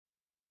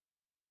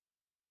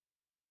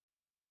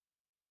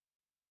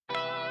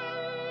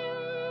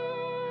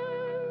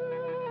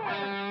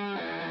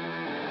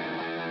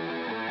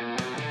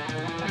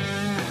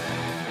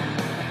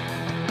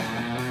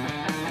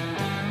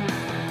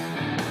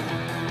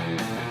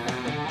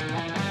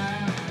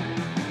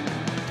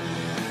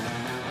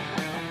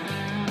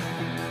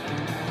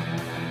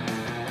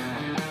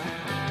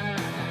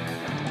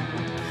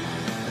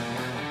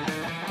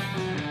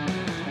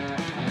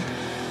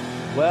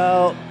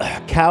Well,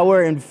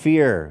 cower in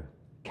fear.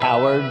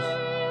 Cowards.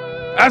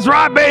 That's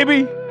right,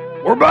 baby.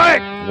 We're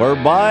back. We're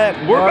back.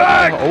 We're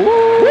back. Woo!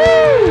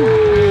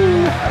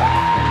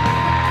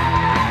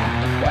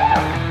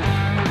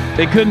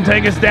 They couldn't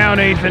take us down,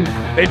 Ethan.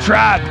 They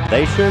tried.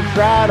 They sure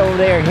tried over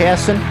there,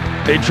 Hessen.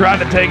 They tried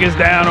to take us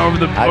down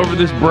over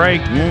this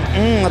break.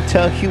 I'll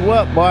tell you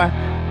what, boy.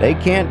 They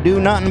can't do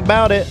nothing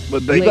about it.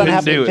 But they You're gonna can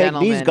have do to it.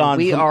 take these guns.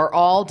 We are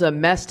all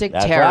domestic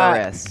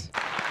terrorists.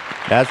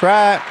 That's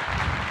right.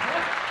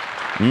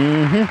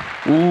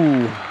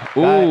 Ooh.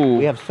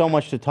 We have so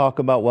much to talk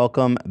about.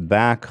 Welcome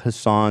back,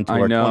 Hassan, to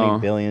our $20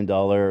 billion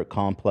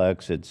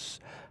complex. It's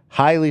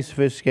highly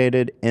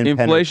sophisticated.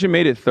 Inflation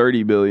made it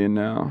 $30 billion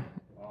now.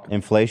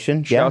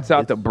 Inflation? Shouts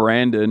out to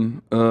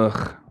Brandon.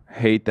 Ugh,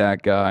 hate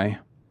that guy.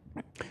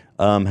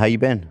 How you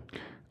been?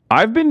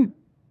 I've been,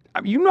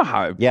 you know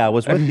how. Yeah, I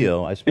was with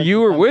you. You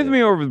were with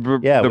me over the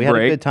break. Yeah, we had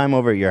a good time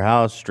over at your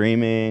house,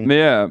 streaming.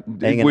 Yeah,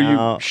 hanging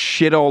out. You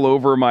shit all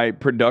over my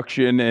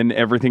production and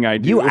everything I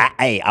do.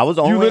 I was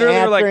only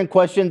answering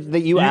questions that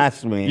you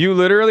asked me. You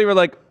literally were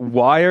like,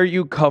 "Why are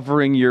you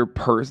covering your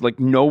purse? Like,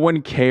 no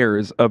one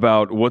cares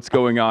about what's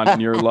going on in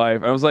your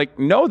life." I was like,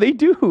 "No, they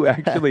do.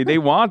 Actually, they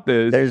want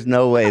this." There's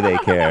no way they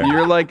care.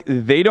 You're like,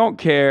 they don't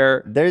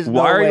care.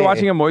 Why are you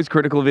watching a Moist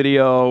Critical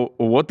video?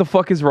 What the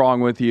fuck is wrong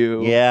with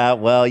you? Yeah,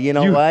 well, you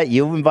know what?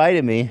 You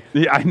invited me.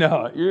 Yeah, I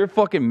know. You're a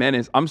fucking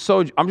menace. I'm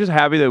just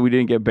happy that we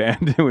didn't get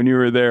banned when you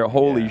were there.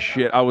 Holy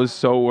shit. I was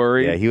so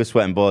worried. Yeah, he was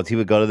sweating bullets. He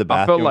would go to the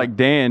bathroom. I felt like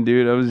Dan,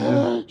 dude. I was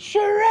just...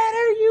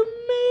 Shredder, you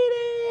made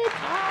it!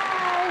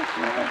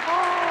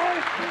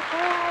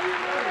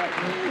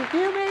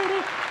 You made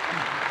it!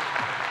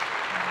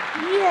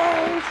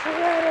 Yay,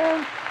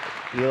 Shredder!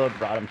 Yo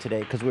brought him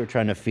today because we were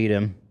trying to feed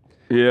him.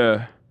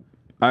 Yeah.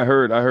 I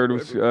heard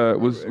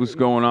what's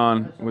going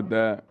on with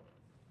that.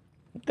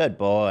 Good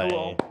boy.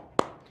 Hello.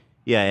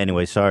 Yeah,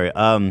 anyway, sorry.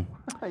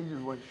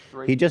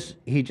 He just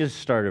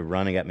started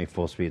running at me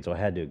full speed, so I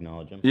had to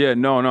acknowledge him. Yeah,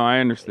 no, I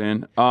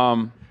understand.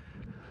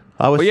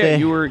 But yeah,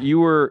 you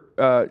were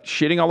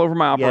shitting all over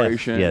my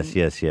operation.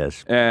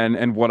 Yes.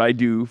 And what I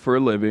do for a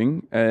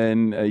living,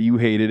 and you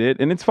hated it,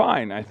 and it's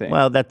fine, I think.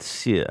 Well,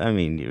 that's I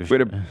mean,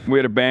 we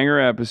had a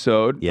banger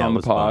episode on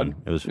the pod. Fun.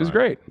 It was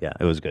great. Yeah,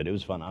 it was good. It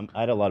was fun. I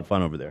had a lot of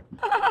fun over there.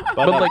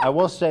 But like, I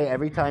will say,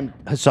 every time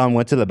Hassan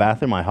went to the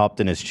bathroom, I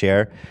hopped in his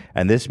chair,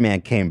 and this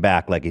man came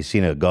back like he's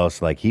seen a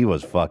ghost. Like he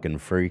was fucking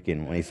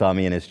freaking when he saw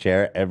me in his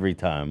chair every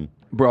time.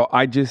 Bro,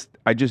 I just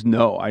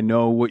know. I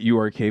know what you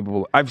are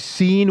capable of. I've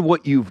seen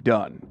what you've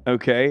done,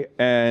 okay?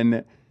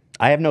 And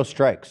I have no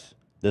strikes.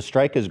 The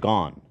strike is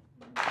gone.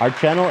 Our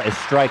channel is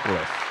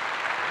strikeless.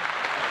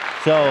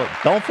 So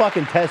don't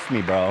fucking test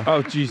me, bro.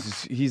 Oh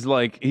Jesus, he's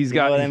got. You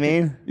know what I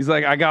mean? He's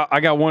like, I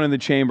got one in the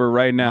chamber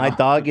right now. My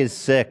dog is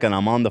sick, and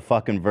I'm on the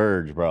fucking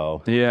verge,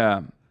 bro.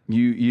 Yeah.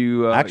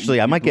 You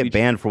actually, I might get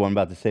banned for what I'm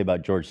about to say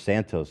about George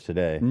Santos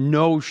today.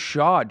 No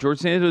shot. George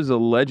Santos is a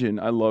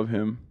legend. I love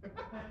him.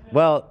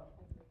 Well,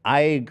 I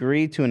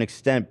agree to an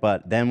extent,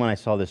 but then when I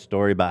saw this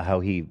story about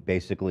how he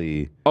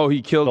basically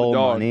he killed stole the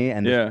dog. money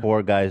and this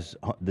poor guy's,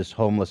 this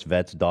homeless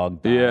vet's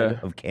dog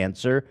died of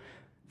cancer,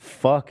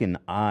 fucking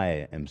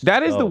I am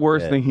That is so the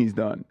worst pissed. thing he's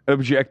done,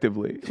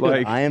 objectively. Dude,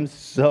 like I am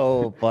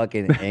so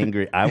fucking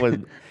angry.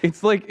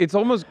 It's like, it's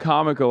almost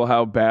comical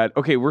how bad.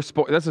 Okay,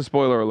 that's a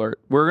spoiler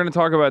alert. We're gonna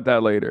talk about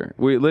that later.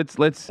 We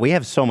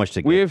have so much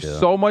to get We have to.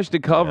 so much to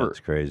cover. Yeah, it's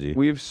crazy.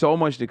 We have so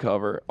much to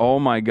cover. Oh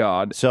my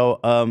god. So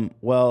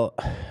well,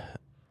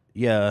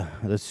 yeah,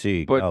 let's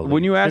see. But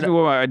when you ask me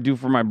what I do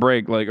for my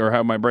break, like, or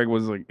how my break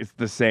was, like, it's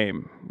the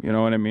same. You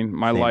know what I mean?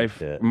 My life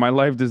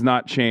does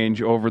not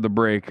change over the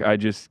break. I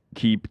just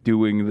keep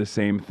doing the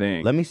same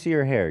thing. Let me see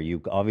your hair.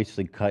 You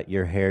obviously cut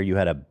your hair. You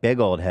had a big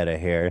old head of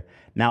hair.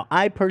 Now,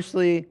 I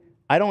personally,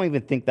 I don't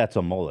even think that's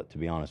a mullet, to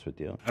be honest with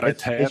you.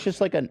 It's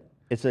just like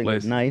it's a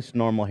nice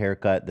normal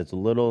haircut that's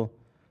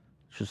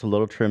just a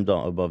little trimmed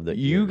above the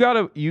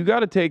ear. You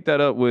gotta take that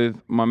up with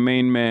my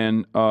main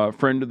man,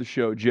 friend of the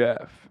show,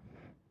 Jeff.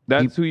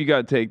 That's who you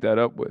got to take that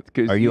up with.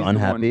 Are you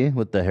unhappy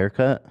with the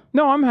haircut?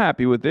 No, I'm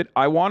happy with it.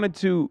 I wanted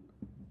to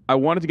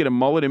get a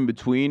mullet in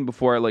between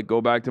before I like go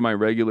back to my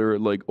regular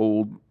like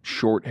old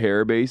short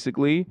hair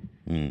basically.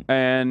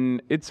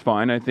 And it's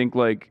fine. I think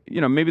like, you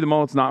know, maybe the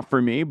mullet's not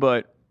for me,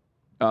 but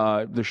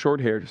the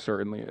short hair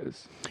certainly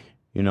is.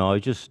 You know,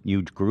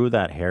 you grew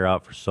that hair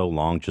out for so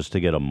long just to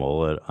get a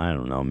mullet. I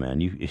don't know,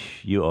 man.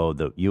 You owe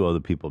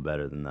the people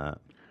better than that.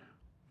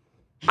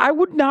 I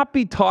would not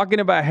be talking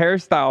about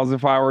hairstyles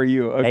if I were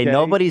you. Okay? Hey,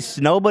 nobody's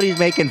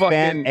making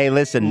fan. Hey,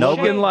 listen,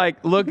 looking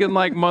like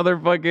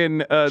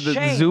motherfucking the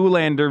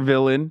Zoolander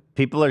villain.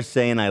 People are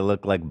saying I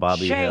look like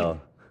Bobby Hill.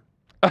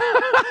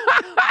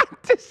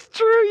 It's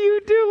true,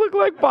 you do look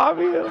like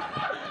Bobby Hill.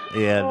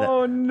 Yeah.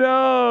 Oh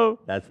no.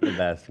 That's the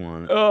best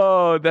one.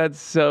 Oh,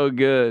 that's so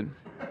good.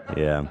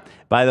 Yeah.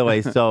 By the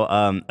way,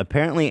 so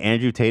apparently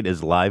Andrew Tate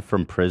is live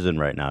from prison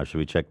right now. Should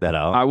we check that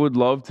out? I would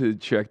love to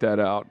check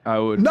that out. I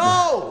would.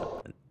 No!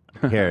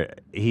 Here,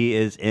 he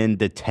is in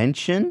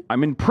detention.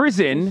 I'm in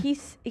prison.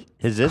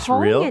 Is this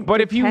real?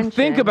 But if you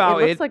think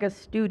about it looks like a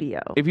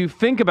studio. If you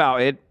think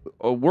about it,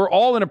 we're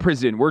all in a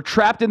prison. We're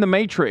trapped in the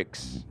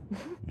Matrix.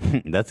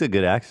 That's a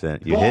good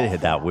accent. You did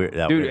hit that weird.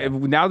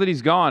 Dude, now that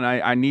he's gone,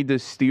 I need to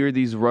steer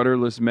these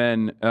rudderless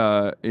men,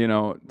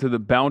 to the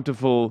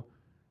bountiful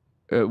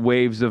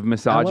waves of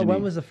misogyny.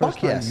 When was the first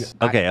time? Yes.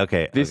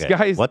 Okay. This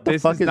guy's. What the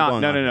fuck is not,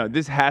 going on? No.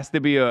 This has to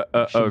be a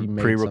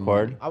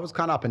pre-record. I was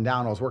kind of up and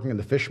down. I was working in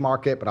the fish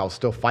market, but I was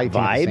still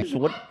fighting.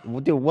 Vibes?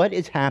 What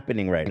is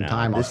happening right now?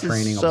 Time I was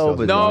training. So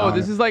bizarre. No,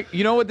 this is like,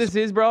 you know what this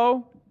is,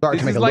 bro? Started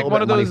This to make is a like little one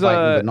bit of money those.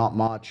 fighting, but not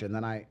much. And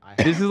then I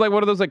This is like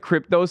one of those like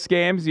crypto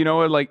scams,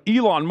 where like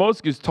Elon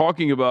Musk is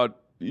talking about,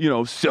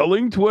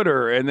 selling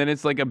Twitter, and then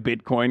it's like a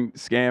Bitcoin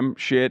scam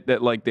shit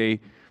that like they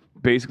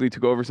basically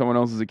took over someone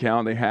else's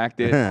account, they hacked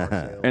it,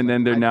 and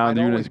then they're now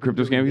doing a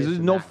crypto scam. Because there's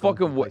no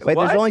fucking way. Wait,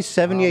 there's only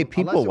 78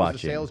 people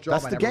watching.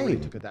 That's the game. Really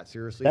took it that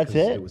seriously. That's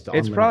it.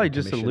 It's probably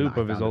just a loop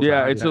of his old.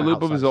 Yeah, it's a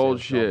loop of his old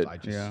shit.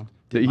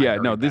 Yeah,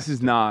 no, this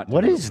is not.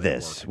 What is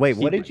this? Wait,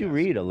 what did you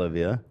read,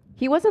 Olivia?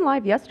 He wasn't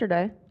live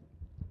yesterday.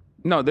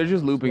 No, they're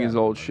just looping his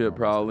old shit,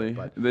 probably.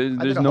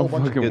 There's no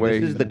fucking way.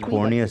 This is the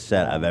corniest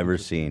set I've ever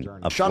seen.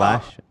 A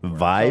flash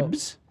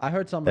vibes. I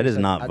heard something. That is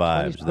not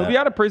vibes. He'll be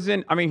out of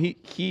prison. I mean,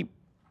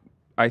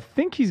 I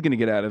think he's gonna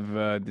get out of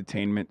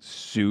detainment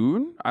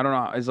soon. I don't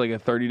know. It's like a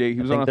 30-day.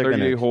 He was on a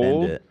 30-day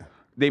hold.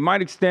 They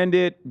might extend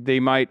it. They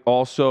might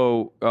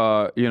also,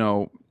 I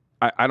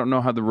don't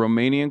know how the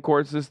Romanian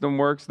court system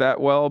works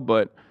that well,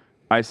 but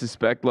I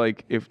suspect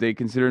like if they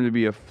consider him to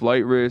be a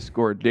flight risk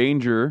or a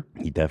danger,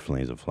 he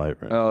definitely is a flight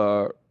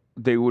risk.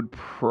 They would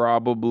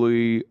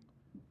probably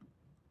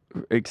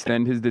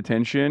extend his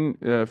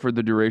detention for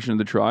the duration of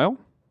the trial.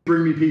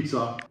 Bring me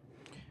pizza.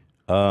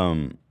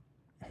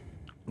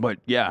 But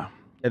yeah.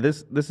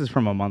 This is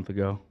from a month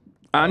ago.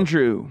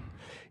 Andrew.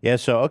 Yeah,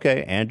 so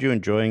okay, Andrew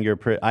enjoying your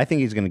I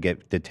think he's going to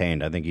get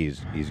detained. I think he's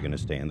going to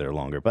stay in there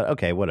longer. But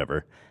okay,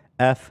 whatever.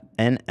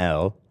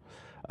 FNL.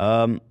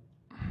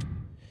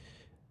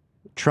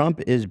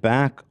 Trump is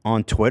back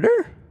on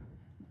Twitter?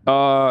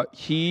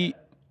 He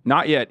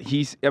not yet.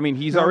 He's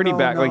already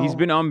back. Like he's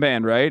been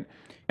unbanned, right?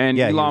 And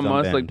yeah, Elon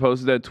Musk like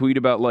posted that tweet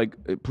about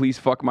like please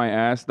fuck my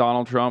ass,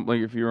 Donald Trump, like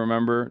if you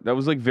remember. That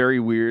was like very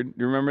weird.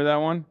 You remember that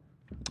one?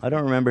 I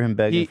don't remember him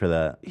begging for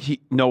that. He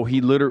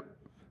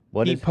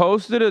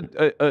posted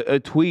a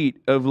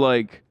tweet of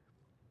like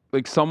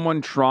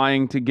someone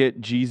trying to get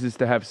Jesus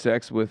to have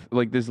sex with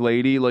like this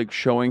lady, like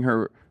showing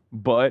her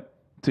butt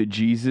to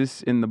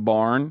Jesus in the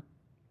barn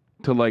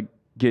to like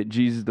get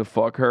Jesus to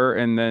fuck her,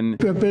 and then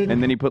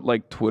he put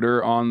like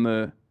Twitter on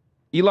the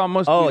Elon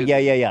Musk. Oh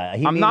yeah.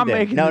 I'm not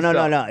making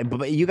no.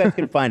 But you guys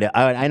can find it.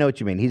 I know what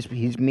you mean. He's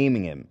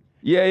memeing him.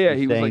 Yeah.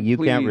 He was saying, like, you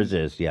can't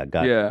resist. Yeah,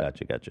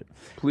 gotcha.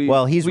 Please,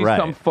 well, he's please right.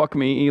 come fuck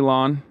me,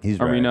 Elon.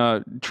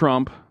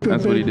 Trump.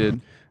 That's what he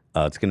did.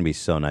 Oh, it's gonna be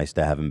so nice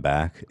to have him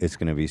back. It's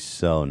gonna be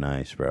so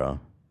nice, bro.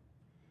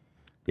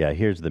 Yeah,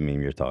 here's the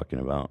meme you're talking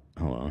about.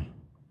 Hold on.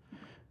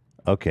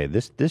 Okay,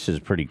 this is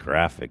pretty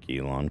graphic,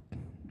 Elon.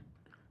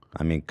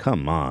 I mean,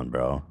 come on,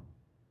 bro.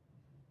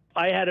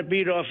 I had to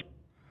beat off.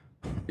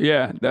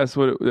 Yeah, that's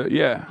what.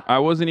 I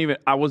wasn't even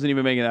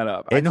making that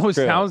up. I know it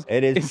sounds.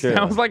 It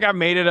sounds like I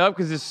made it up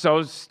because it's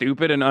so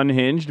stupid and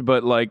unhinged,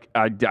 but like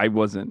I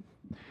wasn't.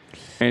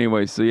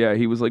 Anyway, so yeah,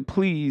 he was like,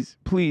 please,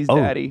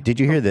 Daddy. Did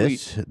you hear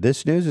this?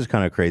 This news is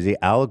kind of crazy.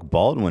 Alec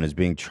Baldwin is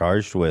being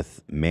charged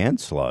with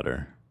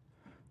manslaughter.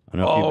 I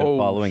don't know if you've been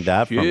following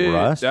that from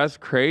Russ. That's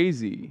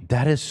crazy.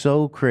 That is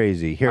so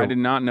crazy. Here, I did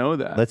not know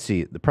that. Let's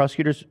see. The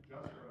prosecutors.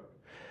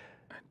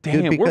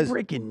 Damn, we're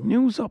breaking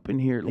news up in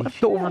here.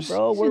 Leftovers,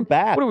 bro. We're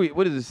back. What are we?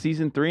 What is it?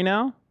 Season 3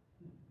 now?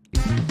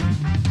 Is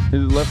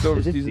it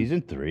leftovers? Is it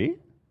season 3?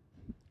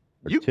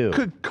 You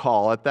could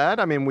call it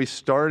that. I mean, we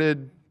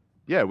started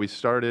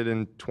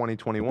in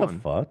 2021. What the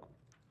fuck?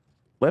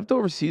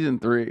 Leftover season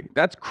 3.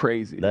 That's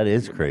crazy. That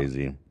is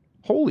crazy.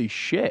 Holy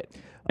shit.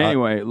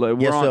 Anyway,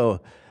 we're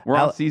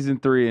on season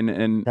 3,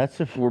 and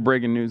we're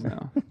breaking news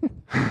now.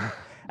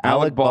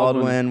 Alec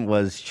Baldwin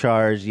was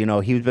charged.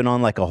 He's been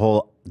on like a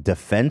whole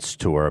defense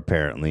tour,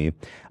 apparently.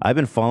 I've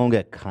been following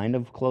it kind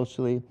of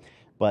closely,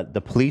 but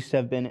the police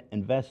have been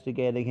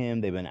investigating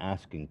him. They've been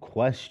asking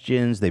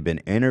questions. They've been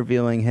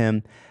interviewing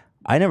him.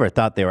 I never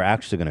thought they were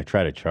actually going to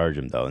try to charge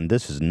him, though, and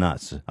this is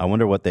nuts. I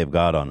wonder what they've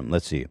got on him.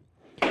 Let's see.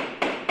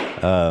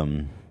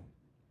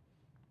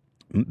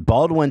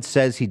 Baldwin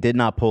says he did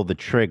not pull the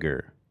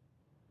trigger,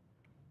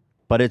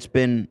 but it's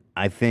been,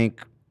 I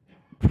think,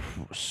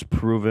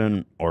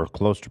 proven or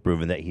close to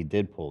proven that he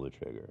did pull the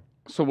trigger.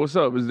 So what's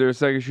up? Is there a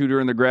second shooter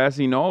in the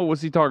grassy knoll?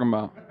 What's he talking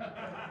about?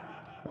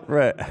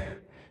 Right.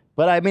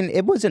 But I mean,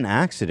 it was an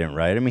accident,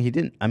 right? I mean, he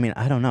didn't. I mean,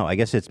 I don't know. I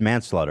guess it's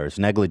manslaughter. It's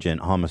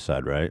negligent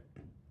homicide, right?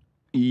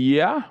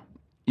 Yeah.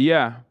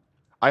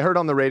 I heard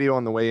on the radio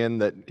on the way in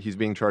that he's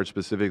being charged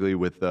specifically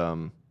with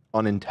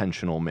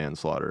unintentional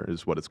manslaughter,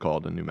 is what it's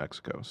called in New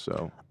Mexico.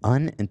 So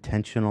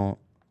unintentional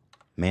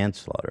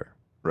manslaughter.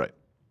 Right.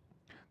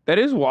 That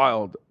is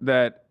wild.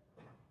 That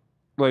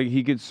Like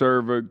he could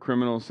serve a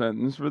criminal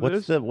sentence for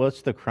this.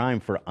 What's the crime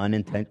for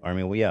unintentional? I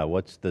mean, well, yeah.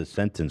 What's the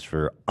sentence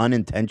for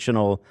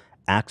unintentional,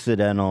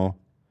 accidental?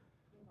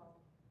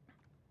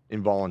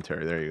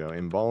 Involuntary. There you go.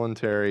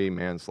 Involuntary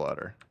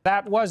manslaughter.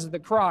 That was the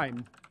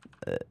crime.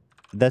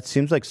 That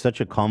seems like such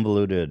a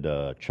convoluted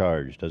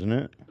charge, doesn't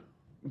it?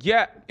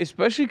 Yeah,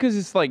 especially because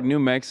it's like New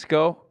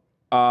Mexico,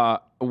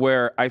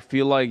 where I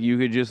feel like you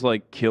could just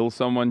like kill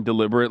someone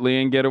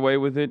deliberately and get away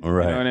with it.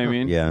 Right. You know what I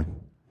mean? Yeah.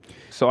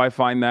 So I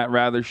find that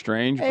rather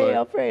strange. Hey,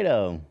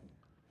 Alfredo.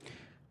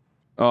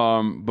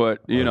 But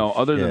you know,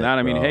 other than that,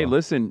 I mean, hey,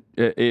 listen,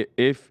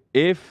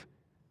 if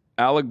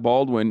Alec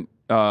Baldwin,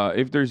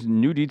 if there's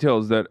new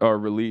details that are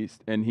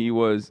released and he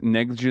was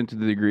negligent to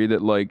the degree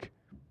that like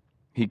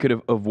he could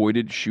have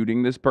avoided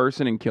shooting this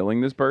person and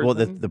killing this person. Well,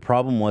 the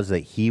problem was that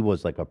he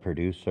was like a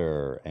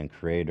producer and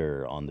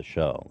creator on the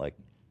show. Like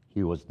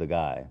he was the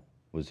guy.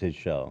 It was his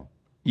show.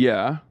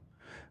 Yeah.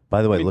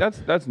 By the way, I mean,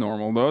 that's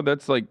normal though.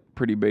 That's like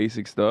pretty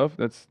basic stuff.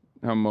 That's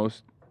how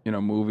most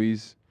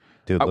movies.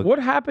 Dude, what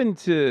happened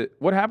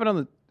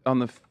on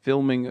the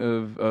filming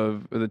of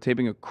the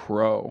taping of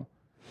Crow?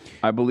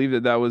 I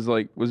believe that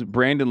was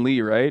Brandon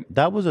Lee, right?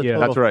 That was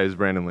That's right. It's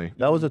Brandon Lee.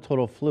 That was a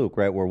total fluke,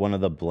 right? Where one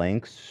of the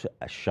blanks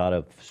shot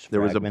a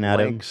There was a fragment at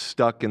him. blank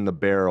stuck in the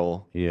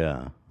barrel.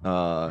 Yeah.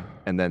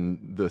 And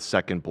then the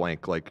second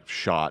blank like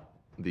shot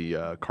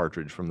the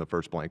cartridge from the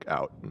first blank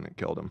out and it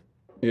killed him.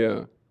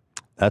 Yeah.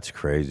 That's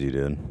crazy,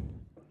 dude.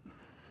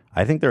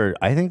 I think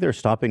they're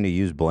stopping to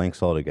use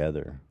blanks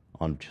altogether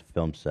on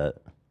film set.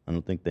 I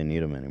don't think they need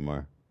them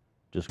anymore.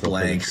 Just go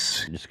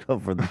Blanks. Just go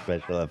for the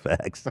special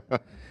effects.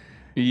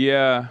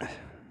 Yeah.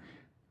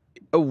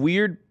 A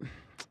weird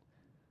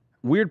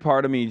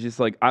part of me just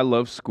like I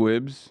love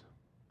squibs,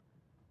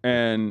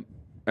 and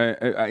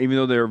even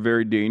though they're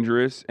very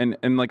dangerous, and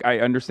like I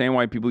understand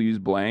why people use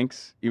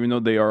blanks, even though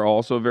they are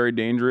also very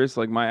dangerous.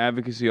 Like my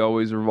advocacy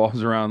always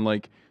revolves around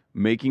like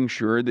making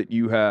sure that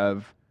you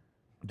have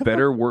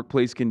better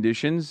workplace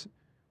conditions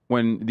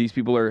when these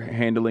people are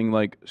handling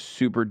like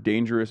super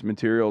dangerous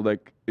material that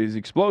is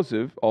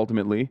explosive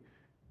ultimately,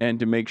 and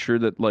to make sure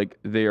that like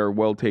they are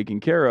well taken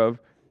care of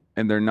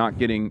and they're not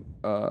getting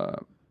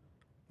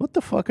What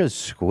the fuck is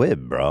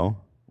squib, bro?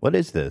 What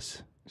is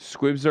this?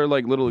 Squibs are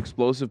like little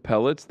explosive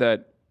pellets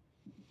that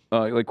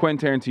like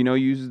Quentin Tarantino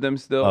uses them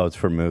still. Oh, it's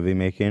for movie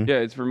making? Yeah,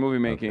 it's for movie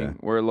making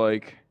where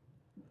like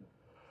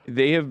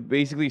they have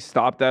basically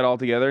stopped that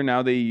altogether.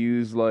 Now they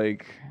use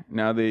like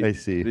they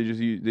just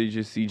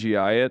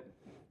CGI it.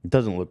 It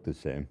doesn't look the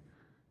same.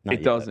 Not It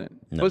yet. doesn't.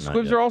 No, But not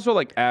squibs yet. are also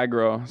like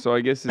aggro, so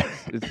I guess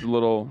it's a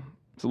little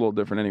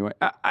different anyway.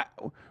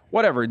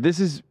 Whatever. This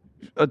is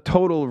a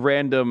total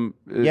random.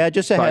 Yeah,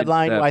 just a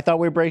headline. sidestep. I thought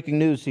we were breaking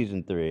news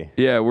season 3.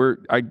 Yeah,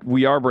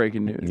 we are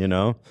breaking news. You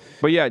know?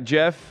 But yeah,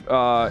 Jeff.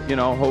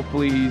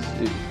 Hopefully he's.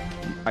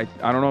 I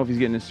don't know if he's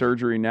getting his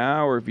surgery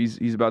now or if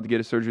he's about to get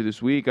his surgery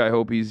this week. I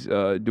hope he's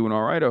doing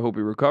all right. I hope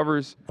he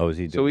recovers. Oh, is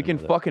he so he doing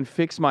can it? fucking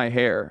fix my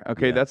hair.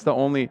 Okay, that's the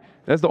only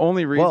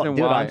reason Well, dude,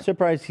 why. I'm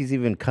surprised he's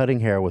even cutting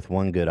hair with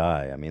one good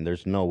eye. I mean,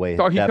 there's no way.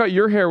 Oh, he cut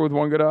your hair with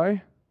one good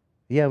eye?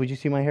 Yeah, would you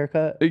see my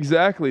haircut?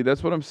 Exactly.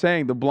 That's what I'm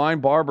saying. The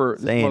blind barber,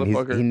 this Saying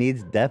motherfucker. he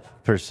needs depth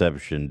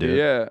perception, dude.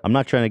 Yeah. I'm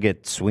not trying to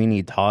get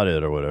Sweeney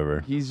Todded or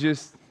whatever. He's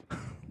just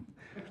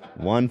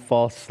one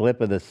false slip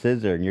of the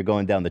scissor and you're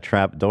going down the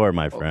trap door,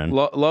 my friend.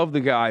 love the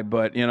guy,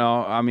 but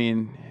I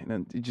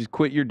mean, just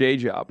quit your day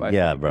job. I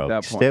Yeah, think, bro. At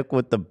that point. Stick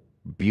with the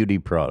beauty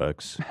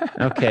products.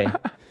 Okay.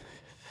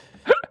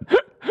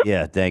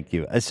 Yeah, thank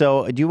you.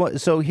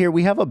 So here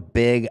we have a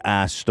big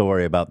ass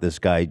story about this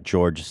guy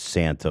George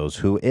Santos,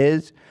 who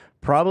is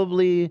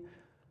probably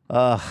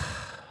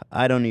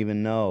I don't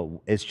even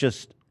know. It's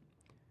just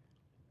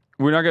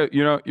We're not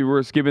gonna. You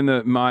were skipping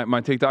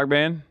my TikTok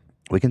ban.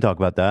 we can talk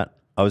about that.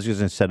 I was just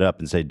gonna set it up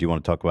and say, do you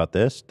want to talk about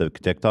this, the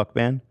TikTok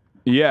ban?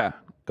 Yeah.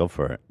 Go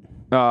for it.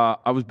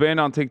 I was banned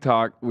on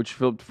TikTok, which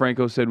Philip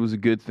Franco said was a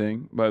good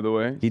thing, by the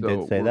way. He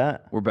did say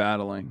that? We're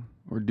battling.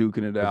 We're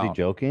duking it out. Was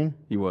he joking?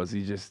 He was.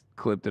 He just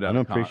clipped it out. I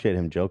don't of context. appreciate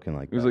him joking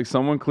like It was that. like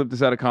someone clipped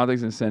this out of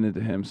context and sent it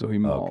to him, so he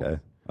mauled.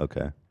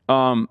 Okay.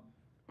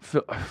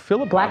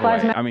 Philip. Black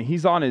Lives Matter. I mean,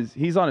 he's on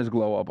his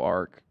glow up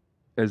arc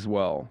as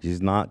well.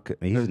 He's not.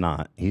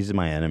 He's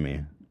my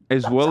enemy.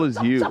 As well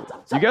as you.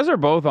 You guys are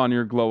both on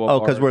your glow up. Oh,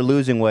 because arc. we're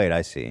losing weight.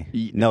 I see.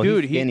 No,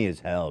 Dude, he's skinny as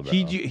hell, bro.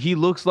 He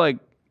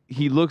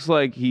looks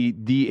like he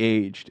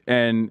de-aged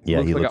and Yeah,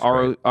 looks he like looks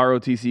an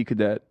ROTC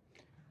cadet.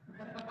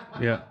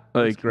 Yeah.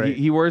 Like great.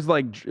 he wears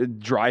like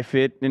dry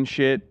fit and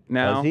shit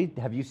now. Does he?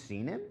 Have you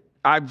seen him?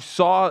 I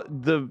saw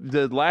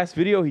the last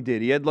video he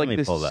did. He had like me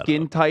this pull that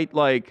skin tight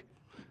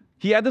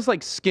he had this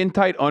like skin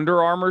tight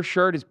Under Armour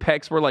shirt. His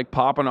pecs were like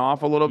popping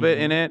off a little bit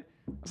in it.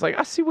 I was like,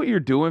 I see what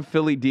you're doing,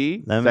 Philly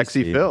D. Let me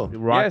Sexy see. Phil.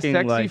 Rocking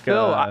Sexy like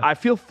Phil. I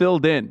feel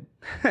filled in.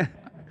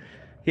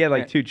 he had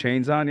like 2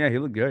 chains on. Yeah, he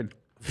looked good.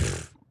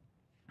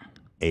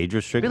 Age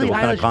restricted. Billie What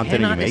kind of Eilish content are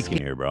you cannot making escape-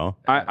 here, bro?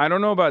 I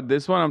don't know about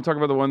this one. I'm talking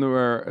about the one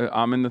where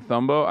I'm in the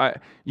Thumbo.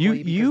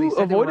 You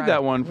avoided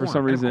that one for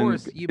some reason. Of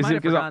course, you might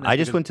have forgotten I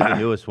just went to the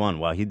newest one.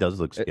 Wow, he does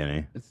look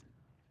skinny.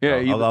 Yeah,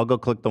 I'll go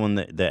click the one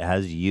that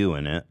has you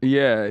in it.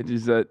 Yeah,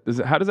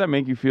 how does that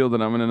make you feel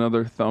that I'm in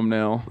another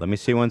thumbnail? Let me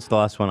see when's the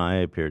last one I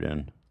appeared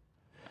in.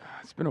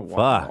 It's been a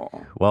while.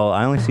 Fuck. Well,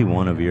 I only see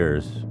one of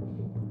yours.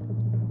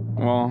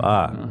 Well,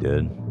 fuck,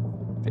 dude.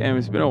 Damn,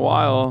 it's been a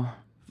while.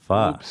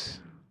 Fuck. Oops.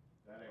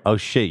 Oh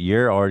shit,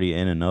 you're already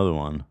in another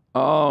one.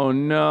 Oh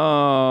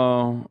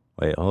no.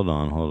 Wait, hold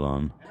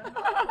on.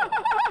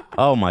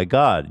 Oh my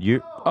God,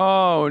 you.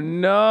 Oh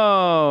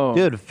no,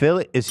 dude,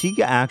 Philly, is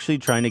he actually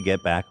trying to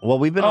get back? Well,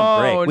 we've been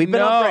on break. We've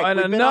been on break. And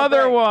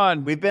another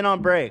one. We've been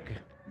on break.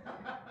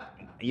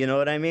 You know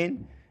what I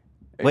mean?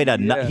 Wait,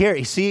 Yeah.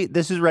 here. See,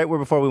 this is right where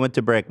before we went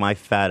to break, my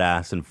fat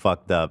ass and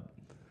fucked up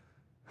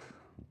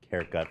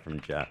haircut from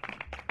Jeff.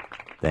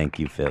 Thank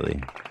you,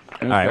 Philly.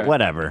 Okay. All right,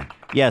 whatever.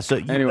 Yeah. So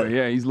anyway,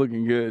 yeah, he's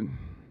looking good.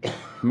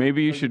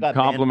 Maybe you should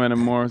compliment him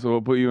more, so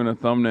we'll put you in a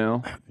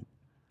thumbnail.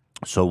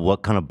 So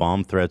what kind of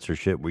bomb threats or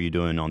shit were you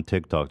doing on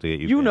TikTok to get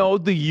you? You know,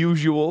 the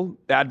usual,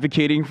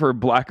 advocating for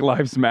Black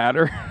Lives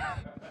Matter.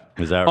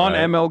 Is that on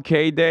right?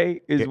 MLK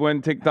Day is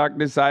when TikTok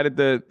decided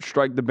to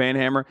strike the ban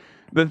hammer.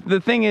 The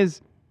thing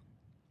is,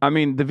 I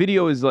mean, the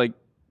video is like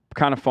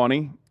kind of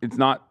funny. It's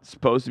not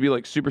supposed to be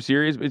like super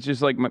serious. It's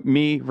just like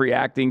me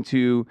reacting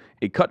to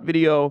a cut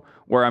video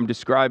where I'm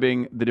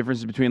describing the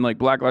differences between like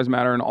Black Lives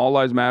Matter and All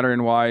Lives Matter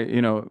and why,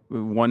 you know,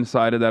 one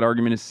side of that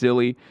argument is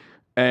silly.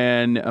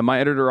 And my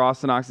editor,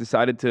 Austin Ox,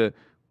 decided to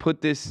put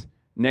this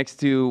next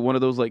to one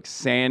of those like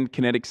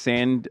kinetic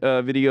sand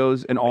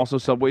videos and also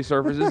Subway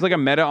Surfers. It's like a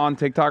meta on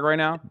TikTok right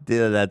now.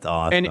 Dude, that's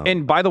awesome.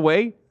 And by the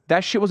way,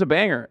 that shit was a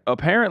banger.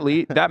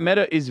 Apparently, that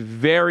meta is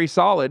very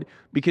solid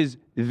because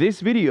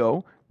this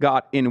video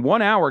in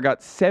 1 hour,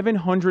 got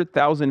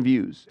 700,000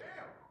 views.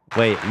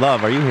 Wait,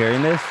 Love, are you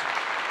hearing this?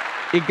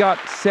 It got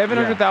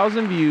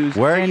 700,000 views.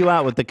 Where are you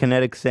at with the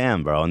kinetic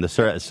sand, bro? And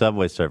the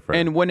Subway Surfer.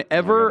 And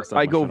whenever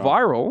I go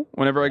viral,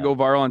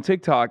 on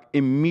TikTok,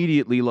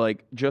 immediately,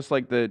 like just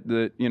like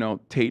the you know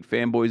Tate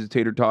fanboys, the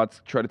Tater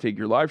Tots try to take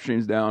your live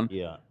streams down.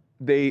 Yeah.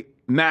 They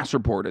mass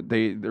report it.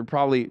 They're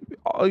probably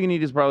all you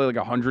need is probably like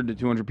 100 to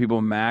 200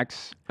 people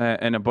max,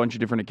 and a bunch of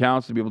different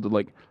accounts to be able to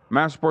like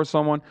mass report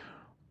someone.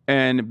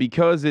 And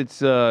because it's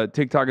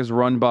TikTok is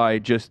run by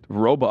just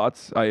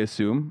robots, I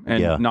assume,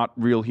 and not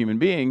real human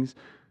beings.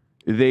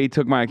 They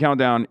took my account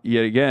down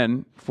yet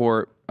again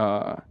for...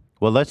 well,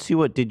 let's see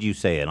what did you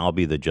say, and I'll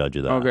be the judge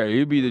of that. Okay,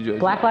 you be the judge.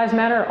 Black Lives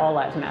Matter, All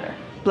Lives Matter.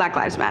 Black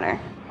Lives Matter.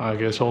 I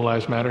guess All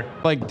Lives Matter.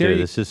 Like, dude,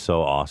 this is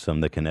so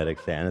awesome, the kinetic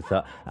sand.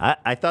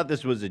 I thought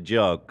this was a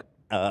joke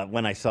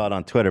when I saw it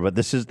on Twitter, but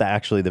this is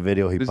actually the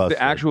video he posted. This is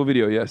the actual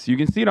video, yes. You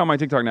can see it on my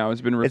TikTok now.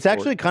 It's been restored. It's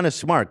actually kind of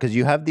smart, because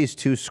you have these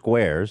two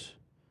squares.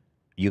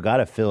 You got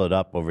to fill it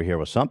up over here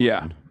with something.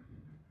 Yeah.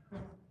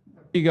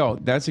 There you go.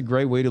 That's a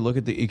great way to look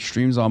at the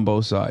extremes on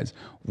both sides.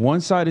 One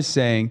side is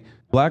saying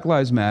Black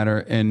Lives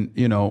Matter and,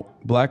 you know,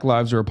 Black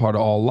lives are a part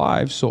of all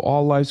lives, so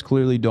all lives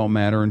clearly don't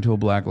matter until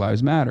Black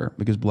Lives Matter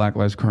because Black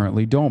lives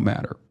currently don't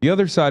matter. The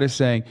other side is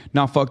saying,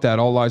 nah, fuck that,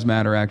 all lives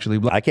matter actually.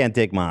 I can't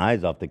take my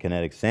eyes off the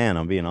kinetic sand,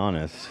 I'm being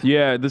honest.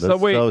 Yeah, the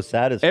Subway, so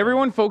satisfying.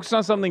 Everyone focuses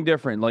on something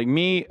different. Like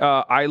me,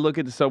 I look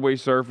at the Subway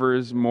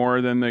Surfers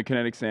more than the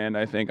kinetic sand,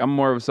 I think. I'm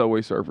more of a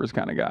Subway Surfers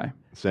kind of guy.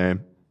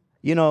 Same.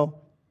 You know,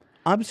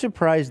 I'm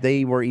surprised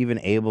they were even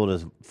able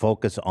to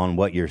focus on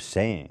what you're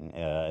saying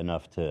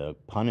enough to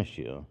punish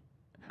you.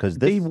 Because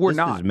they were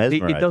not.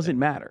 It doesn't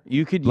matter.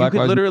 You could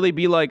literally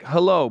be like,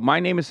 "Hello, my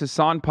name is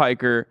Hassan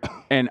Piker,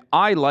 and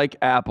I like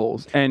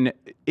apples." And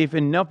if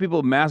enough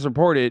people mass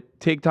report it,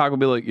 TikTok will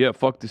be like, "Yeah,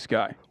 fuck this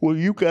guy." Well,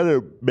 you got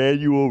a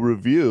manual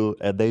review,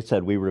 and they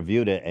said we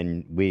reviewed it,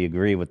 and we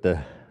agree with the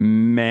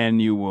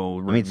manual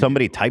review. I mean,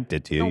 somebody typed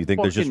it to you. You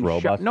think there's just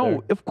robots?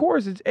 No, of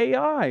course it's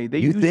AI.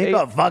 You think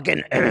a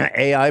fucking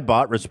AI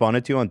bot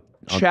responded to you on?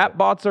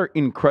 Chatbots are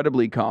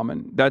incredibly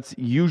common. That's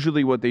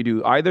usually what they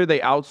do. Either they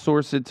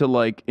outsource it to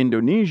like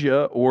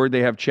Indonesia or they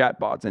have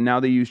chatbots, and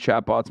now they use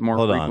chatbots more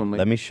frequently. Hold on,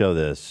 let me show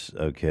this.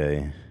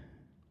 Okay.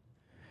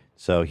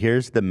 So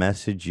here's the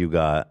message you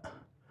got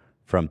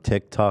from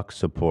TikTok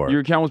support.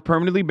 Your account was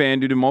permanently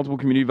banned due to multiple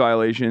community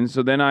violations.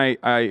 So then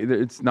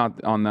it's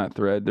not on that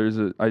thread.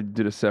 I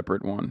did a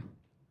separate one.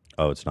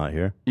 Oh, it's not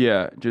here?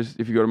 Yeah, just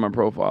if you go to my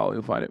profile,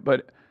 you'll find it.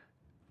 But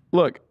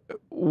look,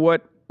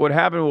 what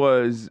happened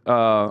was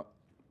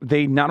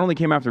they not only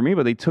came after me,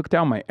 but they took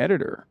down my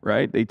editor,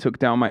 right? They took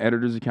down my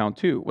editor's account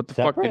too. What the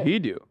fuck did he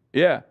do?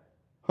 Yeah.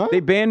 Huh?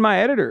 They banned my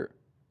editor.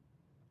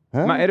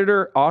 Huh? My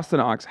editor, Austin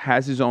Ox,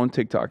 has his own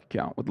TikTok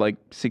account with like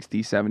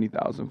 60,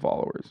 70,000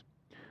 followers.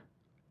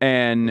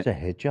 And it's a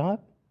hit job?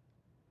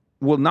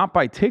 Well, not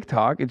by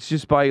TikTok. It's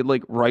just by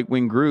like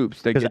right-wing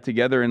groups that get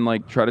together and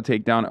like try to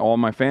take down all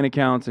my fan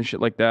accounts and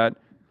shit like that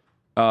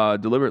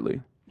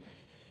deliberately.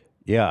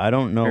 Yeah, I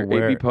don't know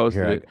where. AP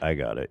posted it. I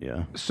got it,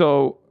 yeah.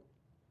 So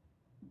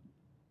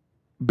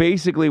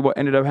basically what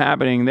ended up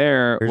happening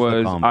there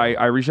was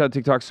I reached out to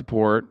TikTok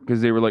support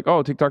because they were like,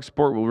 oh, TikTok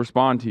support will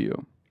respond to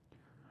you.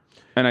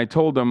 And I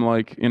told them,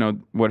 like, you know,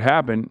 what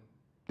happened.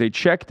 They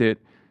checked it,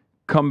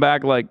 come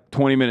back like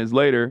 20 minutes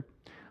later.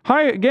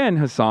 Hi again,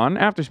 Hassan.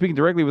 After speaking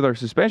directly with our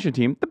suspension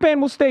team, the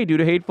ban will stay due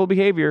to hateful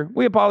behavior.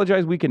 We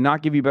apologize. We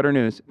cannot give you better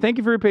news. Thank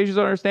you for your patience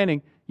and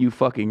understanding, you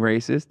fucking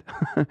racist.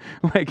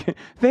 Like,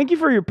 thank you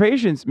for your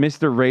patience,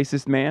 Mr.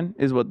 Racist Man,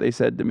 is what they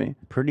said to me.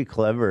 Pretty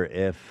clever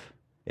if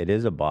it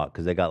is a bot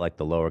because they got like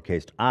the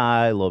lowercase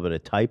I, a little bit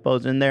of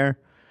typos in there.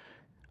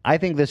 I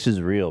think this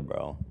is real,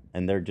 bro.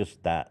 And they're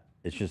just that.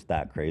 It's just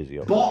that crazy.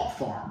 Bot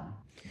farm.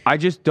 I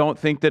just don't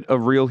think that a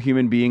real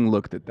human being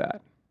looked at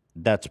that.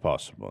 That's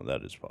possible.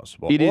 That is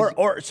possible. It is-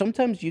 or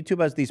sometimes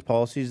YouTube has these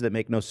policies that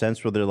make no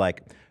sense where they're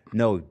like,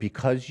 no,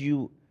 because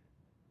you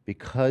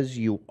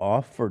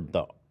offered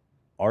the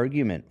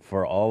argument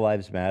for all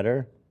lives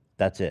matter,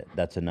 that's it.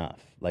 That's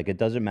enough. Like, it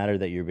doesn't matter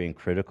that you're being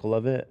critical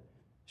of it.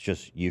 It's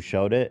just you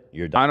showed it,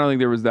 you're done. I don't think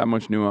there was that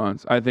much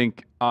nuance. I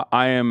think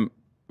I am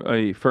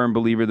a firm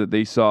believer that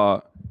they saw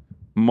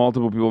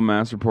multiple people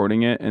mass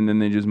reporting it, and then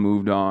they just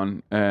moved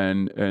on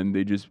and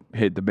they just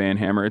hit the ban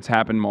hammer. It's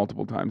happened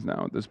multiple times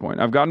now at this point.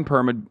 I've gotten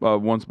permit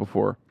once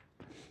before.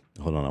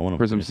 Hold on, I want to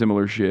for some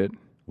similar shit.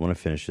 I want to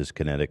finish this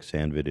kinetic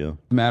sand video.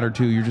 Matter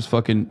too. You're just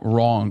fucking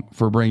wrong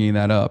for bringing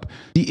that up.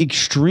 The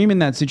extreme in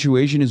that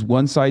situation is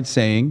one side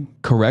saying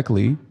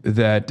correctly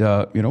that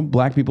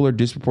black people are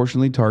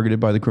disproportionately targeted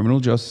by the criminal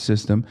justice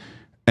system,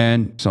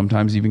 and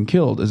sometimes even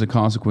killed as a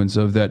consequence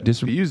of that.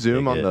 If you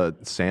zoom on the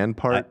sand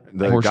part,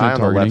 the portion guy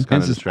of on the left's targeting.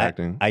 kind of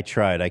distracting. I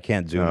tried. I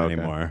can't zoom Oh, okay.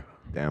 anymore.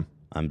 Damn.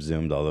 I'm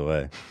zoomed all the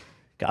way.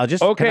 I'll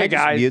just Okay, can I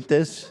just guys. mute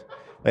this?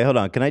 Wait, hold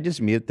on. Can I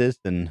just mute this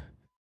and?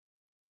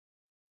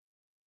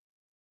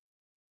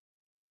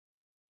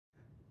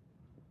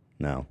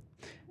 No.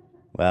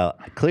 Well,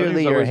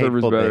 clearly you're a Subway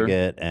server's hateful better.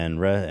 bigot,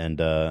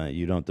 and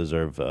you don't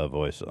deserve a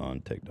voice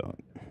on TikTok.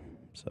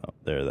 So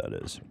there, that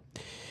is.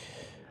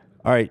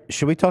 All right,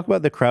 should we talk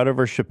about the Crowder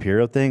versus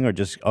Shapiro thing, or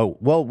just? Oh,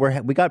 well,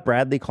 we got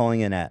Bradley calling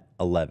in at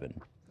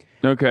 11.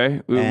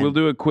 Okay, And- we'll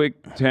do a quick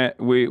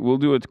we'll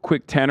do a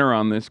quick tenor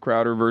on this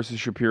Crowder versus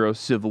Shapiro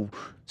civil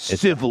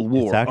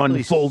war actually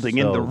unfolding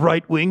in so- the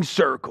right wing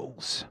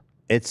circles.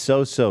 It's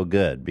so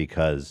good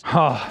because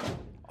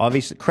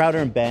obviously Crowder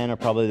and Ben are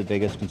probably the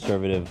biggest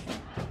conservative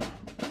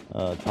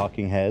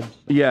talking heads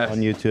Yes. on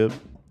YouTube.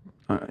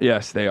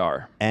 Yes, they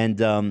are.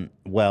 And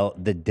well,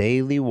 the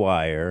Daily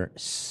Wire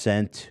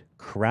sent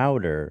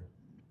Crowder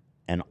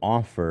an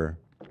offer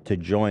to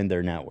join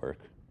their network.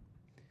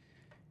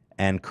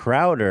 And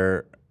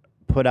Crowder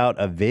put out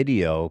a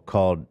video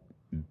called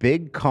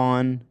Big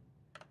Con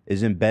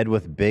is in bed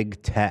with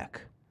Big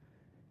Tech.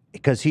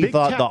 Because he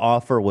thought the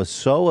offer was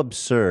so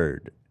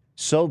absurd,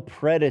 so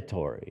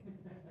predatory.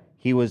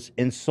 He was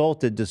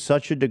insulted to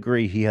such a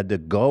degree he had to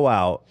go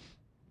out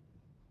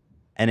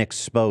and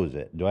expose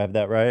it. Do I have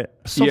that right?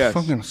 So Yes.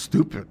 fucking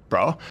stupid,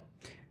 bro.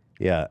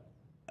 Yeah.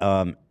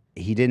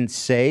 He didn't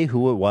say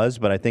who it was,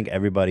 but I think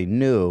everybody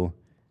knew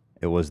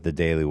it was the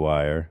Daily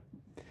Wire.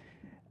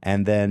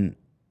 And then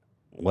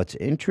what's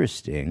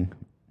interesting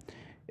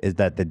is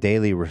that the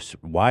Daily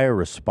Wire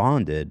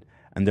responded,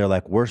 and they're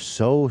like, we're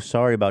so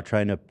sorry about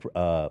trying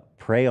to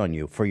prey on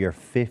you for your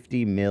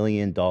 $50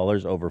 million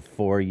over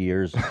 4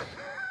 years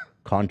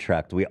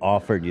contract we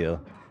offered you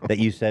that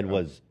you said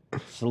was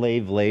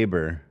slave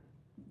labor.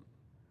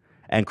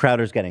 And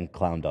Crowder's getting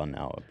clowned on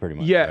now, pretty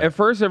much. Yeah, right? at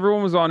first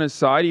everyone was on his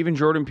side. Even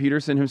Jordan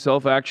Peterson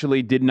himself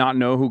actually did not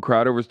know who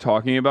Crowder was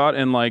talking about,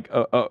 and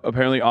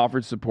apparently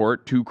offered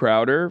support to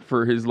Crowder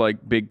for his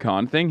Big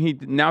Con thing. He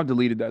now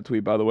deleted that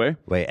tweet, by the way.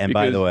 Wait, and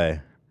by the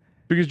way,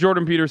 because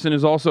Jordan Peterson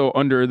is also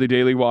under the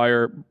Daily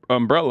Wire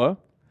umbrella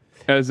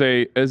as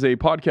a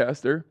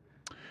podcaster.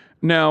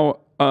 Now,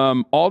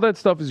 all that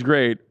stuff is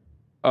great.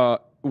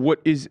 What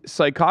is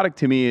psychotic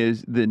to me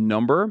is the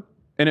number.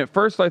 And at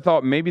first I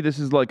thought maybe this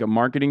is like a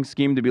marketing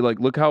scheme to be like,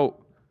 look how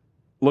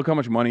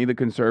much money the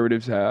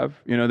conservatives have.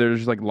 They're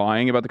just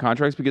lying about the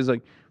contracts, because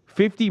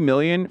 $50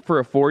 million for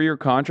a 4-year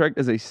contract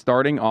as a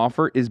starting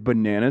offer is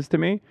bananas to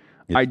me.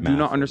 I do not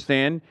massive.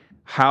 understand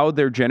how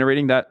they're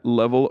generating that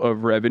level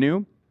of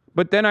revenue.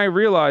 But then I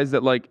realized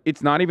that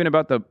it's not even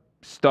about the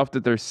stuff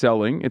that they're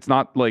selling. It's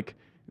not like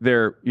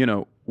they're,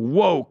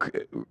 woke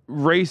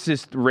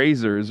racist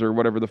razors or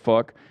whatever the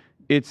fuck.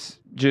 It's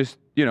just,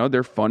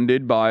 they're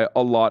funded by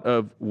a lot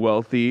of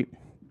wealthy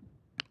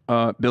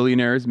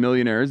billionaires,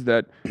 millionaires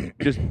that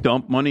just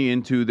dump money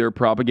into their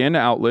propaganda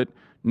outlet,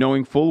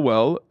 knowing full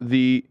well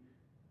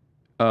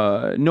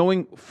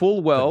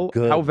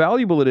how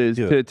valuable it is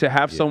to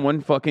have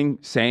someone fucking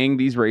saying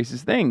these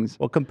racist things.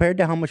 well, compared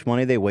to how much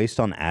money they waste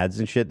on ads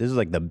and shit, this is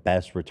the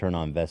best return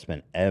on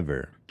investment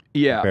ever.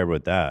 Yeah. Compared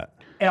with that.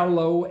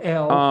 LOL.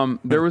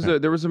 There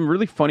was some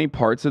really funny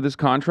parts of this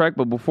contract,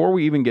 but before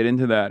we even get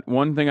into that,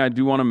 one thing I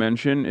do want to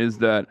mention is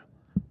that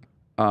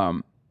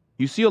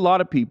you see a lot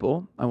of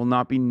people, I will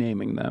not be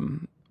naming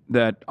them,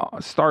 that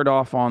start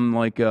off on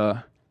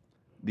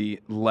the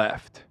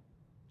left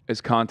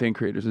as content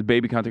creators, as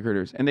baby content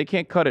creators, and they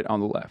can't cut it on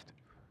the left.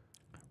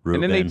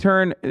 And then they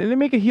turn, and then they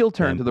make a heel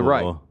turn to the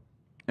right.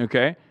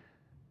 Okay?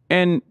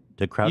 And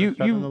Did Crowder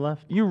start on the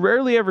left? you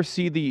rarely ever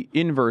see the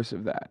inverse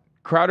of that.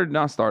 Crowder did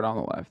not start on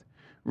the left.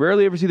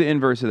 Rarely ever see the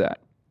inverse of that.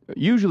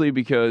 Usually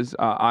because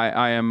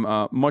I am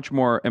much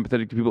more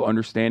empathetic to people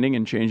understanding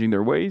and changing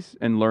their ways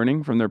and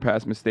learning from their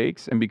past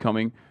mistakes and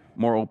becoming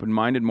more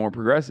open-minded, more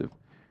progressive.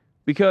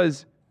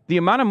 Because the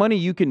amount of money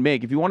you can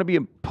make, if you want to be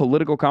a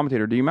political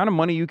commentator, the amount of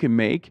money you can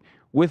make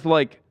with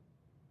like,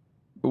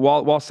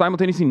 while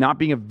simultaneously not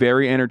being a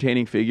very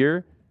entertaining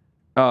figure,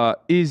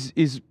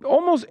 is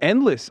almost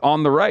endless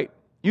on the right.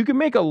 You can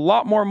make a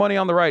lot more money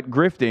on the right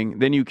grifting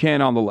than you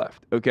can on the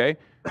left, okay?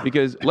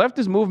 Because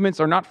leftist movements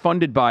are not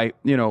funded by,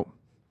 you know,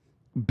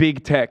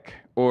 big tech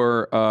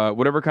or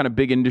whatever kind of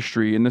big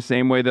industry in the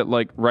same way that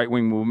like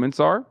right-wing movements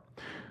are.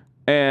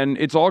 And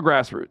it's all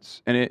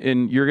grassroots.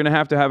 And you're going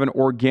to have an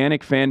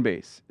organic fan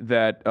base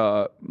that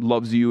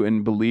loves you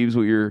and believes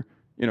what you're,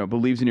 you know,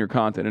 believes in your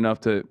content enough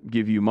to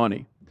give you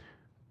money.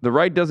 The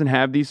right doesn't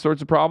have these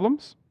sorts of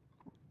problems.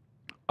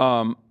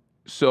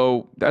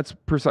 So that's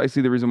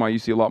precisely the reason why you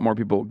see a lot more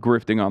people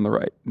grifting on the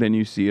right than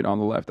you see it on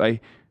the left. I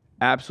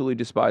absolutely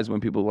despise when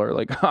people are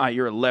like,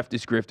 you're a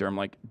leftist grifter. I'm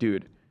like,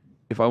 dude,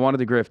 if I wanted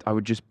to grift, I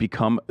would just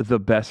become the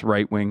best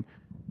right-wing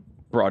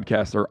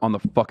broadcaster on the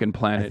fucking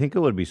planet. I think it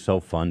would be so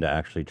fun to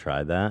actually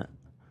try that.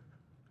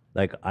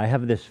 Like, I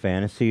have this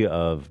fantasy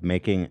of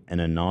making an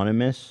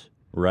anonymous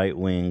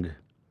right-wing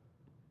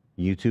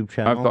YouTube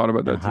channel. I've thought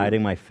about that and too.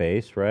 hiding my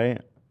face,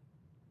 right?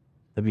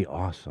 That'd be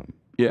awesome.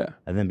 Yeah.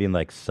 And then being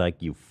like,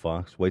 psych, you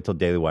fucks. Wait till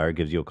Daily Wire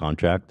gives you a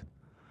contract.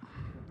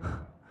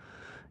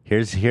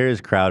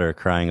 Here's Crowder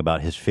crying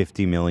about his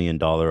 $50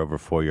 million over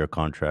 4-year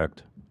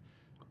contract.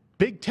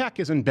 Big tech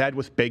is in bed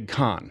with Big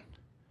Con.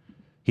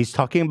 He's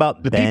talking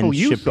about The Ben people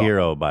you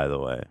Shapiro, by the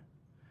way.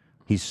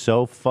 He's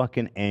so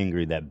fucking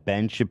angry that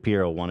Ben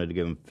Shapiro wanted to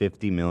give him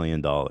 $50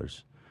 million.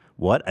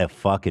 What a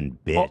fucking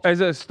bitch. As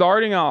a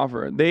starting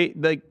offer,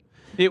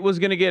 it was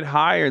going to get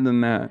higher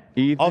than that.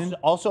 Ethan?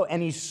 Also,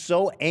 and he's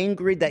so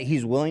angry that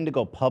he's willing to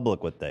go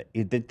public with it.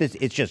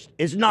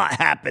 It's not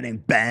happening,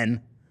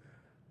 Ben.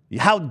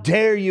 How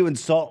dare you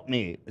insult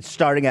me? It's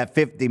starting at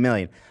 $50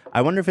 million.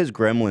 I wonder if his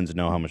gremlins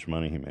know how much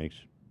money he makes.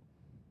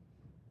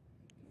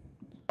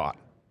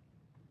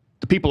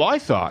 The people I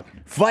thought.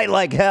 Fight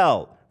like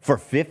hell for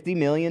 $50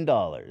 million.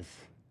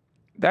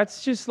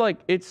 That's just like,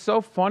 it's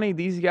so funny.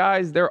 These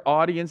guys, their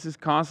audience is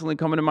constantly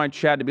coming to my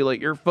chat to be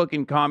like, you're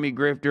fucking commie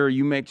grifter.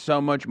 You make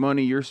so much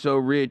money. You're so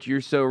rich. You're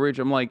so rich.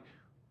 I'm like,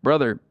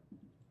 brother,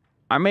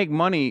 I make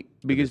money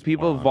because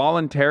people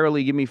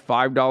voluntarily give me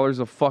 $5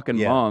 a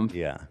fucking month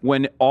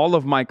when all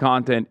of my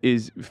content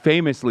is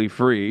famously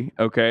free,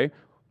 okay?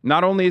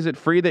 Not only is it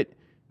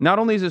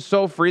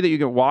so free that you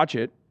can watch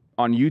it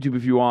on YouTube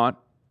if you want.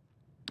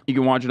 You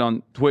can watch it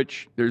on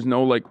Twitch. There's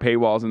no like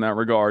paywalls in that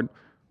regard.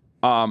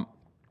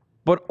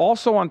 But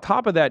also on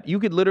top of that, you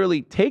could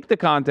literally take the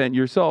content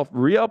yourself,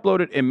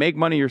 re-upload it, and make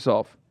money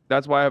yourself.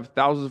 That's why I have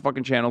thousands of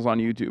fucking channels on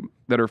YouTube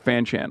that are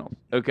fan channels,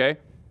 okay?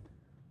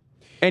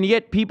 And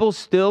yet people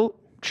still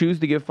choose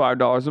to give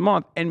 $5 a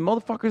month, and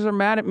motherfuckers are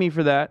mad at me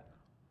for that.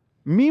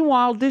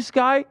 Meanwhile, this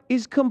guy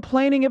is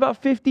complaining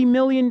about $50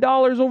 million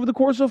over the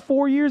course of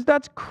 4 years.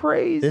 That's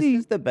crazy. This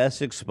is the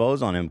best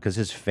expose on him because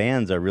his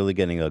fans are really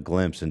getting a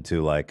glimpse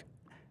into like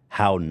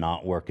how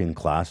not working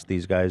class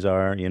these guys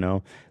are, you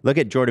know? Look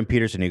at Jordan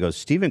Peterson. He goes,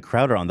 Steven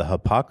Crowder on the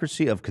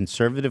hypocrisy of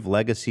conservative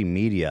legacy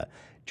media.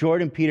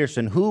 Jordan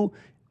Peterson, who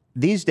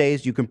these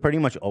days you can pretty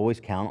much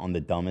always count on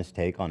the dumbest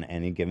take on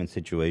any given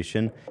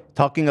situation,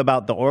 talking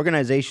about the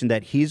organization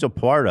that he's a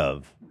part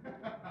of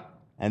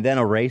and then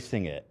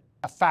erasing it.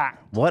 A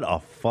fact. What a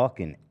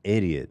fucking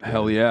idiot. Dude.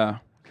 Hell yeah.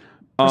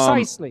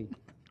 Precisely.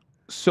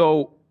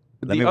 So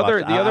Let the me watch other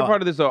that. the other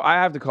part of this though, I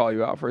have to call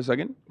you out for a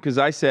second because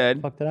I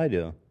said, What the fuck did I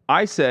do?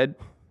 I said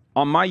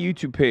on my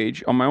YouTube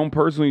page, on my own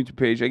personal YouTube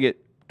page, I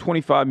get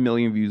 25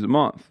 million views a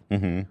month.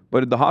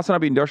 But at the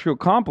Hasanabi Industrial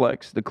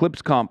Complex, the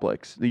Clips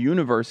Complex, the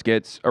universe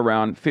gets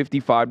around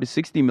 55 to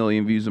 60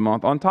 million views a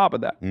month on top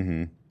of that.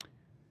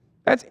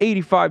 That's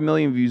 85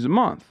 million views a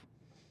month,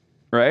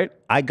 right?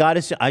 I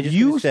gotta say,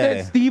 You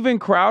said Steven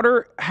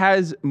Crowder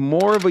has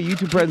more of a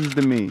YouTube presence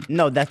than me.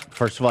 No, that's,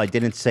 first of all, I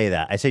didn't say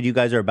that. I said you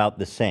guys are about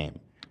the same.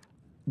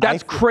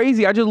 That's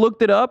crazy. I just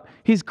looked it up.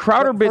 His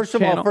Crowder Bits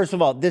channel. First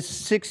of all, this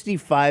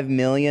 65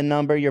 million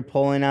number you're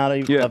pulling out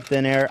of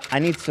thin air, I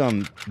need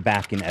some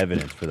backing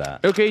evidence for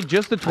that. Okay,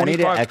 just the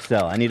 25.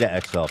 I need an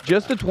Excel.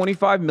 Just the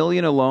 25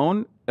 million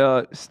alone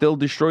still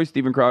destroys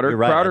Steven Crowder. You're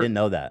right, Crowder, I didn't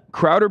know that.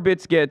 Crowder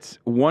Bits gets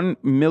 1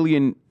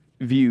 million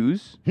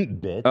views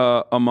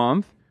a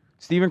month.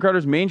 Steven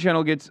Crowder's main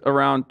channel gets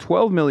around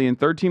 12 million,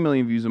 13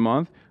 million views a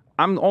month.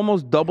 I'm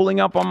almost doubling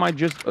up on my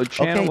just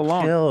channel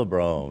alone. Chill,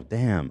 bro.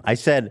 Damn. I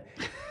said,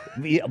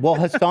 well,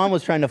 Hassan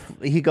was trying to,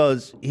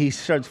 he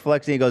starts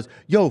flexing. He goes,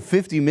 yo,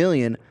 50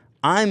 million.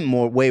 I'm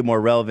way more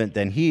relevant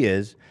than he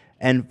is.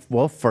 And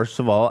well, first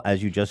of all,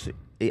 as you just,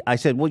 I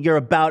said, well, you're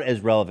about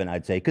as relevant,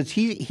 I'd say, because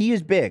he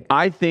is big.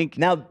 I think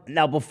now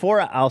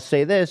before I'll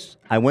say this,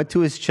 I went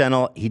to his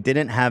channel. He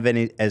didn't have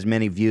as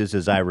many views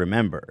as I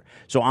remember.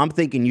 So I'm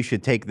thinking you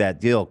should take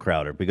that deal,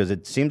 Crowder, because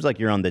it seems like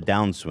you're on the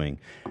downswing.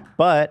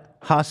 But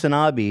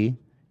Hasanabi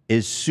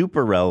is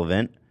super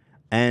relevant,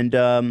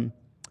 and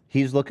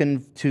He's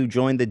looking to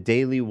join the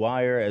Daily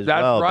Wire as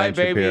That's well. right,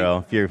 Ben baby. Shapiro.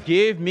 If you're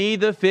Give me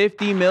the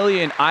 $50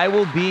 million. I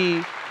will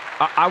be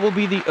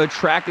the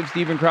attractive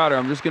Steven Crowder.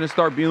 I'm just gonna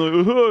start being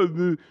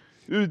like,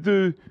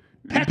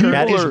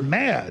 Chad is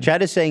mad.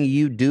 Chad is saying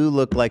you do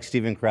look like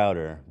Steven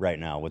Crowder right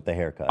now with the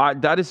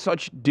haircut. That is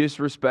such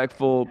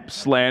disrespectful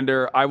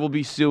slander. I will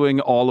be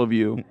suing all of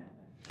you.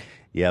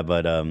 Yeah,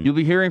 but you'll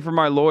be hearing from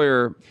my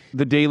lawyer,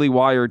 the Daily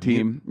Wire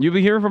team. You'll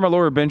be hearing from my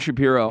lawyer, Ben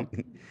Shapiro.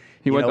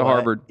 He went to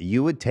Harvard.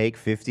 You would take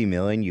 $50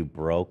 million, you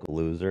broke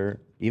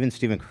loser. Even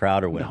Steven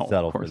Crowder wouldn't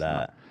settle for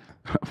that.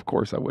 Of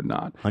course I would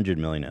not. 100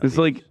 million. It's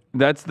like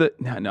that's the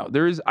no.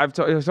 There is I've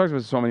talked about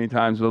this so many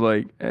times, but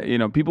like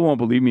people won't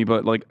believe me,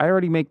 but like I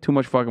already make too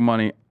much fucking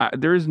money.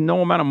 There is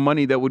no amount of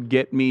money that would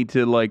get me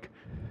to like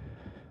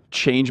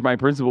change my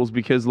principles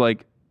because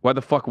like why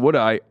the fuck would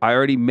I? I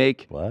already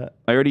make what?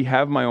 I already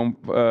have my own.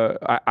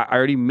 I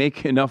already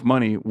make enough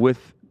money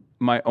with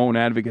my own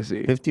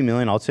advocacy. 50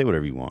 million. I'll say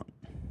whatever you want.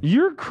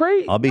 You're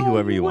crazy. I'll be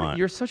whoever you want.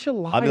 You're such a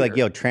liar. I'll be like,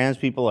 yo, trans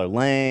people are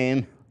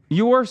lame.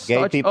 You are Gay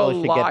such people a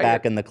should liar. get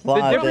back in the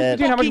closet. The difference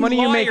between how much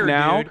money you make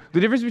now, the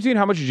difference between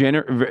how much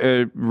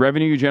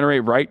revenue you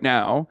generate right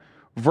now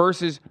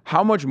versus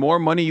how much more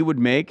money you would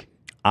make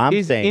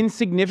is saying,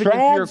 insignificant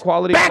to your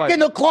quality of back life. in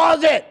the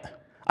closet.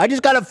 I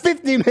just got a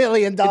 $50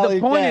 million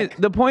check.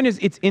 The point is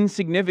it's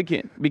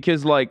insignificant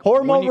because like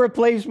hormone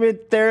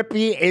replacement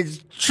therapy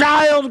is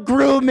child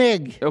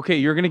grooming. Okay,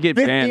 you're gonna get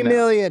 50 banned.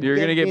 million. You're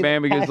gonna get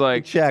banned because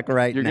like check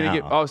right you're now.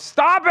 Gonna get, oh,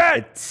 stop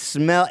it!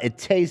 It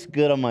tastes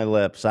good on my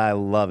lips. I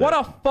love it. What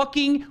a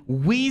fucking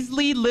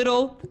Weasley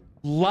little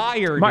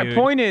liar, My dude.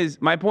 point is,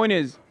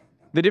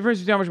 the difference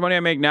between how much money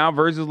I make now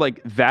versus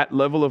like that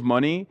level of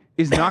money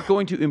is not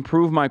going to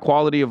improve my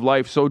quality of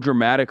life so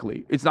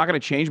dramatically. It's not going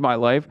to change my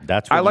life.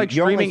 That's what I like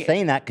you're streaming. only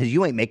saying that because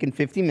you ain't making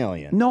 50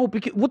 million. No,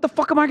 because what the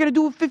fuck am I going to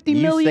do with 50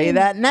 million? You say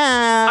that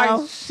now.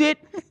 I sit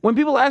when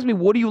people ask me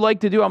what do you like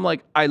to do, I'm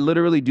like, I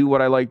literally do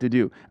what I like to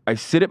do. I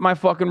sit at my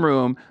fucking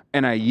room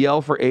and I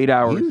yell for 8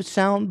 hours. You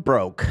sound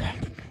broke.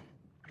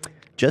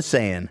 Just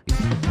saying.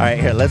 All right,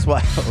 here let's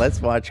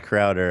watch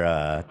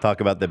Crowder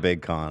talk about the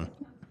big con.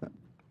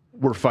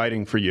 We're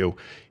fighting for you.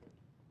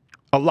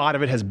 A lot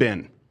of it has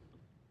been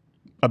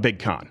a big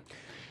con.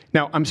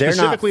 Now, I'm They're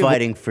specifically not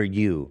fighting for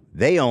you.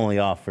 They only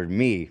offered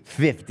me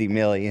 $50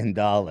 million.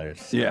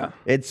 Yeah.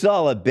 It's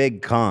all a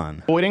big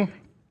con. avoiding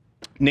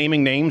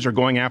naming names or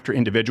going after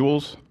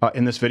individuals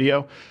in this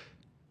video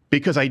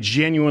because I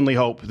genuinely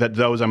hope that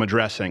those I'm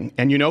addressing,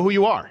 and you know who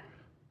you are,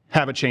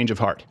 have a change of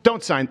heart.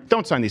 Don't sign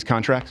these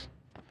contracts.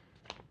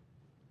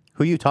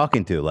 Who are you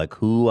talking to? Like,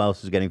 who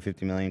else is getting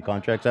 50 million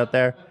contracts out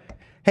there?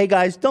 Hey,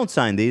 guys, don't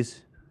sign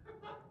these.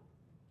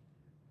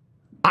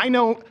 I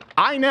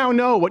now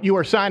know what you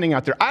are signing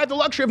out there. I have the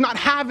luxury of not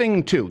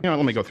having to.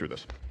 Let me go through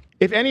this.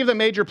 If any of the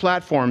major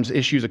platforms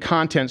issues a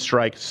content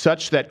strike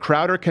such that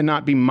Crowder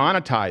cannot be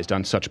monetized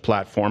on such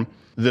platform,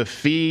 the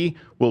fee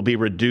will be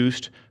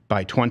reduced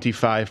by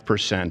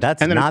 25%.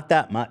 That's not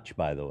that much,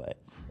 by the way.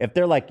 If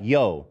they're like,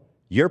 yo,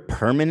 you're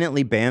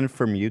permanently banned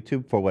from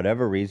YouTube for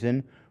whatever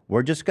reason,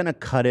 we're just going to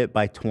cut it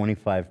by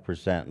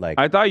 25%. Like,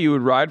 I thought you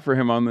would ride for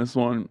him on this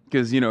one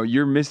because,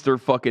 you're Mr.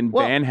 fucking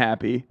ban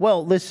happy.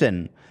 Well,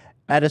 listen,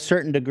 at a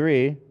certain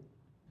degree,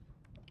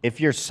 if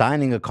you're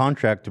signing a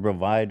contract to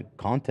provide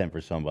content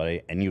for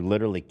somebody and you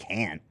literally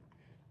can't,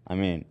 I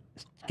mean,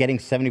 getting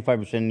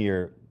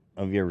 75%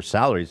 of your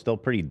salary is still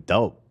pretty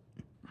dope.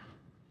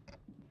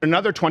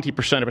 Another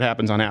 20% of it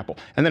happens on Apple.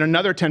 And then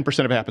another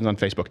 10% of it happens on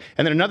Facebook.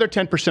 And then another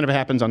 10% of it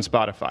happens on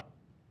Spotify.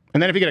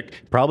 And then if you get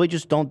probably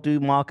just don't do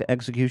mock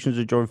executions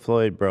of George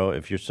Floyd, bro.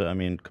 If you're I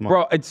mean, come on.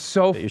 Bro, it's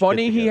so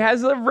funny. He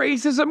has a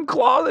racism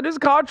clause in his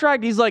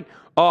contract. He's like,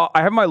 I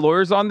have my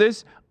lawyers on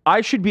this.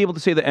 I should be able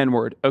to say the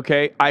N-word,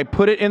 okay? I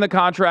put it in the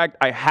contract.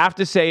 I have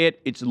to say it.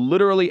 It's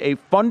literally a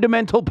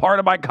fundamental part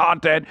of my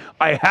content.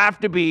 I have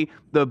to be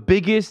the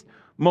biggest,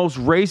 most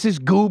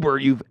racist goober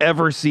you've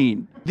ever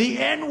seen. The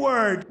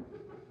N-word.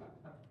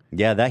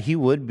 Yeah, that he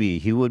would be.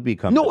 He would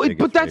become. No,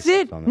 but that's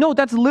it. No,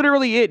 that's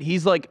literally it.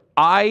 He's like,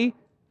 I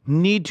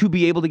need to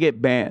be able to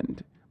get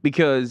banned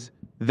because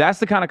that's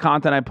the kind of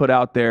content I put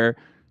out there.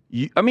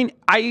 I mean,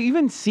 I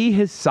even see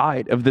his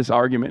side of this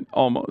argument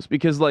almost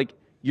because like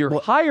you're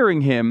hiring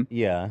him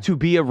to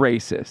be a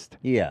racist.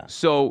 Yeah.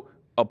 So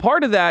a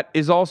part of that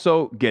is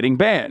also getting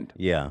banned.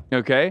 Yeah.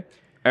 Okay.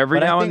 Every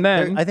now and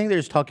then. I think they're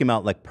just talking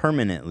about like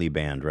permanently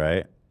banned,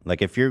 right?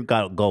 Like if you're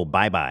got to go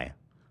bye-bye.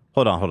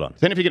 Hold on.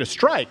 Then if you get a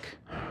strike,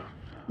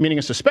 meaning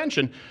a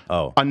suspension,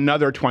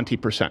 another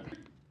 20%.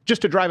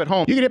 Just to drive it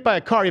home. You get hit by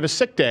a car, you have a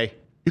sick day,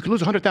 you could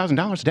lose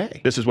 $100,000 a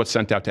day. This is what's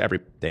sent out to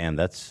every. Damn,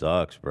 that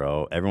sucks,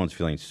 bro. Everyone's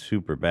feeling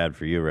super bad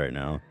for you right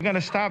now. We're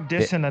gonna stop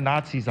dissing the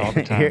Nazis all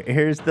the time.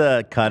 Here's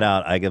the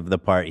cutout. I give the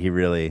part he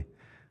really.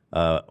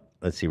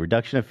 Let's see.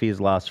 Reduction of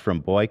fees lost from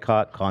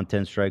boycott,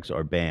 content strikes,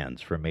 or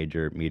bans from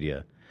major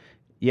media.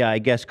 Yeah, I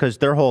guess because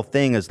their whole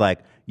thing is like,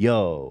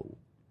 yo,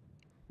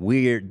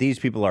 these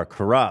people are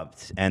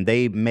corrupt and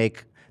they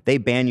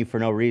ban you for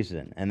no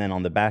reason, and then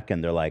on the back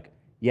end they're like.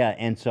 Yeah,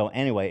 and so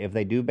anyway, if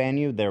they do ban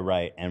you, they're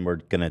right, and we're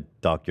going to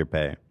dock your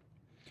pay.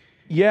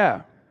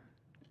 Yeah.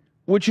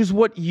 Which is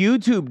what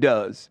YouTube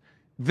does.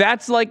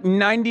 That's like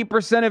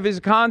 90% of his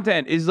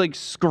content is like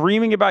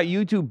screaming about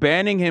YouTube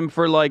banning him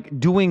for like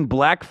doing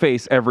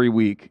blackface every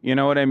week. You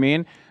know what I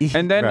mean?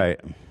 And then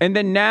and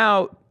then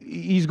now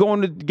he's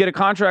going to get a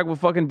contract with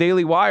fucking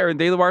Daily Wire, and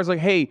Daily Wire's like,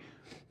 hey,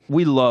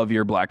 we love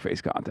your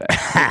blackface content.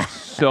 It's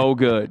so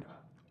good.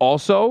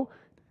 Also,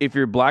 if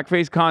your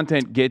blackface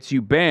content gets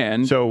you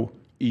banned, so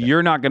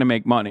you're not going to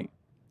make money.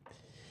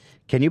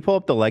 Can you pull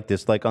up the like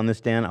dislike on this,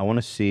 Dan? I want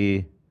to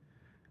see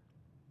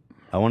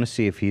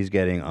if he's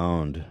getting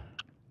owned.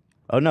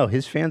 Oh no,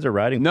 his fans are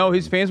writing. No,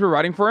 his fans were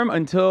writing for him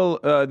until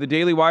the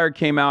Daily Wire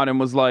came out and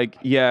was like,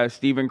 "Yeah,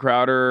 Steven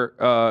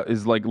Crowder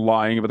is like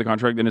lying about the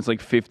contract, and it's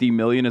like $50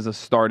 million as a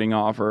starting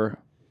offer."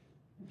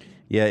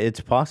 Yeah,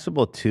 it's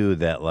possible too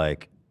that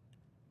like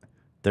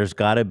there's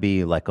got to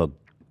be like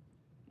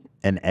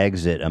an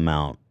exit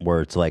amount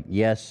where it's like,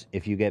 yes,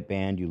 if you get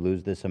banned, you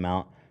lose this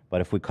amount,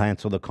 but if we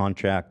cancel the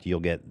contract, you'll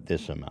get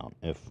this amount.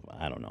 If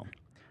I don't know,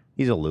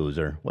 he's a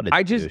loser. What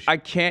a douche. I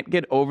can't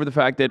get over the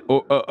fact that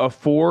a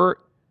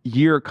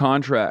 4-year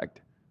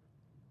contract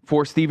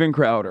for Steven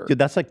Crowder. Dude,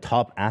 that's like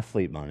top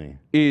athlete money.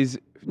 Is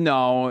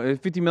no,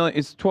 50 million.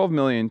 It's 12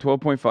 million,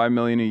 12.5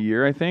 million a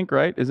year, I think,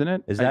 right? Isn't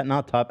it? Is that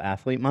not top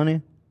athlete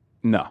money?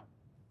 No.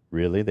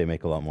 Really? They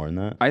make a lot more than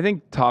that? I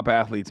think top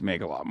athletes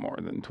make a lot more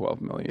than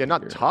 12 million. Yeah,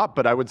 not top,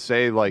 but I would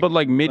say like but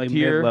like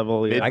mid-tier,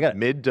 mid-level, yeah.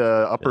 mid to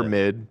upper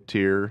mid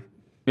tier.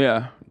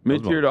 Yeah.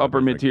 Mid-tier to upper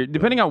mid-tier,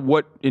 depending on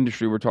what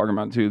industry we're talking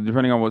about too,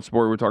 depending on what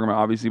sport we're talking about,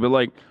 obviously.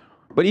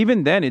 But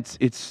even then,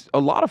 it's a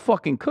lot of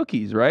fucking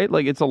cookies, right?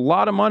 Like, it's a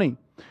lot of money.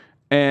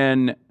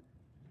 And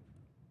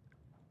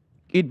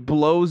it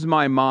blows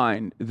my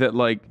mind that,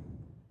 like,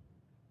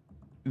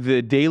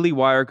 the Daily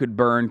Wire could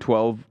burn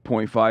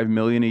 $12.5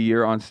 million a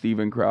year on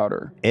Steven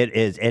Crowder. It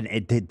is, and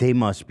they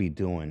must be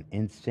doing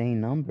insane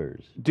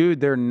numbers.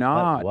 Dude, they're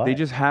not. What? They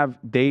just have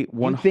You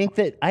think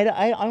that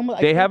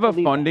they have a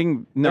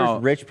funding? No,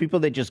 there's rich people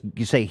that just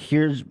you say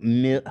here's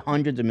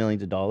hundreds of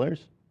millions of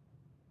dollars.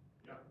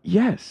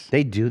 Yes,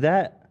 they do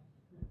that.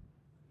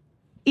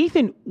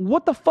 Ethan,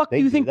 what the fuck do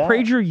you think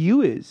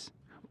PragerU is?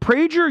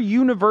 Prager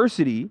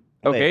University,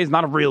 okay, it's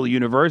not a real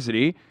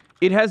university.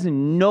 It has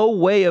no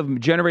way of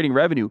generating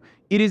revenue.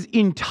 It is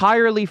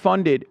entirely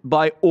funded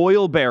by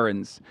oil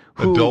barons.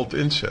 Adult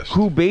incest.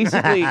 Who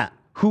basically,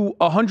 who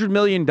 $100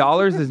 million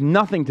is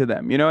nothing to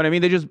them. You know what I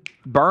mean? They just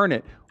burn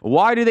it.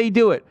 Why do they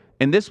do it?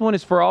 And this one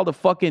is for all the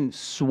fucking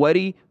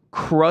sweaty,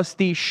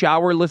 crusty,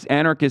 showerless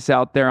anarchists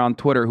out there on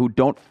Twitter who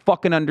don't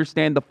fucking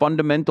understand the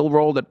fundamental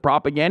role that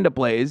propaganda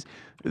plays.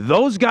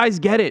 Those guys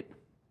get it.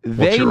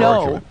 They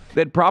know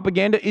that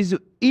propaganda is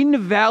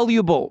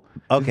invaluable.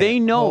 Okay, they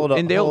know,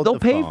 and they'll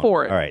pay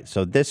for it. All right,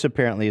 so this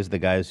apparently is the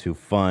guys who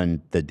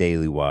fund the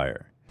Daily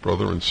Wire.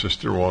 Brother and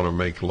sister want to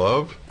make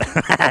love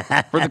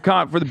for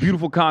the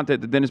beautiful content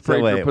that Dennis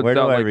Prager puts where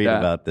do out I like read that.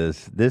 about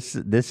this? This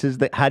is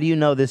the. How do you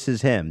know this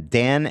is him?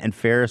 Dan and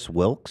Ferris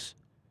Wilkes.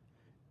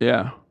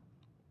 Yeah.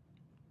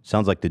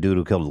 Sounds like the dude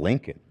who killed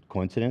Lincoln.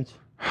 Coincidence?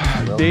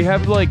 They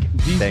have like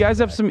these guys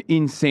have some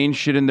insane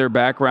shit in their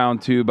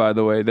background too. By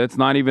the way, that's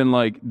not even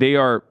like they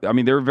are. I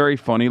mean, they're very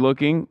funny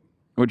looking,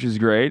 which is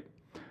great.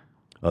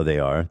 Oh, they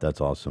are.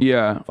 That's awesome.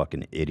 Yeah.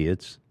 Fucking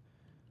idiots.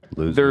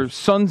 Losers. They're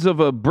sons of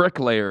a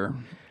bricklayer.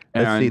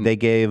 Let's see. They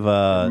gave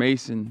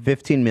Mason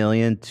 $15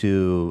 million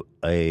to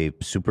a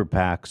super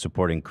PAC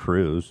supporting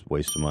Cruz.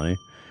 Waste of money.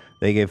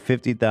 They gave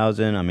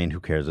 $50,000. I mean, who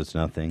cares? It's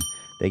nothing.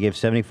 They gave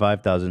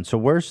 $75,000. So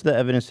where's the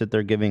evidence that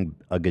they're giving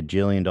a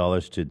gajillion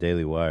dollars to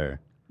Daily Wire?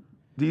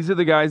 These are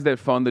the guys that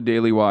fund the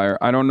Daily Wire.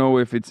 I don't know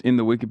if it's in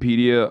the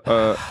Wikipedia.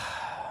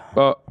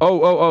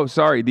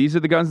 Sorry. These are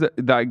the guys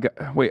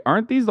that wait,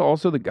 aren't these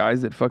also the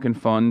guys that fucking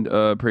fund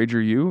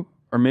PragerU?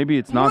 Or maybe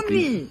it's not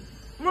these.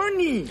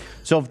 Money.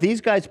 So if these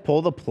guys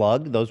pull the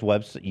plug, those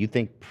websites, you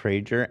think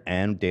Prager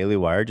and Daily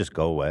Wire just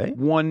go away?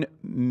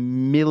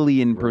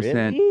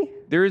 1,000,000%. Really?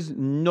 There is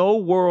no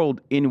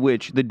world in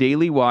which the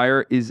Daily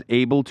Wire is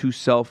able to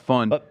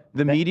self-fund.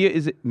 The media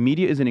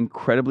is an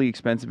incredibly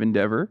expensive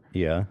endeavor.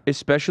 Yeah.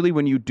 Especially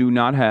when you do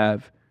not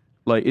have,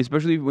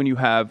 especially when you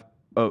have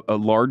a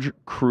large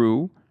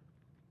crew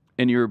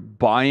and you're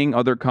buying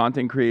other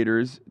content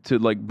creators to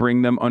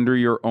bring them under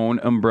your own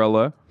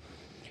umbrella.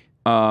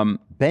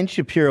 Ben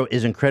Shapiro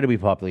is incredibly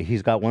popular.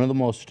 He's got one of the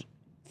most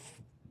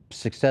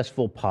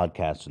successful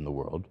podcasts in the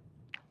world.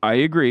 I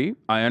agree.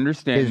 I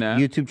understand that.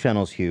 His YouTube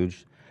channel is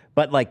huge.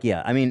 But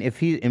I mean,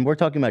 and we're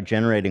talking about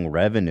generating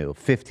revenue,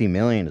 50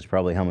 million is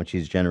probably how much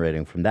he's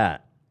generating from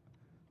that.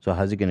 So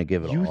how's he going to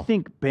give it all? You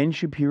think Ben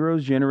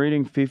Shapiro's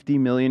generating $50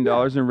 million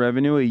in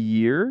revenue a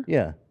year?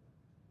 Yeah.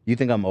 You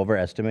think I'm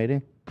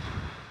overestimating? I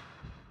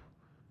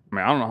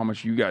mean, I don't know how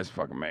much you guys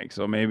fucking make,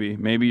 so maybe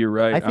you're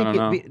right. I don't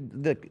know.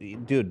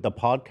 Dude, the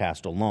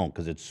podcast alone,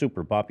 because it's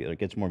super popular, it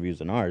gets more views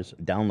than ours,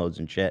 downloads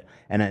and shit.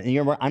 And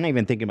I'm not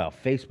even thinking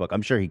about Facebook.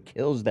 I'm sure he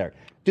kills there.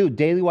 Dude,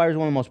 Daily Wire is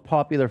one of the most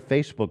popular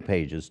Facebook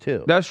pages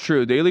too. That's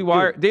true. Daily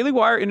Wire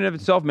in and of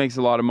itself makes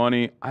a lot of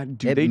money.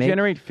 Do they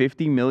generate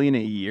 $50 million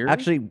a year?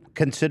 Actually,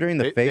 considering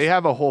the They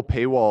have a whole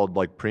paywalled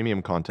like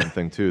premium content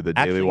thing too, the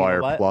Daily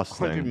Wire Plus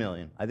 100 thing.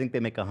 million. I think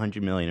they make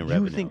 100 million in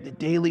revenue. You think the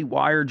Daily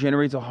Wire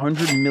generates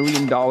 $100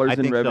 million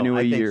in revenue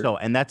a year? I think so,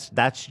 and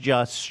that's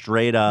just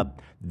straight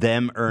up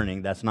them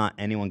earning. That's not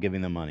anyone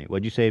giving them money.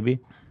 What'd you say, B?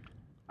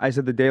 I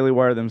said the Daily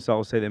Wire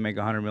themselves say they make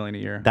 $100 million a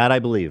year. That I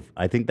believe.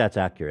 I think that's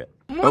accurate.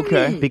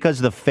 Okay. Because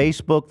the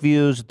Facebook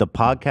views, the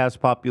podcast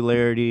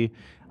popularity,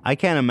 I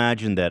can't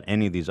imagine that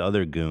any of these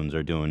other goons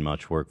are doing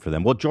much work for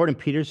them. Well, Jordan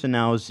Peterson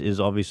now is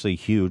obviously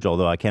huge,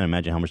 although I can't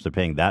imagine how much they're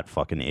paying that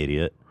fucking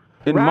idiot.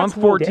 In month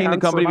 14, the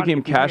company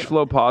became cash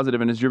flow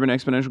positive and has driven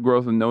exponential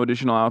growth with no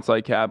additional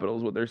outside capital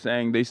is what they're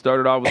saying. They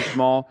started off with a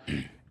small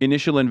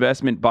initial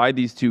investment by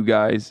these two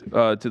guys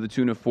to the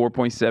tune of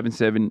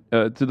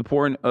 4.77 to the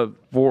point of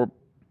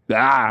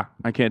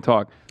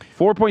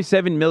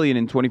 4.7 million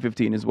in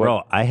 2015 as well.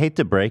 Bro, I hate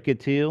to break it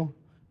to you,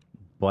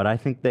 but I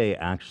think they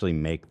actually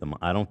make them.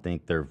 I don't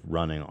think they're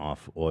running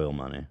off oil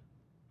money.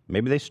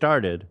 Maybe they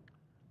started,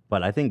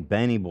 but I think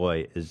Benny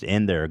Boy is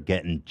in there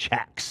getting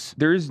checks.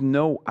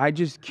 I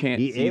just can't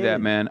see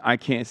that, man. I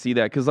can't see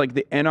that because like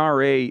the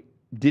NRA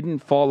didn't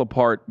fall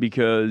apart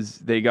because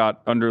they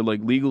got under like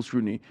legal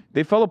scrutiny.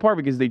 They fell apart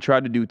because they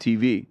tried to do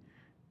TV.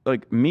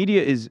 Like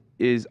media is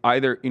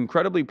either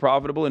incredibly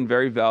profitable and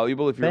very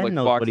valuable if you're Ben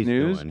knows like Fox what he's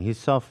News. doing. He's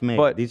self-made.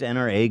 But these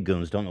NRA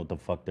goons don't know what the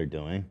fuck they're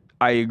doing.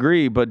 I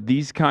agree, but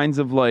these kinds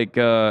of like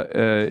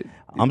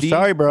I'm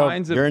sorry, bro.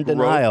 You're in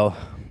denial.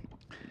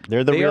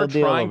 They're the real deal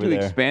They are trying over to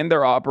there. expand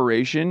their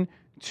operation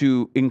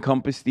to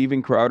encompass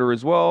Steven Crowder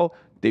as well.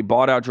 They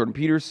bought out Jordan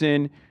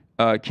Peterson,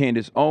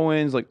 Candace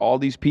Owens, like all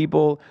these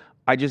people.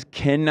 I just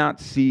cannot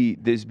see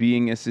this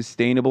being a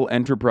sustainable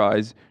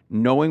enterprise,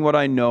 knowing what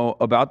I know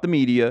about the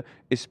media,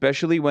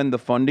 especially when the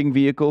funding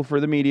vehicle for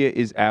the media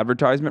is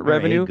advertisement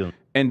revenue,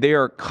 and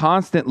they're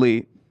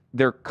constantly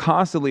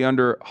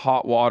under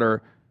hot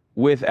water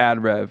with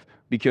ad rev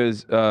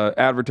because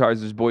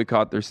advertisers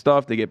boycott their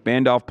stuff. They get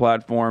banned off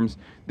platforms.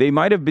 They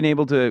might have been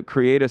able to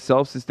create a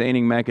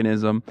self-sustaining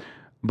mechanism,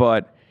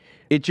 but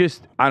it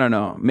just, I don't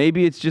know.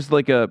 Maybe it's just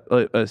like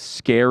a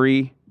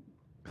scary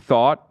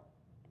thought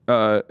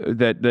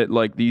that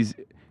like these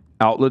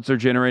outlets are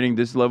generating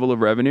this level of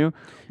revenue.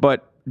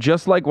 But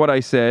just like what I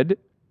said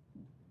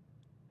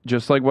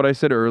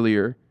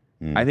earlier,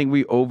 I think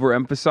we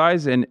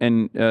overemphasize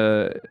and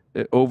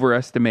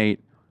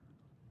overestimate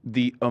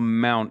the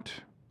amount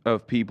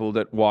of people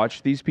that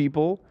watch these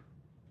people,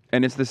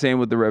 and it's the same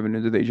with the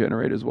revenue that they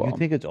generate as well. You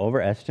think it's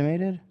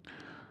overestimated?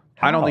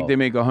 I don't think they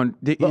make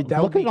 100.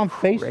 That would be on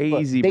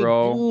crazy, Facebook.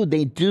 bro.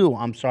 They do.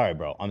 I'm sorry,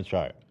 bro. I'm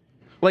sorry.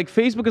 Like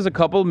Facebook is a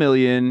couple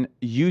million.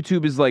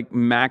 YouTube is like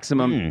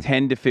maximum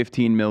 10 to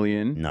 15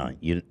 million. No,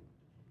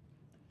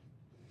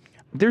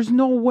 there's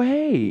no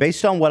way.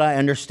 Based on what I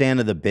understand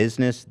of the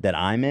business that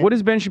I'm in. What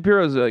is Ben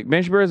Shapiro's?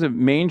 Ben Shapiro's a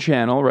main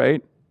channel,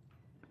 right?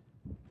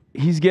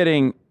 He's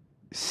getting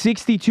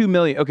 62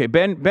 million. Okay,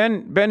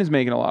 Ben is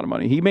making a lot of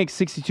money. He makes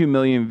 62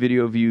 million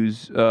video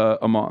views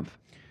a month.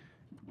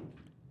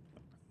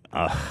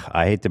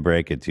 I hate to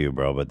break it to you,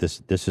 bro, but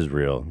this is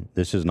real.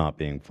 This is not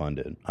being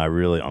funded.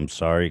 I'm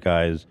sorry,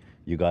 guys.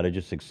 You got to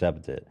just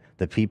accept it.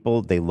 The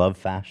people, they love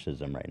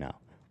fascism right now.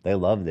 They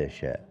love this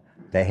shit.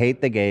 They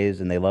hate the gays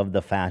and they love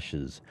the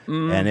fascists.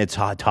 And it's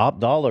top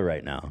dollar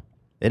right now.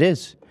 It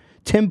is.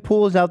 Tim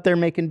Pool's out there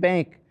making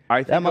bank.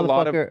 I think that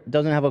motherfucker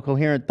doesn't have a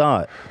coherent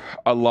thought.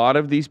 A lot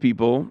of these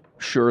people,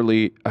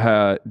 surely,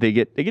 they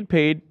get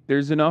paid.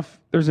 There's enough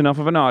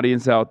of an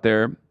audience out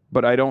there.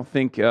 But I don't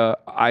think,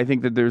 I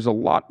think that there's a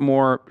lot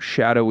more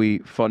shadowy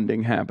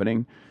funding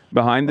happening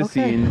behind the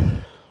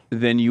scenes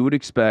than you would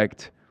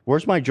expect.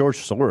 Where's my George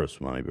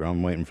Soros money, bro?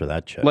 I'm waiting for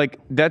that check. Like,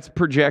 that's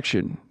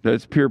projection.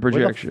 That's pure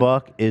projection. Where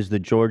the fuck is the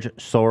George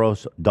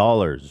Soros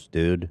dollars,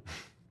 dude?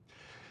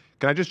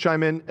 Can I just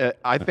chime in?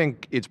 I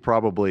think it's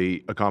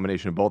probably a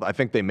combination of both. I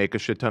think they make a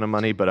shit ton of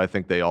money, but I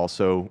think they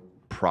also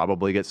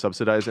probably get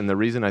subsidized. And the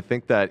reason I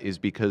think that is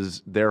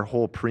because their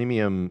whole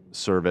premium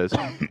service,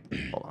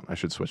 hold on, I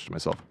should switch to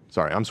myself.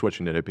 Sorry, I'm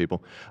switching today,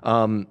 people.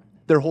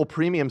 Their whole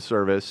premium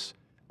service,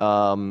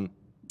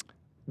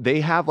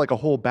 they have like a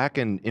whole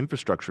back-end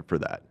infrastructure for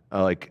that.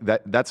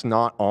 That's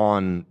not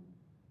on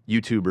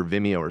YouTube or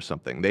Vimeo or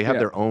something. They have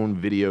their own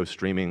video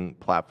streaming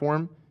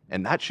platform,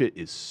 and that shit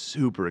is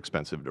super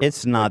expensive.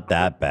 It's not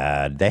that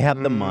bad. They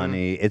have the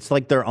money. It's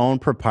like their own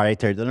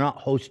proprietary. They're not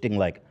hosting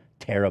like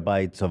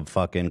terabytes of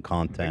fucking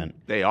content.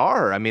 They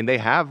are. I mean, they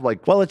have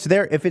like... Well, it's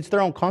their, if it's their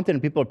own content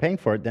and people are paying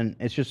for it, then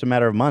it's just a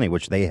matter of money,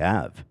 which they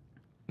have.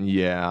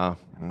 Yeah.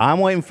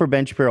 I'm waiting for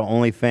Ben Shapiro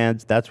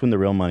OnlyFans. That's when the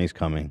real money's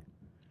coming.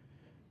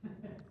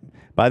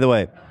 By the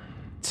way,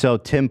 so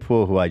Tim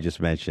Pool, who I just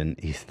mentioned,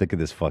 look at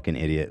this fucking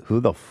idiot. Who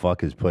the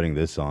fuck is putting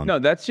this on? No,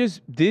 that's just,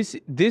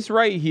 this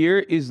right here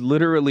is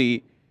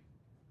literally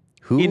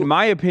in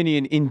my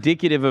opinion,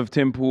 indicative of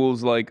Tim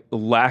Pool's like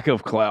lack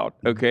of clout.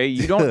 Okay,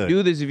 you don't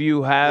do this if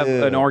you have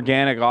an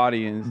organic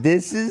audience.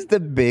 This is the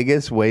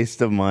biggest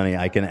waste of money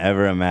I can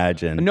ever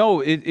imagine.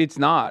 No, it's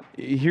not.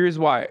 Here's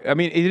why. I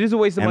mean, it is a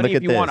waste of money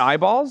if you want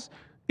eyeballs.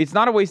 It's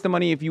not a waste of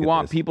money if you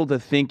want people to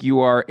think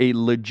you are a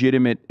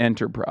legitimate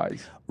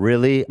enterprise.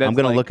 Really? I'm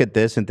going to look at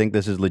this and think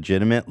this is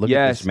legitimate? Look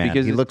at this man.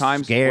 Because he looks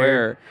Times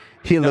scared.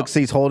 Square.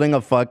 He's holding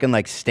a fucking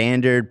like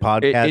standard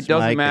podcast It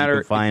doesn't mic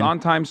matter. It's on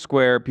Times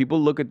Square. People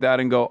look at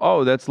that and go,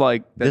 oh, that's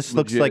this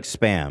looks like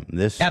spam.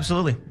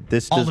 Absolutely.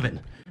 All of it.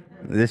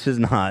 This is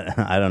not,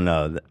 I don't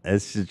know.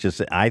 This is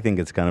just, I think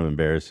it's kind of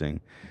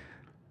embarrassing.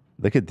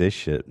 Look at this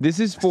shit. This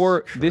is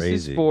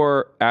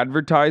for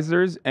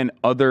advertisers and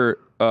other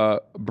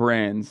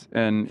brands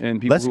and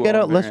people. Let's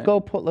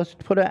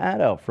put an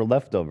ad out for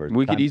leftovers.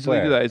 We could easily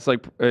do that. It's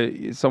like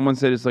someone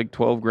said it's like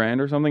 12 grand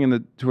or something in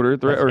the Twitter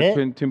thread, or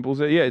Tim Pool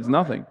said, yeah, it's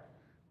nothing.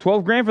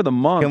 12 grand for the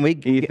month. Can we,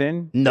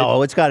 Ethan?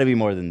 No, it's got to be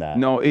more than that.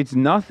 No, it's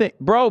nothing,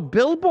 bro.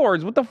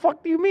 Billboards. What the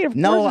fuck do you mean? Of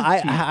course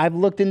it's cheap. I've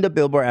looked into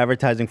billboard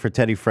advertising for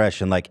Teddy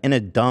Fresh, and like in a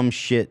dumb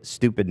shit,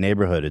 stupid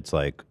neighborhood, it's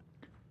like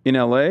in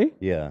LA.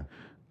 Yeah.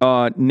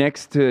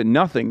 Next to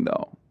nothing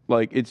though.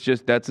 Like it's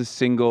just that's a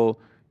single.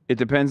 It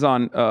depends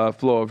on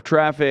flow of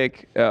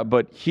traffic,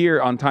 but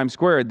here on Times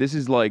Square, this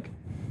is like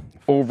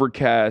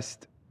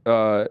overcast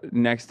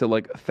next to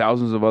like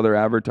thousands of other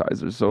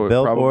advertisers. So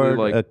billboard,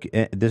 probably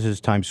like this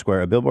is Times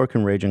Square. A billboard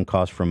can range in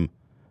cost from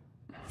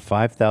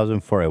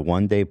 $5,000 for a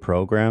one-day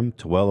program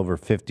to well over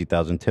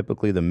 $50,000.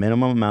 Typically, the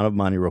minimum amount of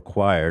money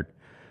required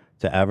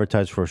to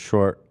advertise for a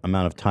short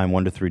amount of time,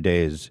 1 to 3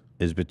 days,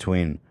 is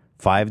between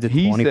 5 to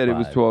 25. He said it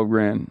was 12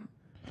 grand.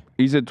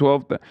 He said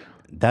 12.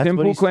 Tim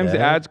Pool claims the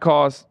ads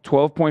cost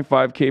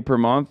 $12.5K per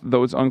month,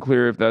 though it's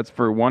unclear if that's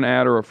for one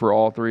ad or for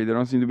all three. They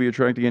don't seem to be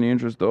attracting any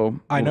interest, though.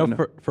 I know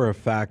for a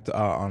fact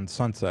on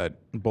Sunset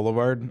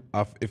Boulevard,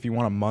 if you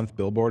want a month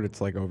billboard,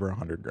 it's like over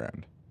 100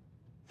 grand.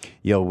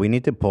 Yo, we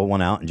need to pull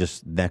one out and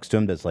just next to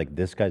him that's like,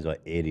 this guy's an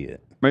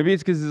idiot. Maybe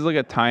it's because it's like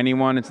a tiny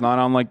one. It's not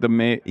on like the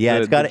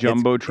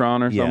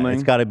Jumbotron or something.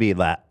 It's got to be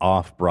that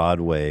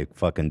off-Broadway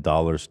fucking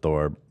dollar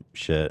store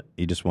shit.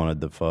 He just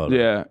wanted the photo.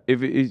 Yeah, if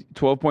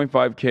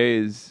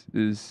 12.5K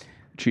is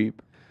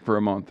cheap for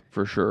a month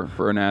for sure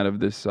for an ad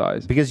of this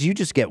size. Because you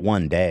just get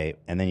one day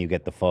and then you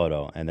get the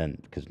photo, and then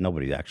because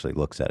nobody actually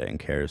looks at it and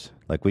cares.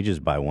 Like we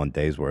just buy one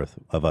day's worth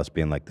of us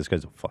being like, this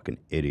guy's a fucking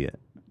idiot.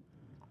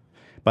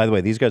 By the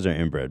way, these guys are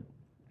inbred.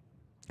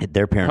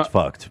 Their parents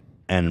fucked,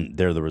 and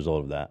they're the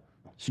result of that.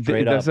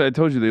 Straight up. I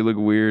told you they look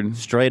weird.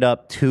 Straight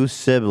up, 2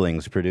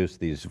 siblings produced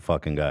these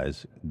fucking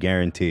guys,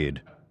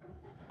 guaranteed.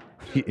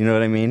 You know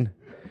what I mean?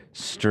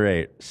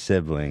 Straight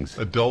siblings.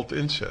 Adult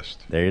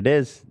incest. There it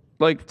is.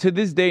 Like, to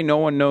this day, no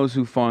one knows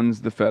who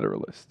funds The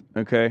Federalist,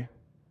 okay?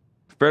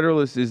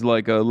 Federalist is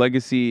like a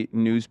legacy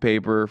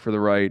newspaper for the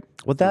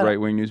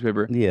right-wing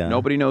newspaper. Yeah.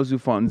 Nobody knows who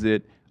funds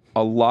it.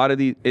 A lot of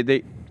these...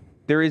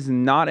 there is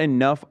not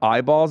enough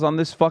eyeballs on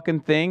this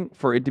fucking thing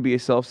for it to be a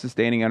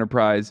self-sustaining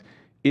enterprise.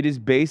 It is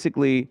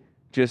basically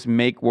just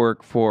make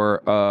work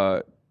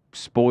for...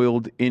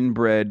 spoiled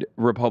inbred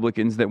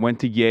Republicans that went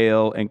to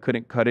Yale and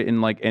couldn't cut it in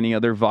like any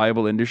other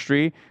viable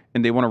industry,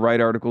 and they want to write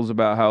articles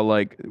about how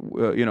like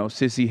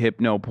sissy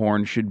hypno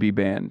porn should be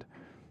banned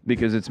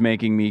because it's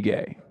making me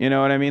gay. You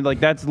know what I mean?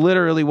 Like that's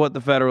literally what The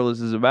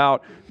Federalist is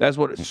about. That's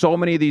what so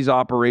many of these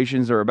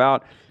operations are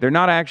about. They're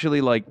not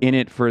actually like in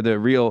it for the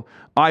real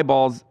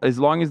eyeballs. As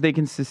long as they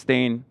can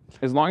sustain,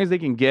 as long as they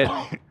can get,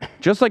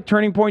 just like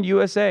Turning Point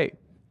USA.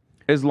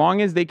 As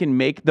long as they can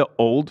make the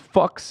old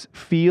fucks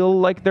feel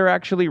like they're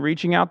actually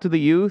reaching out to the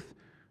youth,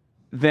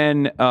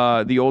 then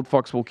the old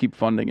fucks will keep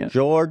funding it.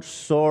 George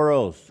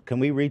Soros. Can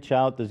we reach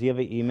out? Does he have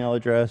an email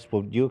address?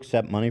 Will you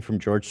accept money from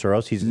George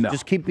Soros?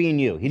 Just keep being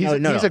you.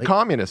 He's a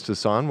communist,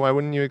 Hassan. Why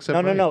wouldn't you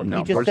accept money? No.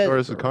 George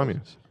Soros is a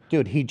communist.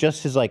 Dude, he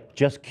just is like,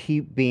 just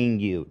keep being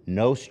you.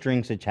 No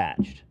strings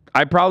attached.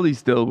 I probably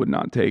still would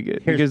not take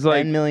it. Here's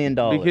 $10 million.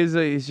 Because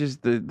it's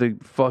just the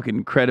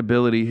fucking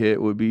credibility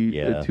hit would be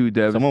too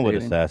devastating. Someone would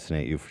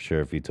assassinate you for sure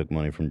if you took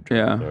money from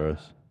George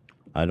Soros.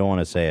 I don't want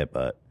to say it,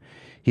 but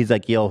he's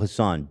like, yo,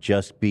 Hassan,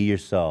 just be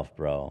yourself,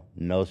 bro.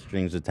 No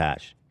strings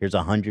attached. Here's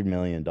 $100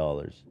 million.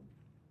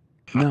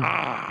 No.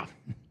 I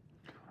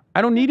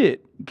don't need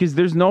it because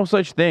there's no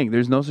such thing.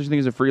 There's no such thing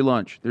as a free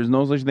lunch. There's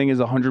no such thing as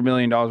 $100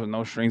 million with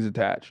no strings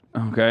attached.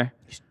 Okay?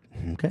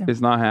 Okay.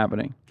 It's not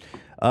happening.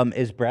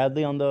 Is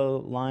Bradley on the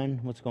line?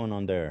 What's going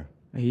on there?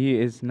 He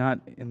is not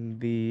in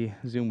the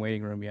Zoom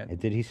waiting room yet.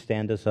 Did he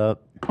stand us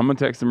up? I'm going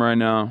to text him right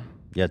now.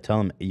 Yeah,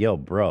 tell him, yo,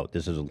 bro,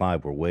 this is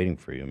live. We're waiting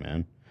for you,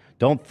 man.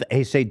 Don't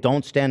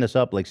stand us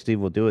up like Steve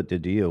will do it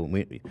to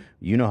you.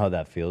 You know how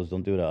that feels.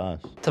 Don't do it to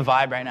us. It's a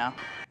vibe right now.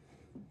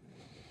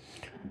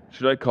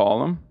 Should I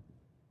call him?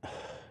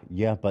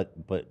 Yeah, but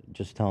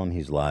just tell him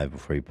he's live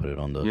before you put it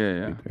on the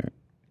speaker.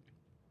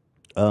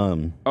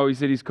 Oh, he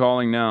said he's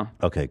calling now.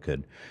 Okay,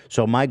 good.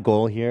 So my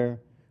goal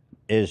here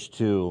is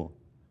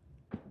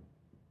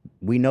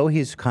we know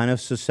he's kind of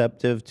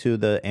susceptible to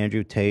the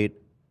Andrew Tate.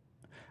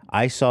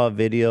 I saw a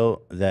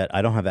video that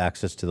I don't have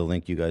access to the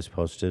link you guys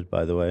posted,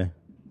 by the way.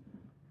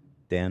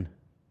 Dan?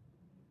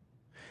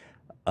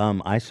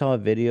 I saw a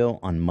video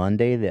on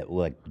Monday that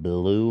like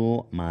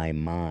blew my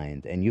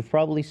mind, and you've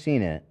probably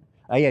seen it.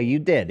 Oh yeah, you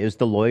did. It was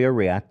the lawyer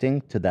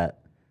reacting to that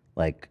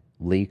like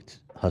leaked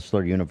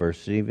Hustler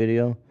University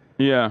video.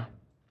 Yeah.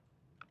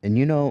 And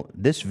you know,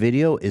 this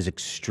video is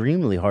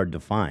extremely hard to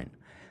find.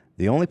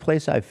 The only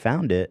place I've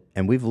found it,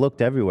 and we've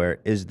looked everywhere,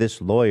 is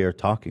this lawyer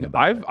talking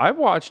about it. I've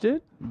watched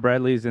it.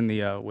 Bradley's in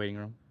the waiting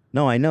room.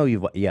 No, I know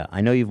you've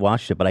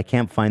watched it, but I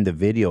can't find the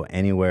video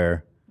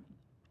anywhere.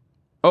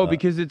 Oh,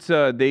 because it's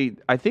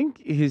I think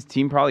his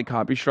team probably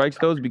copy strikes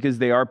those because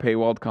they are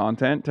paywalled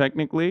content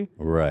technically.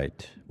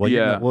 Right. Well,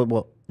 yeah.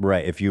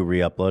 Right. If you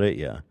re-upload it,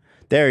 yeah.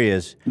 There he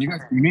is. You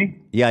guys see me?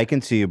 Yeah, I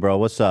can see you, bro.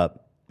 What's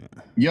up?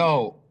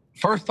 Yo,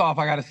 first off,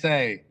 I gotta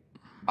say,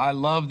 I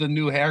love the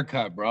new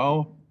haircut,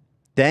 bro.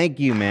 Thank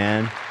you,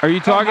 man. Are you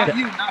talking?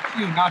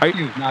 Not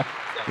you.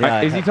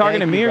 Yeah, is he talking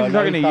to me or is he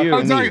talking to you?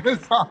 I'm sorry.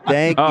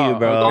 Thank you,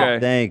 bro. Okay.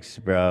 Thanks,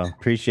 bro.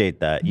 Appreciate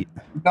that.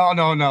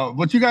 No.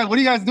 What are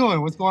you guys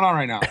doing? What's going on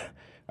right now?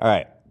 All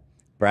right,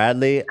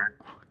 Bradley.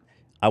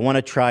 I want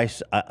to try.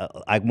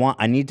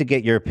 I need to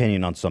get your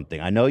opinion on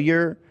something. I know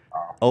you're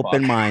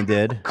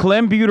open-minded.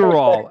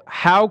 Clenbuterol.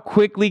 How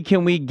quickly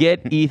can we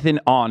get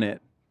Ethan on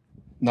it?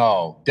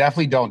 No,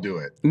 definitely don't do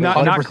it. Not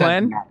 100%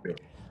 Clen? not do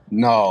it.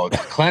 No,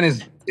 Clen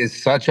is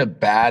such a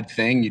bad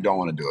thing. You don't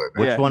want to do it.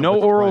 Yeah,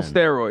 no oral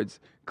steroids.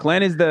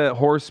 Clen is the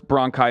horse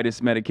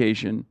bronchitis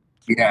medication.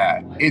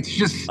 Yeah, it's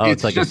just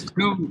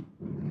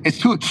it's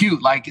too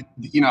acute. Like,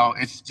 you know,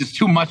 it's just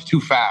too much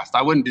too fast.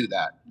 I wouldn't do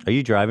that. Are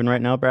you driving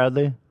right now,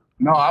 Bradley?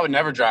 No, I would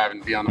never drive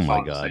and be on the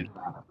phone. Oh my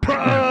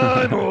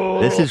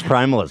God. This is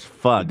primal as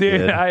fuck,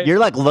 dude. You're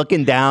like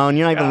looking down.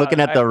 You're not even looking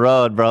at the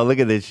road, bro. Look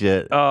at this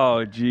shit.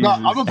 Oh, Jesus. No,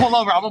 I'm gonna pull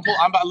over. I'm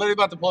literally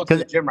about to pull up to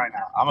the gym right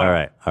now. All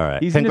right.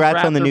 He's Congrats in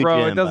his on the Raptor, new bro.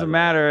 gym. It doesn't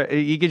matter.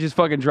 He could just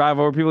fucking drive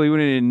over people. He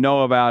wouldn't even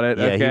know about it.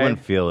 Yeah, okay? he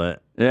wouldn't feel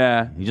it.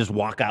 Yeah. You just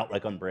walk out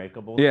like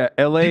Unbreakable. Yeah,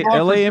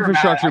 LA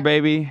infrastructure,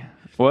 baby.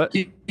 What?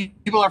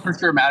 People are for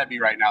sure mad at me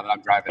right now that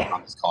I'm driving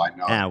on this call. I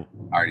know. Yeah.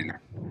 I already know.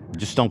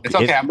 Just don't. It's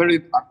okay.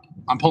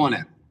 I'm pulling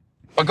in.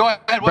 But go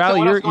ahead.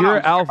 Bradley, you're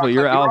alpha.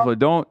 You're alpha.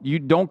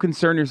 Don't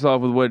concern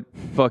yourself with what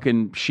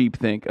fucking sheep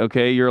think.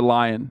 Okay, you're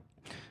lying.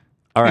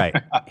 All right.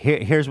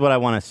 Here's what I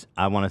want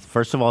to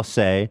first of all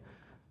say.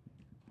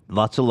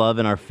 Lots of love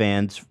in our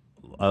fans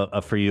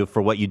for you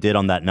for what you did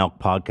on that NELK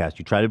podcast.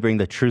 You try to bring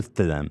the truth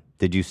to them.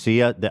 Did you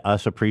see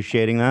us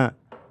appreciating that?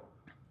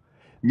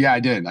 Yeah, I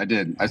did.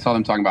 I saw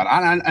them talking about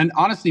it. And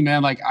honestly,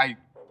 man, like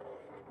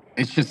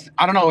it's just,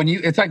 I don't know,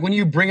 it's like when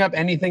you bring up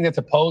anything that's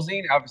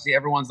opposing, obviously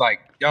everyone's like,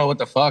 yo, what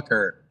the fuck?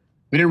 Or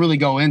we didn't really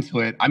go into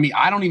it. I mean,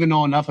 I don't even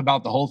know enough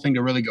about the whole thing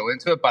to really go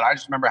into it, but I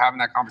just remember having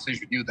that conversation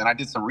with you. Then I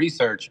did some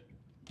research,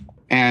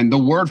 and the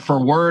word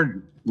for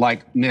word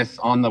likeness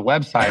on the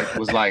website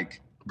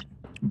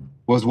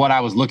was what I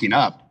was looking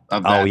up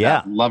of that,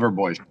 that lover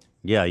boy.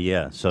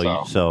 Yeah.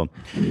 So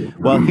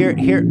well,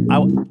 here I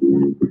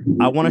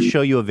want to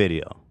show you a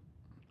video.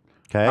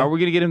 Okay. Are we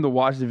gonna get him to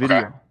watch the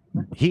video?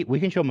 We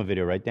can show him a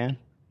video, right, Dan?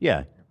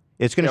 Yeah.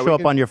 It's going to show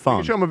up on your phone.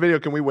 We can show him a video.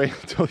 Can we wait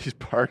until he's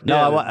parked?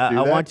 No,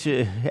 I want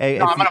you. Hey,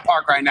 no, I'm going to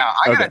park right now.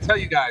 I got to tell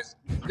you guys,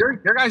 your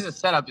guys'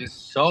 setup is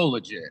so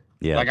legit.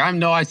 Yeah. Like,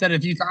 I said it a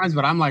few times,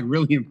 but I'm like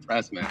really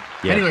impressed, man.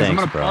 Yeah, anyways, I'm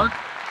going to park.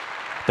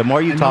 The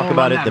more you talk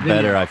about it, the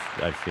better I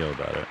feel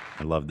about it.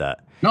 I love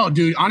that. No,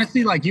 dude,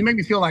 honestly, like, you make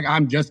me feel like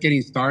I'm just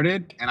getting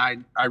started, and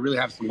I really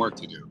have some work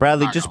to do.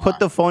 Bradley, just put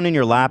the phone in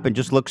your lap and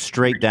just look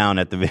straight down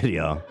at the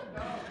video.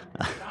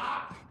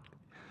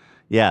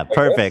 Yeah,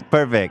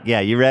 perfect.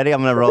 Yeah, you ready?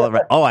 I'm gonna roll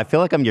it. Oh, I feel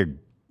like I'm your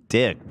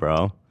dick,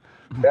 bro.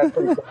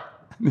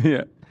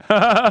 Yeah.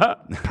 I'm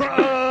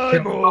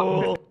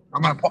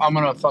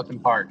gonna fucking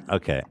park.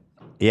 Okay.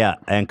 Yeah,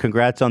 and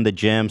congrats on the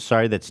gym.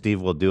 Sorry that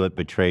Steve will do it.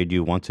 Betrayed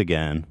you once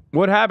again.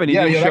 What happened? He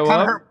didn't show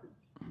up.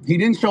 He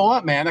didn't show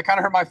up, man. That kind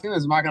of hurt my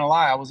feelings. I'm not gonna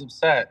lie. I was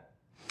upset.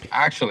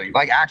 Actually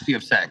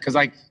upset. Because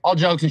like all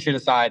jokes and shit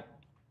aside,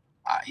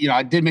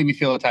 it did make me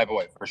feel a type of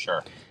way for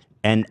sure.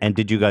 And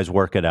did you guys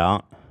work it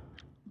out?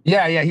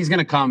 Yeah, he's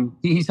gonna come.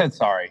 He said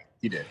sorry.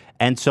 He did.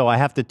 And so I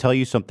have to tell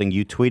you something.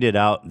 You tweeted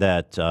out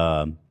that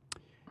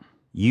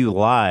you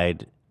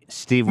lied.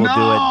 Steve will do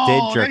it.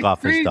 Did jerk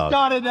off his dog.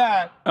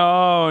 That.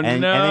 Oh and,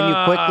 no!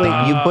 And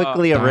then you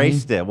quickly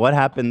erased it. What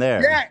happened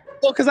there? Yeah,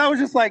 well, because I was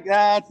just like,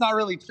 it's not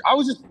really. I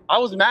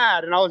was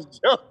mad and I was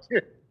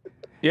joking.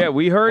 Yeah,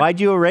 we heard. Why'd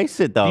you erase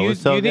it though? Do you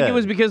think it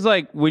was because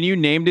like when you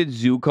named it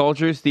Zoo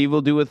Culture, Steve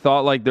will do it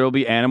thought like there'll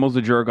be animals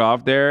to jerk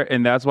off there,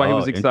 and that's why he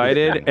was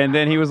excited. And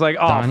then he was like,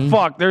 "Oh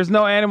fuck, there's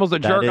no animals to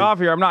jerk off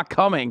here. I'm not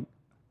coming."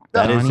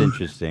 That is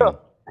interesting.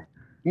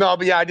 No,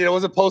 but yeah, I did. It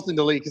was a post and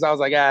delete because I was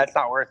like, it's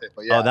not worth it.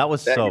 But yeah. Oh, that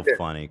was so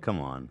funny.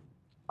 Come on.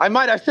 I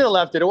should have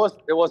left it. It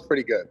was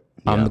pretty good.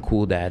 Yeah. I'm the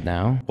cool dad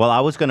now. Well, I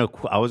was gonna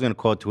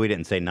quote tweet it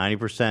and say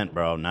 90%,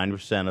 bro.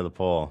 90% of the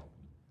poll.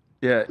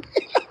 Yeah.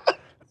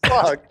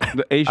 Fuck.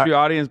 The HB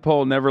audience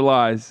poll never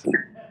lies. All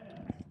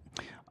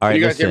right, can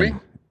you guys hear me?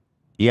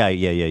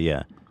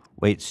 Yeah.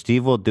 Wait,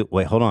 Steve will do.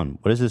 Wait, hold on.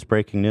 What is this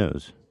breaking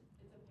news?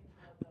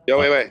 Yo,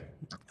 wait.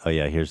 Oh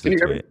yeah, here's the Can you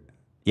hear tweet. me?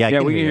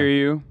 Yeah, we can hear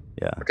you.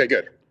 Yeah. Okay,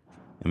 good.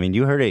 I mean,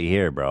 you heard it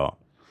here, bro.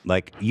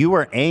 Like, you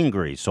were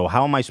angry. So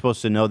how am I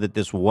supposed to know that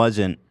this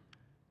wasn't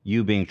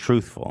you being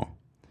truthful?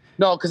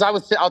 No, because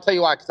I'll tell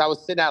you why. Because I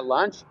was sitting at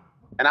lunch,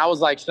 and I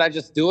was like, should I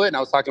just do it? And I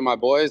was talking to my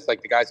boys,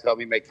 like the guys who help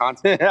me make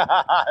content.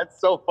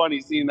 It's so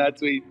funny seeing that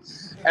tweet.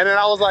 And then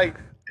I was like,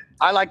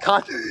 I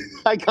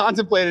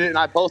contemplated it, and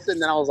I posted,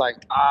 and then I was like,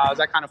 is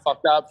that kind of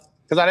fucked up?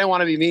 Because I didn't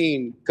want to be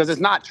mean, because it's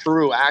not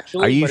true,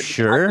 actually. Are you but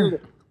sure?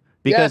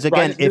 Because Yes, bro,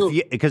 I again, just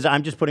knew. because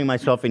I'm just putting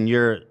myself in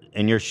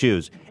your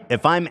shoes.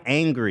 If I'm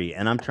angry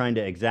and I'm trying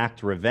to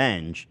exact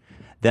revenge,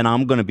 then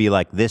I'm gonna be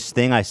like, this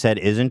thing I said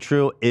isn't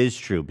true is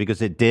true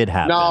because it did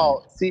happen.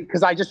 No, see,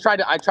 because I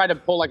tried to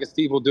pull like a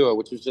Steve will do it,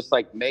 which was just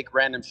like make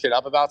random shit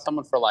up about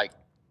someone for like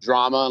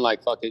drama and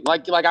like fucking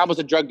like I was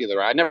a drug dealer.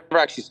 Right? I never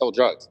actually sold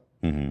drugs,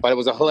 but it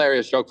was a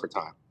hilarious joke for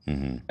time.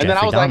 And then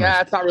I was like,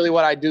 that's not really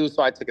what I do,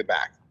 so I took it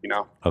back. You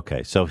know?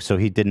 Okay, so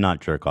he did not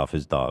jerk off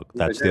his dog.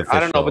 That's the official. I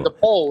don't know, but the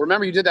poll.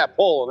 Remember, you did that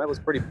poll, and that was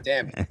pretty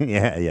damning.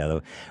 yeah.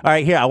 All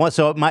right, here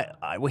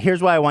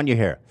here's why I want you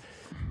here.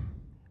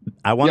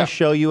 I want to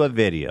show you a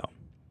video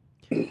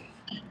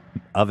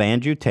of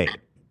Andrew Tate.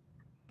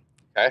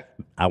 Okay.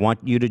 I want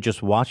you to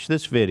just watch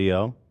this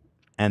video,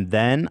 and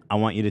then I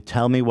want you to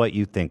tell me what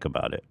you think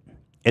about it.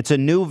 It's a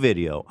new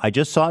video. I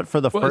just saw it for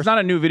the first. It's not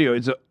a new video.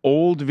 It's an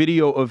old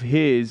video of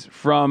his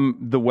from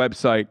the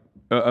website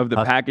of the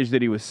package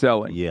that he was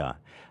selling. Yeah.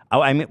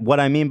 I mean, what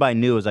I mean by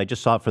new is I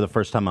just saw it for the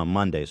first time on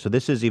Monday. So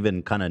this is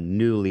even kind of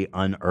newly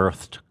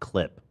unearthed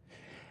clip.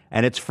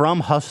 And it's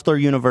from Hustler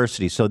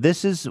University. So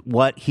this is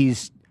what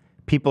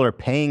people are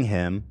paying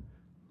him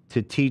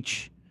to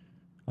teach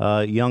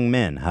young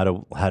men how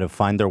to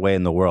find their way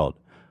in the world.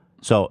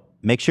 So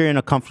make sure you're in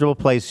a comfortable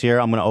place here.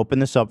 I'm going to open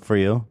this up for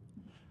you.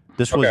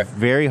 This was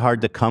very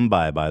hard to come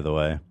by the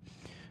way.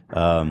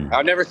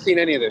 I've never seen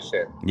any of this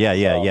shit.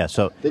 Yeah.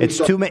 So it's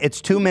 2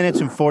 minutes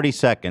and 40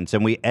 seconds,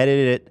 and we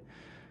edited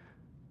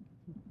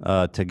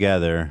it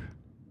together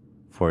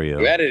for you.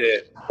 You edited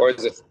it, or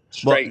is it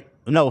straight?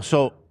 Well,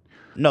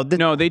 no,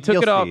 they took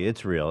you'll it up. see,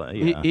 it's real.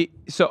 Yeah.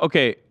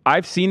 Okay,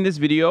 I've seen this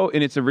video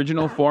in its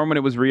original form when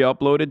it was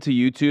re-uploaded to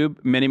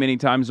YouTube many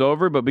times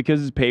over, but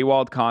because it's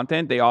paywalled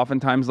content, they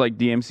oftentimes like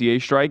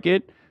DMCA strike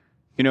it.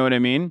 You know what I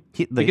mean?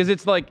 Because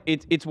it's like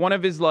it's one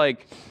of his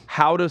like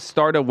how to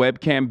start a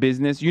webcam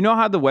business. You know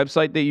how the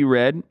website that you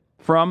read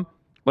from,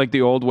 like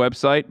the old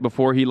website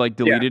before he like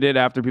deleted it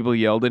after people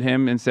yelled at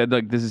him and said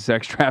like this is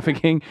sex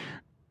trafficking.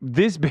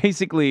 This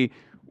basically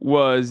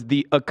was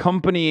the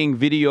accompanying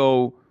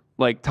video,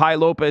 like Ty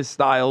Lopez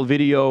style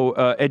video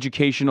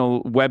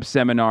educational web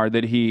seminar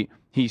that he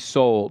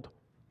sold.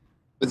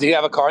 Does he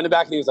have a car in the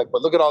back? And he was like,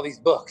 "But look at all these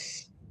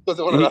books." Was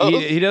it one of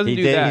those? He doesn't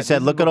do that. He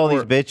said, "Look at all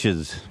these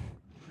bitches."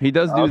 He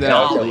does do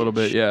that a little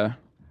bit, yeah.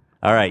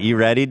 All right, you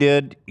ready,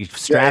 dude?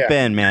 Strap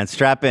in, man.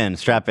 Strap in.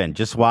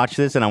 Just watch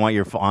this, and I want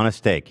your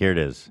honest take. Here it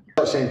is.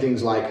 Start saying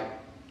things like,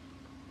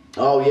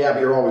 "Oh yeah,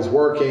 but you're always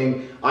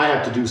working. I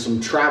have to do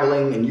some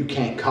traveling, and you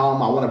can't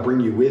come. I want to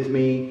bring you with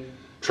me."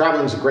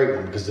 Traveling's a great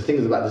one because the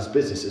thing about this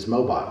business is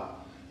mobile.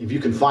 If you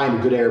can find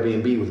a good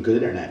Airbnb with good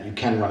internet, you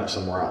can run it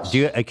somewhere else.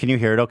 Can you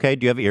hear it? Okay.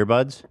 Do you have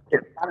earbuds?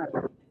 It's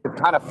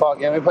kind of fog.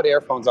 Yeah, let me put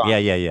earphones on.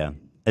 Yeah.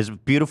 As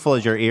beautiful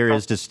as your ear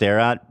is to stare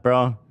at,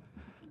 bro.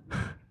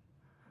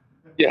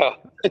 Yeah.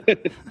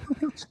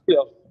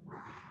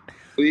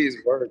 Please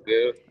work,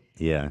 dude.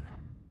 Yeah.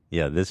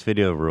 This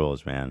video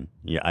rules, man.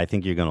 Yeah, I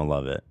think you're gonna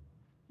love it.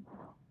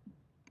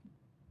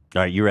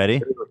 All right, you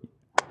ready?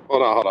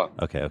 Hold on.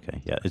 Okay.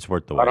 Yeah, it's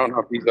worth the wait. I don't know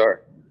if these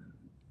are.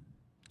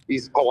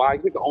 Wow,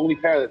 you're the only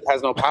pair that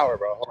has no power,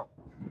 bro. Hold on.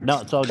 No,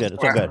 it's all good.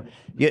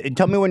 Yeah,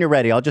 tell me when you're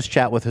ready. I'll just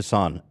chat with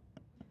Hassan.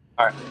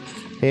 All right.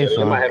 Hey,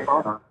 Hassan. My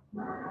headphones.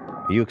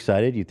 Are you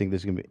excited? You think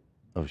this is gonna be?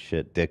 Oh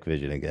shit, dick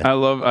vision again. I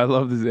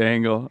love this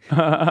angle.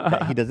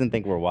 He doesn't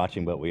think we're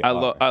watching, but we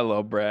are. I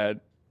love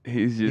Brad.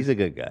 He's a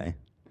good guy.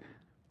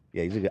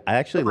 Yeah, he's a good. I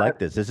actually like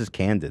this. This is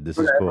candid. This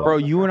is cool. Bro,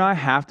 you and I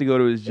have to go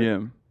to his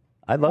gym.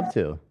 I'd love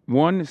to.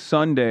 One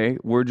Sunday,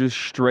 we're just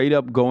straight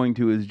up going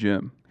to his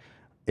gym.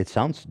 It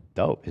sounds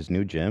dope. His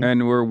new gym.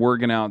 And we're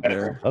working out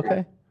there.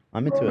 Okay,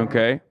 I'm into it.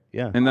 Okay.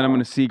 Yeah. And then I'm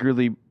gonna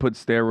secretly put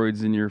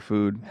steroids in your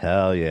food.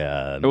 Hell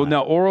yeah. Oh,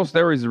 now oral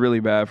steroids is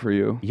really bad for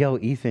you. Yo,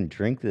 Ethan,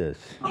 drink this.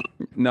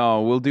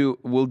 No, we'll do.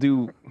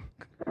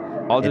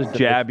 I'll just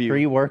jab you.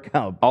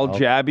 Pre-workout. I'll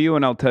jab you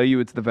and I'll tell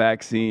you it's the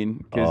vaccine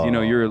because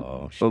you're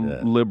a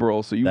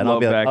liberal, so you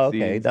love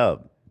vaccines. Okay,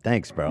 dope.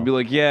 Thanks, bro. You'll be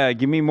like, yeah,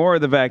 give me more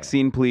of the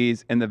vaccine,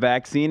 please. And the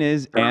vaccine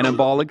is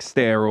anabolic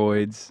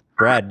steroids.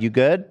 Brad, you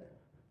good?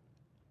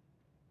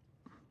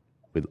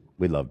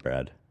 We love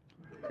Brad.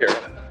 Here.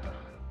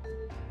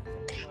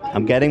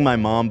 I'm getting my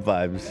mom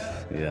vibes.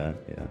 Yeah.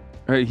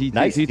 Right, he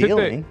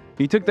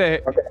took the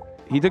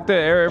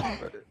air.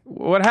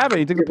 What happened?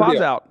 He took the pods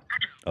out.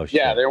 Oh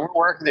shit. Yeah, they weren't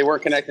working. They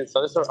weren't connected.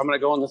 So I'm gonna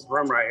go in this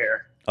room right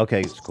here.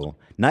 Okay, it's cool.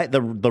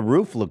 The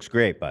roof looks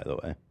great, by the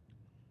way.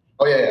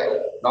 Oh yeah.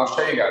 I'll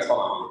show you guys. Hold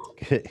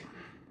on.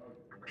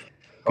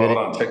 Hold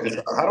on, check this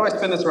out. How do I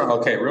spin this around?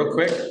 Okay, real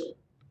quick.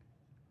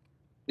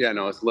 Yeah,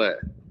 no, it's lit.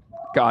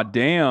 God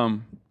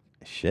damn.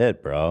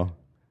 Shit, bro.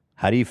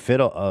 How do you fit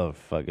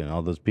fucking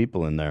all those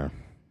people in there?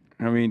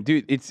 I mean,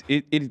 dude,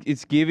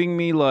 it's giving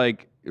me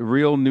like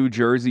real New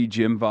Jersey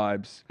gym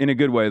vibes in a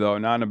good way though,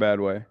 not in a bad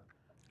way.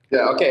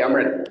 Yeah, okay, I'm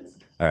ready.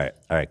 All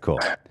right, cool.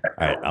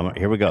 All right,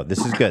 here we go.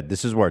 This is good.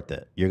 This is worth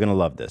it. You're gonna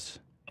love this.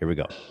 Here we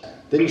go.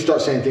 Then you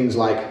start saying things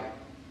like,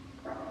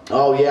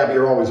 oh yeah, but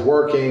you're always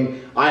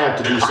working. I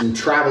have to do some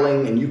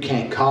traveling and you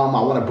can't come.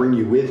 I want to bring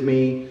you with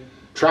me.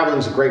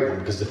 Traveling's a great one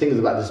because the thing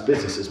about this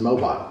business is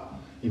mobile.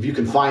 If you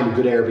can find a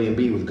good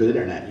Airbnb with good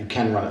internet, you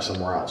can run it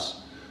somewhere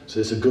else. So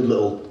it's a good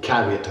little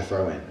caveat to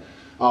throw in.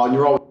 Oh, and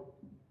you're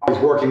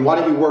always working. Why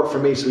don't you work for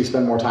me so we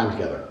spend more time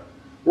together?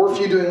 Work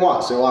for you doing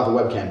what? So I'll have a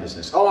webcam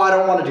business. Oh, I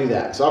don't want to do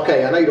that. So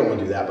okay, I know you don't want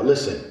to do that, but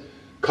listen,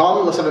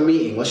 come, let's have a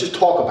meeting. Let's just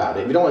talk about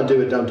it. If you don't want to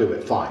do it, don't do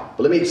it. Fine.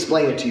 But let me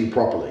explain it to you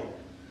properly.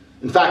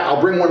 In fact,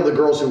 I'll bring one of the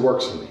girls who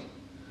works for me.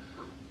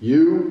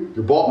 You,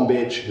 your bottom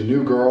bitch, the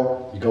new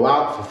girl, you go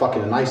out for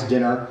fucking a nice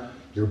dinner.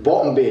 Your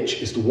bottom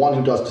bitch is the one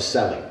who does the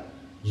selling.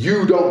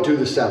 You don't do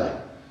the selling.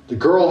 The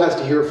girl has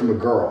to hear it from a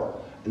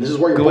girl. And this is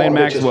where your bottom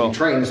bitch has to be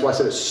trained. That's why I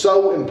said it's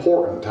so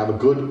important to have a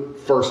good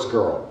first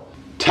girl.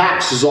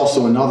 Tax is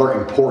also another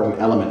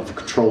important element for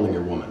controlling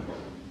your woman.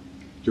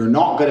 You're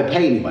not going to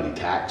pay anybody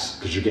tax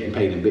because you're getting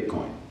paid in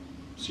Bitcoin.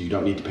 So you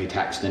don't need to pay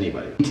tax to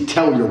anybody. You need to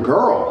tell your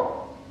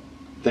girl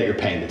that you're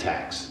paying the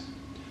tax.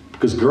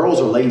 Because girls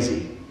are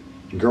lazy,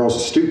 and girls are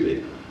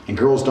stupid, and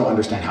girls don't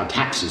understand how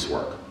taxes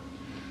work.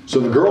 So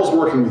the girl's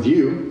working with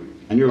you,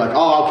 and you're like,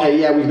 oh, okay,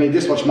 yeah, we've made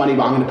this much money,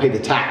 but I'm going to pay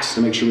the tax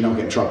to make sure we don't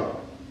get in trouble.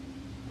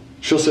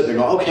 She'll sit there and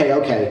go,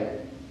 okay.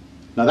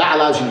 Now that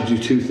allows you to do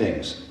two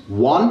things.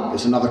 One,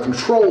 it's another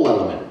control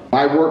element. If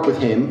I work with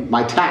him,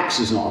 my tax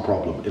is not a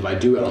problem. If I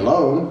do it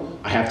alone,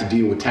 I have to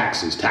deal with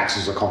taxes.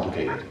 Taxes are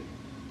complicated.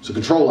 So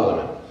control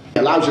element. It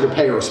allows you to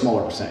pay her a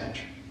smaller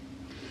percentage.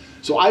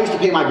 So I used to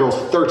pay my girls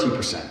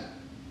 30%.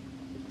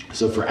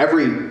 So for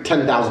every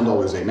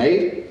 $10,000 they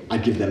made,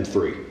 I'd give them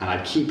 3, and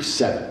I'd keep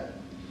 7.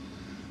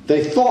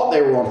 They thought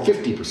they were on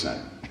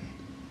 50%.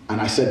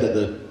 And I said that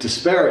the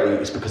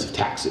disparity is because of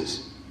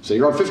taxes. So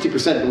you're on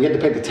 50%, but we had to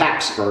pay the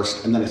tax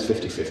first, and then it's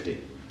 50-50.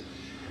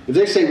 If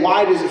they say,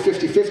 why is it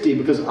 50-50?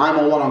 Because I'm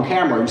the one on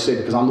camera. You say,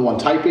 because I'm the one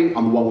typing,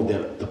 I'm the one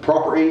with the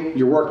property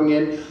you're working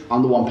in,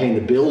 I'm the one paying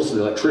the bills,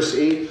 the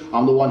electricity,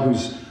 I'm the one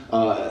who's,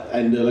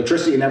 and the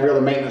electricity and every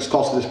other maintenance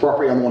cost of this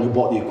property, I'm the one who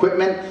bought the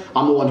equipment,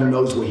 I'm the one who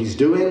knows what he's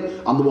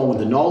doing, I'm the one with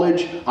the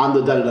knowledge, I'm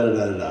the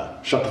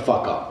da-da-da-da-da-da. Shut the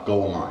fuck up,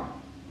 go online.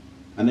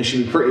 And they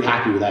should be pretty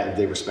happy with that if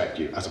they respect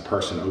you as a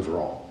person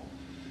overall.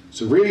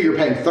 So really you're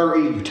paying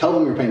 30, you tell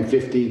them you're paying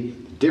 50,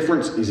 the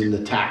difference is in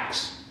the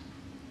tax.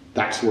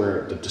 That's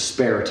where the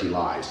disparity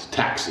lies,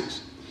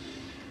 taxes.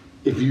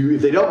 If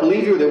they don't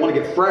believe you or they want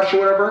to get fresh or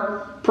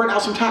whatever, print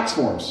out some tax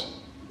forms.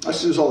 I used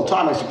to do this all the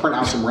time. I used to print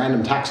out some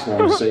random tax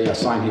forms and say, yeah,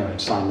 sign here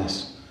and sign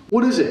this.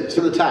 What is it? It's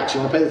for the tax.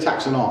 You want to pay the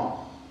tax or not?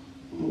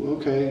 Oh,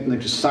 okay. And they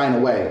just sign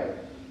away.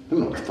 They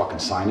don't know what they're fucking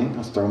signing.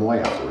 I'll throw them away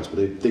afterwards.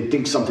 But they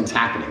think something's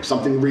happening.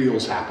 Something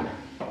real's happening.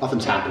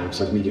 Nothing's happening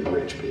besides me getting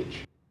rich, bitch.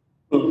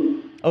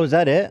 Oh, is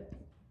that it?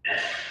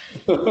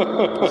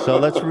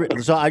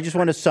 So I just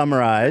want to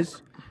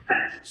summarize.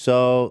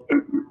 So,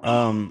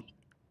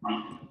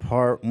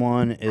 part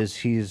one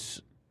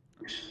is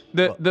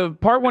the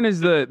part one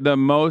is the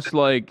most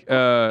like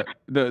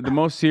the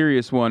most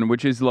serious one,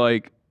 which is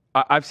like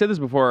I've said this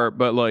before,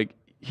 but like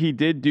he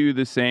did do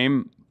the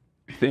same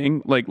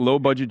thing, like low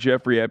budget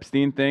Jeffrey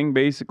Epstein thing,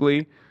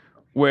 basically,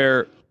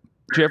 where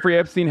Jeffrey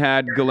Epstein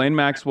had Ghislaine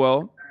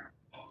Maxwell,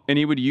 and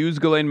he would use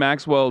Ghislaine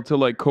Maxwell to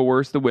like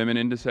coerce the women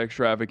into sex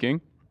trafficking.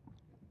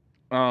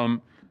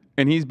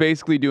 And he's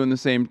basically doing the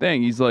same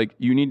thing. He's like,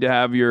 you need to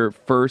have your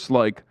first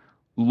like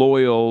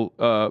loyal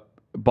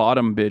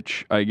bottom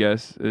bitch, I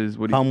guess, is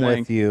what he's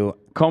saying.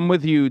 Come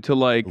with you to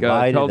like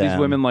tell these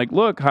women like,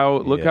 look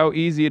how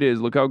easy it is,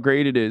 look how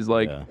great it is.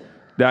 Like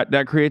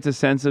that creates a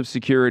sense of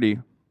security.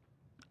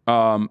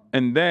 And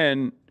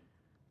then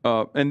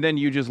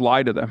you just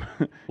lie to them.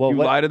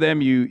 Lie to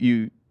them.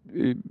 You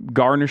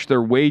garnish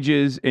their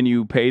wages and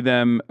you pay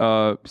them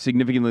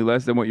significantly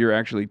less than what you're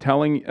actually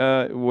telling,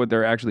 what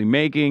they're actually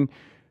making.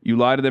 You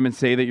lie to them and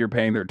say that you're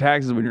paying their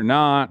taxes when you're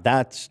not.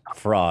 That's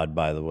fraud,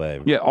 by the way.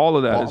 Yeah, all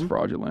of that is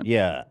fraudulent.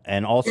 Yeah,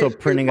 and also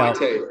printing out.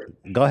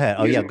 Go ahead.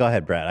 Oh yeah, go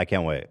ahead, Brad. I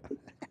can't wait.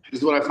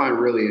 This is what I find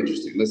really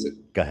interesting.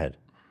 Listen. Go ahead.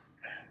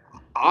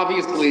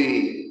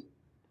 Obviously.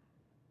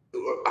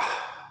 Go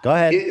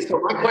ahead. So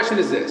my question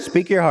is this: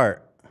 speak your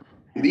heart.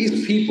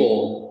 These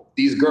people,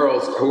 these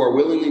girls who are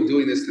willingly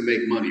doing this to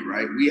make money,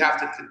 right? We have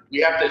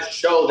to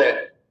show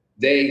that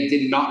they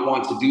did not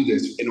want to do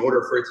this in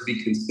order for it to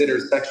be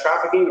considered sex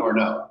trafficking, or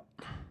no?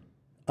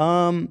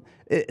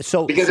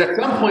 Because at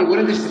some point,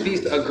 wouldn't this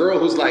be a girl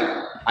who's like,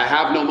 I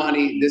have no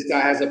money, this guy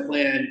has a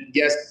plan.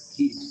 Yes,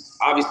 he's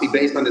obviously,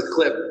 based on this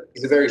clip,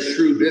 he's a very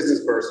shrewd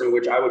business person,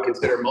 which I would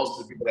consider most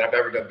of the people that I've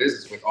ever done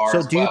business with are.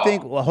 So do you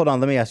think, hold on,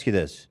 let me ask you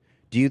this.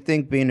 Do you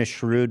think being a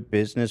shrewd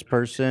business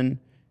person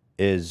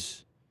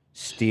is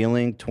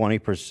stealing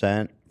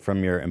 20%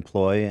 from your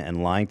employee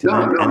and lying to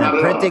them, and then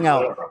printing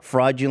out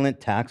fraudulent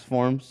tax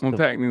forms? Well,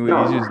 technically,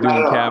 he's just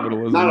doing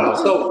capitalism. Not at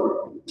all.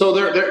 So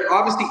there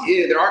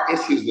obviously there are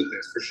issues with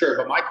this for sure.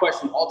 But my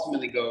question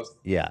ultimately goes: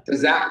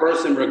 does that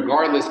person,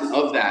 regardless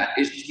of that,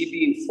 is she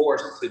being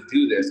forced to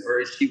do this, or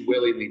is she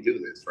willingly do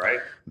this? Right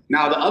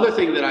now, the other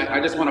thing that I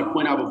just want to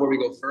point out before we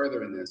go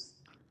further in this,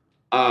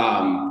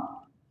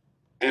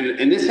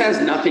 and this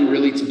has nothing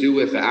really to do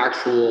with the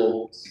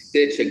actual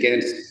stitch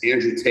against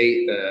Andrew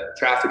Tate, the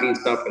trafficking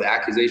stuff, or the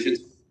accusations,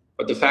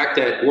 but the fact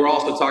that we're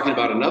also talking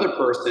about another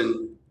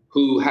person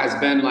who has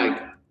been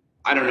like,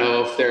 I don't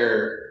know if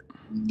they're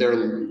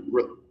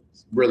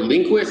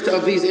relinquished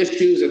of these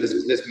issues, or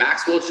this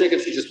Maxwell chick,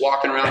 if she's just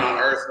walking around on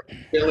Earth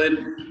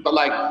chilling. But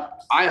like,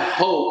 I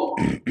hope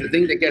the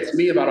thing that gets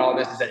me about all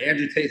this is that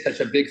Andrew Tate's such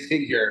a big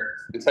figure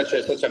and such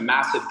a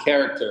massive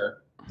character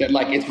that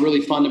like it's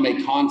really fun to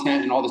make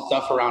content and all this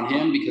stuff around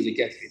him because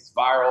it's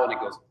viral and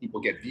people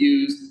get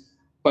views.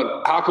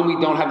 But how come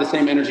we don't have the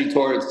same energy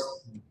towards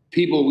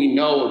people we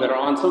know that are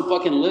on some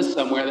fucking list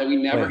somewhere that we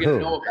never get to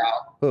know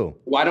about? Who?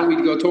 Why don't we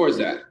go towards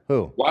that?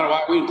 Who?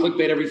 Why do we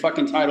clickbait every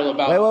fucking title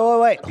about?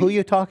 Wait. Who are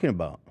you talking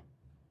about?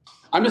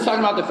 I'm just talking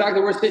about the fact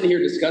that we're sitting here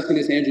discussing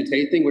this Andrew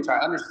Tate thing, which I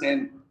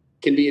understand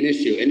can be an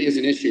issue and is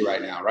an issue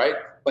right now, right?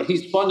 But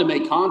he's fun to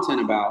make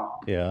content about.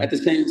 Yeah. At the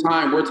same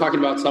time, we're talking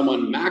about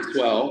someone,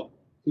 Maxwell,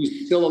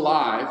 who's still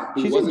alive.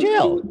 She's in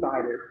jail.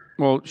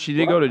 Well, she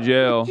did go to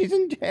jail. She's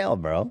in jail,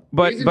 bro.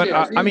 But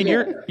I mean,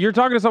 you're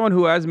talking to someone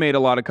who has made a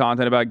lot of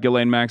content about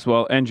Ghislaine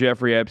Maxwell and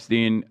Jeffrey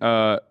Epstein.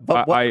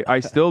 I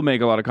still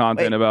make a lot of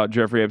content about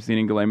Jeffrey Epstein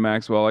and Ghislaine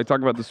Maxwell. I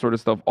talk about this sort of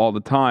stuff all the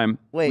time.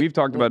 We've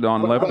talked about it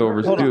on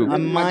Leftovers too.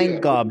 I'm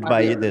mind gobbed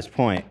by this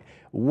point.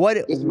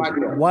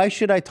 Why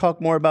should I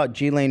talk more about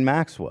Ghislaine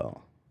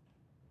Maxwell?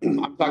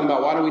 I'm talking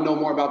about why do we know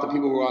more about the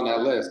people who are on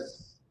that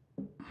list?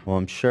 Well,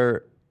 I'm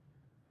sure.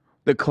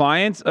 The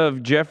clients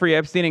of Jeffrey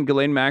Epstein and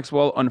Ghislaine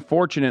Maxwell,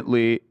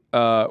 unfortunately,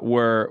 are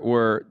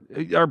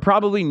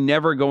probably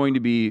never going to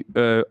be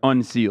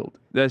unsealed.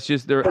 That's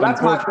just their. But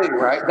that's my thing,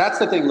 right? That's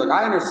the thing. Look,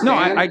 I understand. No,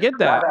 I get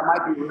that. That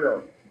might be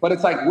real, but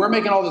it's like we're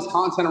making all this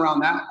content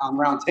around that,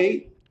 around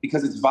Tate,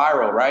 because it's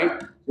viral,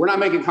 right? We're not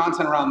making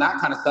content around that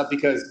kind of stuff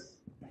because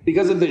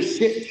of the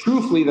shit,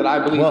 truthfully, that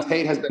I believe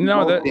Tate has been.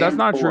 No, that's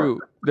not true.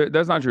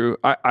 That's not true.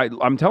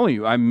 I'm telling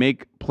you, I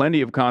make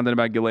plenty of content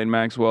about Ghislaine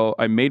Maxwell.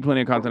 I made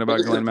plenty of content about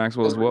Ghislaine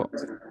Maxwell as well.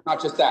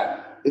 Not just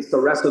that. It's the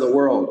rest of the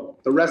world.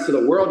 The rest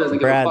of the world doesn't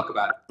give a fuck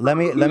about it. Let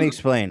me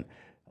explain.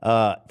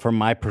 From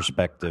my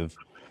perspective,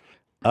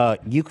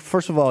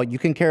 first of all, you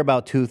can care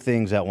about two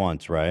things at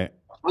once, right?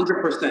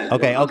 100%.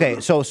 Okay.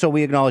 So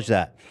we acknowledge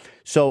that.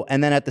 So,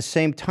 and then at the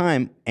same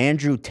time,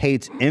 Andrew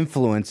Tate's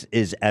influence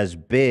is as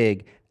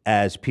big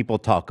as people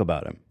talk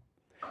about him.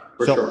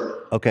 For sure.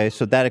 Okay,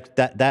 so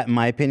that in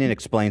my opinion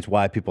explains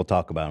why people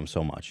talk about him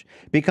so much.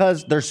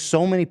 Because there's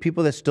so many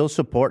people that still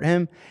support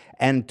him.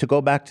 And to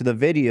go back to the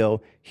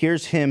video,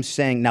 here's him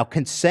saying, now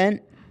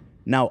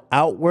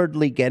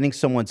outwardly getting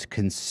someone's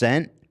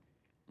consent,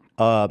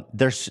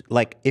 there's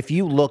like, if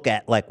you look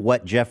at like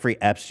what Jeffrey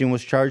Epstein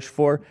was charged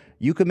for,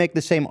 you could make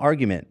the same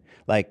argument.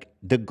 Like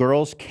the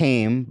girls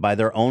came by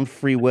their own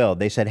free will.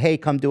 They said, hey,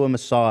 come do a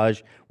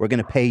massage. We're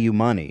going to pay you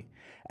money.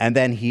 And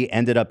then he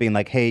ended up being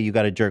like, hey, you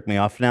got to jerk me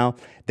off now.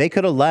 They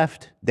could have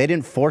left. They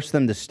didn't force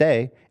them to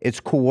stay. It's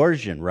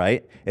coercion,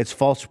 right? It's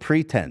false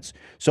pretense.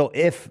 So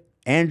if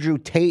Andrew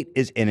Tate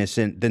is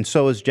innocent, then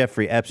so is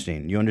Jeffrey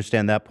Epstein. You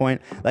understand that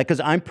point? Like, because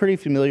I'm pretty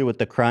familiar with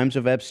the crimes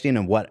of Epstein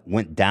and what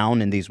went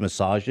down in these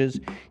massages.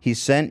 He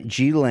sent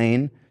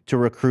Ghislaine to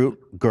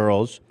recruit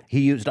girls. He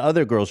used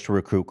other girls to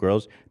recruit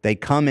girls. They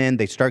come in,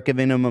 they start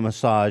giving him a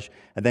massage,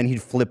 and then he'd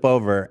flip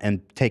over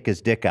and take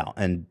his dick out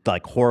and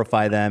like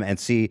horrify them and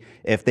see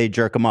if they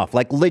jerk him off.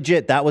 Like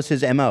legit, that was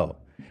his MO.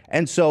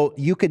 And so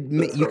you could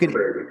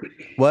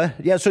what?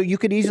 Yeah. So you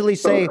could easily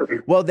say,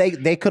 well,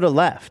 they could have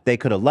left. They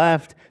could have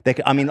left.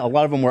 I mean, a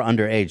lot of them were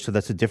underage, so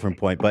that's a different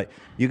point. But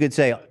you could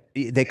say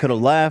they could have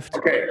left.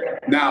 Okay.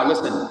 Now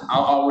listen,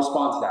 I'll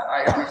respond to that.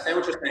 I understand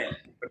what you're saying,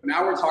 but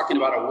now we're talking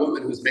about a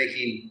woman who's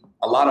making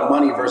a lot of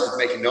money versus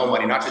making no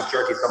money, not just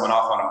jerking someone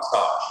off on a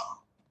massage.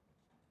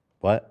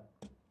 What?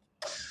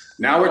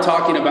 Now we're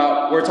talking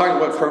about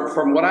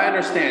from what I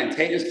understand,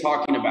 Tate is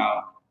talking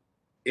about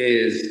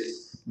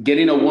is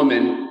getting a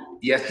woman.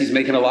 Yes, he's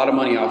making a lot of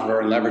money off of her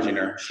and leveraging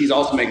her. She's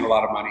also making a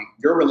lot of money.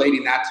 You're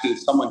relating that to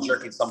someone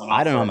jerking someone off.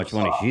 I don't know how much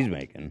money she's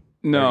making.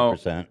 No.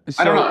 30%.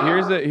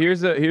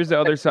 So here's the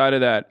other side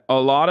of that. A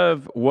lot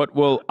of what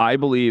will, I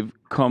believe,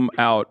 come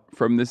out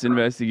from this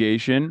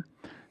investigation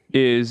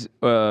is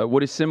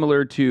what is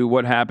similar to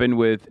what happened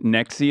with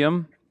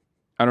Nexium.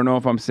 I don't know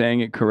if I'm saying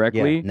it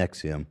correctly. Yeah,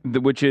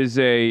 Nexium. Which is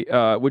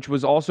which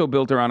was also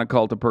built around a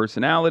cult of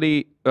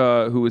personality,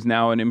 who is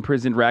now an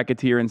imprisoned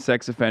racketeer and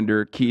sex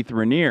offender, Keith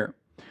Rainier.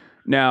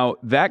 Now,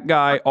 that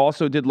guy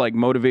also did like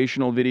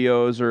motivational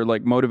videos or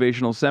like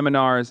motivational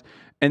seminars.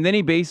 And then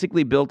he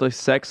basically built a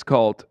sex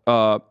cult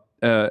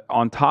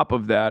on top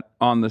of that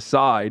on the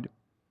side.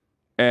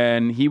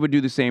 And he would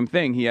do the same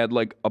thing. He had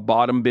like a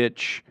bottom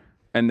bitch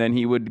and then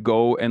he would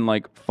go and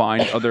like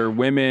find other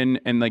women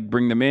and like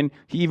bring them in.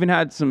 He even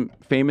had some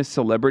famous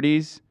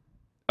celebrities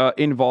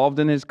involved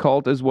in his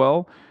cult as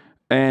well,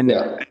 and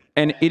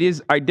it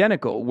is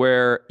identical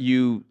where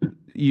you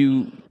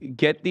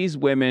get these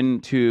women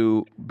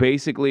to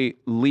basically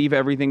leave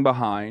everything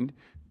behind,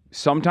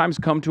 sometimes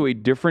come to a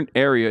different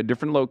area, a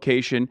different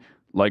location,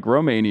 like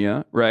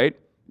Romania, right?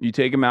 You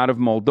take them out of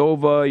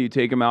Moldova, you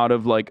take them out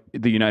of like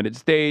the United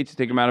States, you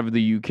take them out of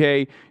the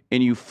UK,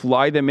 and you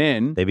fly them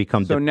in. They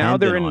become so now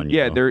they're in, on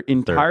you. they're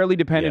entirely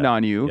dependent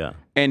on you. Yeah.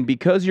 And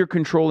because you're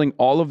controlling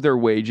all of their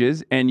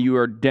wages and you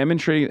are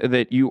demonstrating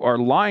that you are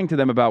lying to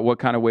them about what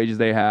kind of wages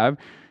they have,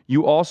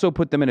 you also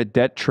put them in a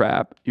debt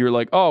trap. You're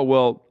like, oh,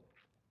 well,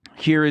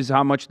 here is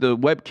how much the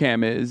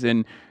webcam is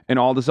and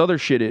all this other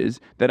shit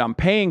is that I'm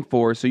paying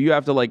for. So you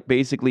have to like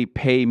basically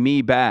pay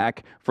me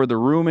back for the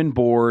room and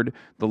board,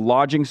 the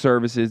lodging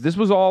services. This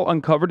was all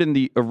uncovered in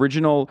the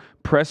original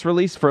press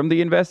release from the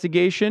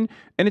investigation.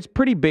 And it's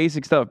pretty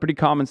basic stuff, pretty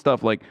common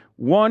stuff. Like,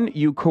 one,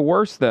 you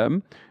coerce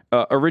them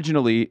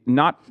originally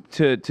not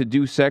to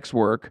do sex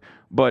work,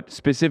 but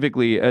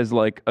specifically as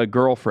like a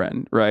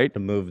girlfriend, right? To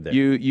move them.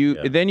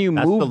 Then you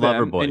That's move the lover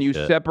them boy and you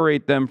shit.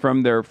 separate them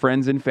from their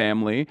friends and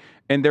family,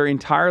 and they're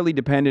entirely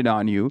dependent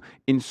on you.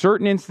 In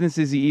certain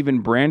instances, he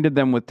even branded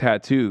them with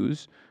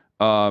tattoos.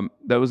 That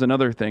was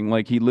another thing.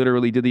 Like, he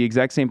literally did the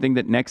exact same thing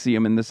that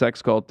NXIVM and the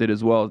sex cult did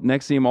as well.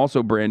 NXIVM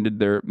also branded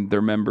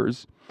their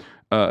members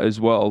as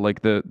well,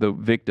 like the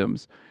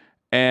victims.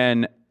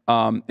 And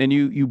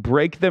you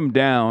break them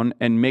down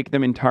and make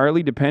them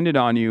entirely dependent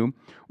on you,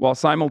 while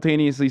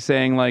simultaneously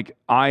saying like,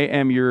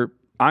 I'm your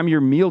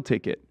meal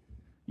ticket.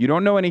 You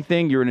don't know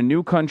anything. You're in a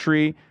new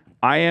country.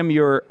 I'm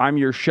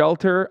your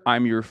shelter.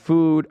 I'm your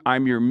food.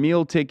 I'm your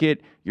meal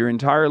ticket. Your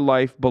entire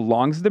life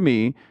belongs to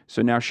me.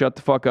 So now shut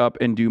the fuck up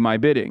and do my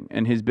bidding.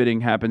 And his bidding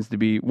happens to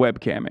be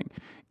webcamming.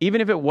 Even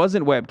if it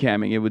wasn't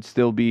webcamming, it would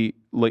still be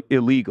like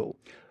illegal.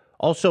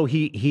 Also, if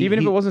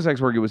it wasn't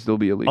sex work, it would still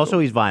be illegal. Also,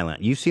 he's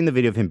violent. You've seen the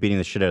video of him beating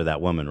the shit out of that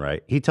woman,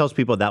 right? He tells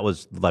people that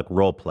was like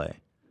role play.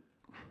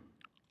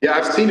 Yeah,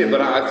 I've seen it,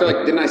 but I feel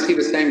like, didn't I see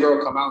the same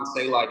girl come out and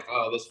say like,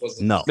 "Oh, this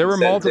wasn't"? No, there were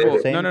multiple.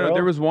 Same No. girl?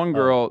 There was one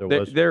girl.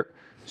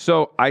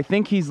 So I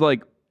think he's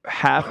like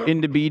half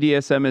into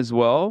BDSM as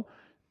well.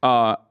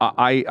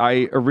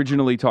 I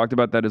originally talked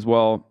about that as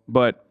well,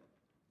 but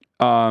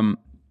one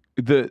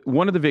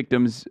of the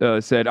victims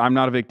said, "I'm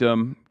not a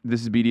victim.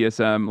 This is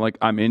BDSM. Like,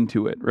 I'm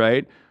into it,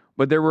 right?"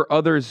 But there were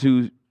others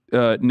who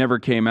never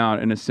came out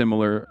in a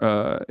similar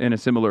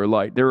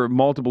light. There were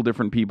multiple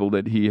different people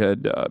that he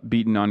had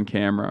beaten on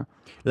camera.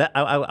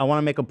 I want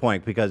to make a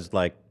point because,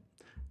 like,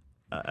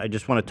 I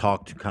just want to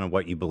talk to kind of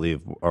what you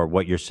believe or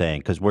what you're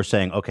saying, because we're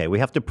saying, okay, we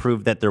have to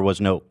prove that there was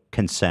no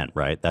consent,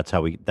 right? That's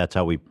how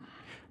we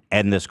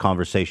end this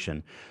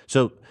conversation.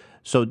 So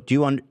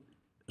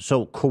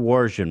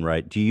coercion,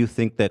 right? Do you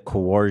think that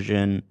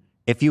coercion,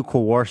 if you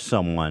coerce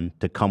someone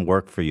to come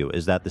work for you,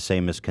 is that the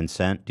same as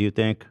consent? Do you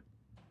think?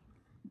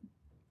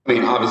 I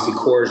mean, obviously,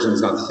 coercion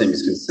is not the same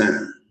as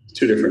consent. It's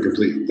two different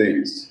complete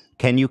things.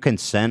 Can you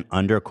consent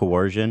under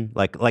coercion?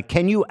 Like,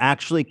 can you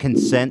actually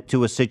consent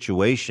to a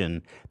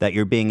situation that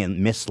you're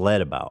being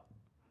misled about?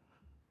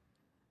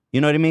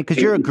 You know what I mean? Because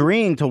you're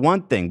agreeing to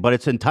one thing, but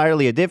it's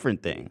entirely a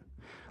different thing.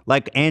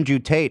 Like Andrew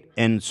Tate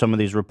in some of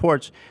these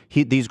reports,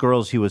 these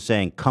girls, he was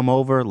saying, come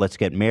over, let's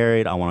get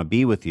married, I want to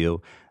be with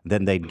you.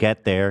 Then they'd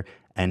get there,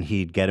 and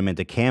he'd get them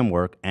into cam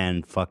work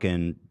and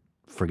fucking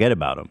forget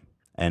about them.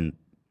 And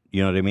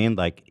you know what I mean?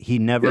 Like, he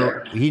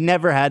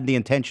never had the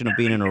intention of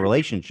being in a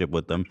relationship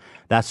with them.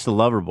 That's the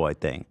lover boy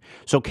thing.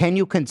 So can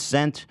you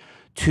consent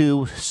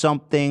to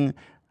something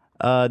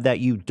that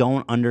you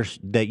don't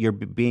that you're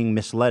being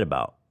misled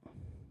about?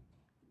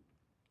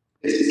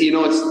 This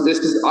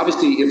is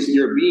obviously, if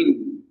you're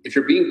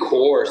being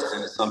coerced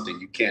into something,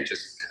 you can't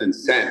just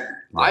consent.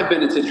 I've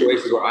been in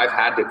situations where I've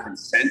had to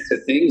consent to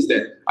things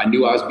that I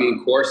knew I was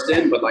being coerced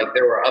in, but like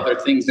there were other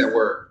things that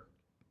were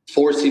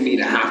forcing me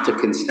to have to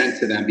consent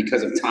to them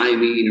because of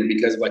timing or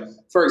because of, like,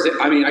 for example,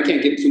 I mean, I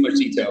can't give too much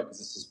detail because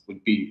this would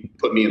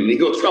put me in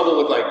legal trouble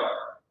with like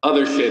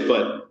other shit.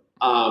 But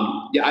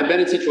yeah, I've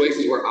been in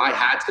situations where I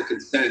had to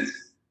consent,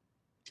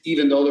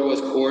 even though there was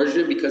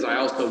coercion, because I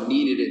also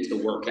needed it to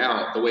work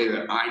out the way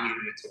that I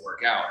needed it to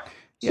work out.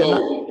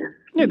 So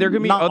there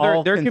can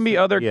be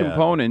other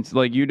components.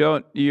 Like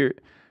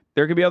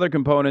there could be other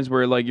components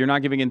where like you're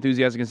not giving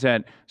enthusiastic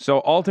consent.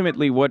 So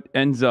ultimately what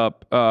ends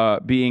up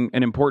being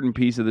an important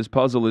piece of this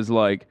puzzle is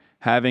like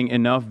having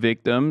enough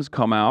victims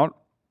come out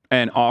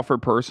and offer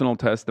personal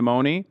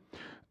testimony.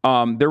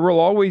 There will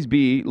always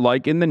be,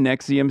 like in the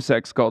NXIVM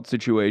sex cult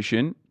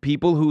situation,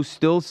 people who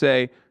still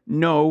say,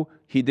 no,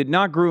 he did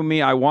not groom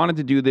me. I wanted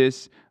to do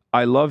this.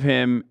 I love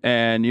him,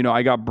 and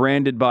I got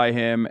branded by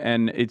him,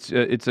 and it's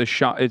a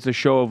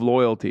show of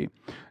loyalty.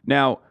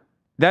 Now,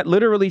 that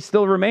literally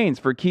still remains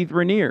for Keith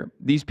Rainier.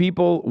 These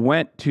people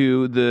went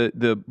to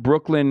the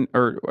Brooklyn,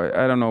 or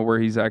I don't know where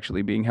he's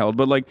actually being held,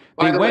 but like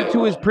they went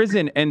to his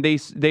prison, and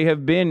they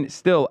have been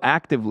still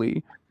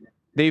actively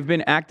they've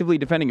been actively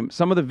defending him.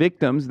 Some of the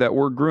victims that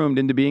were groomed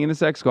into being in the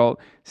sex cult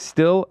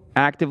still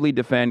actively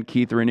defend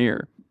Keith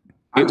Raniere.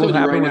 It will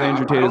happen with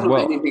Andrew Tate as well.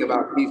 I don't know anything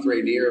about Keith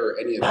Raniere or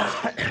any of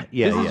that.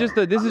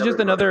 This is just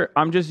another.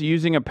 I'm just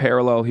using a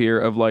parallel here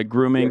of like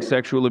grooming,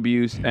 sexual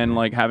abuse, and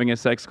like having a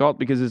sex cult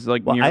because it's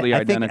like nearly I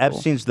identical. think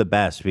Epstein's the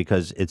best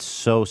because it's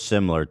so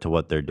similar to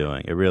what they're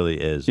doing. It really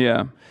is.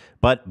 Yeah.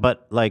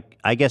 But like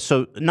I guess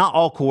so. Not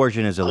all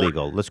coercion is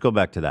illegal. Let's go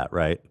back to that,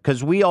 right?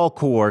 Because we all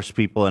coerce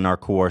people and are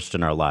coerced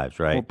in our lives,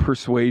 right? Well,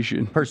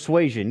 persuasion.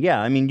 Persuasion.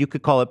 Yeah. I mean, you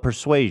could call it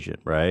persuasion,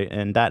 right?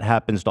 And that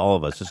happens to all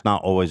of us. It's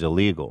not always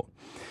illegal.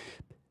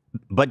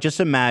 But just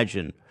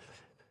imagine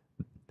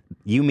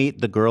you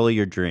meet the girl of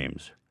your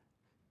dreams.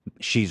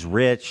 She's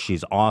rich.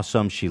 She's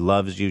awesome. She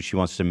loves you. She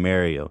wants to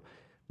marry you.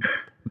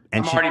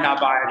 And I'm already not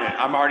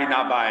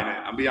buying it.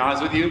 I'll be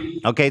honest with you.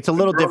 Okay, it's a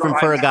little different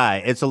for a guy.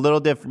 It's a little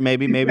different.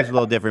 Maybe it's a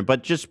little different.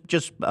 But just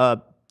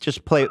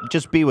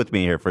be with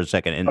me here for a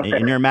second.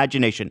 In your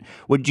imagination,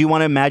 would you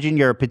want to imagine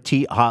you're a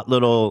petite, hot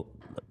little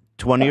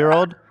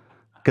 20-year-old?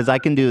 Because I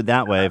can do it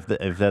that way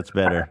if that's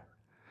better.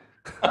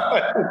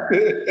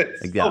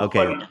 Yeah,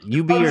 okay,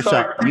 you be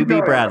yourself. You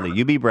be Bradley.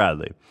 You be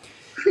Bradley.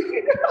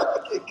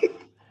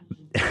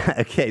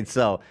 Okay,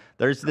 so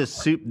there's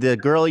the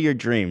girl of your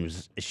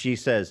dreams. She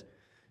says,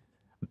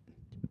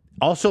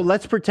 also,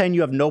 let's pretend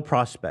you have no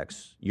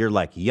prospects. You're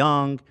like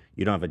young,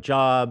 you don't have a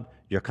job,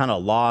 you're kind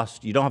of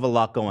lost, you don't have a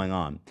lot going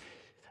on.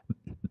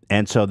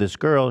 And so this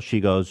girl, she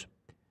goes,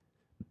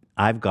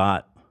 I've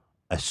got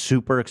a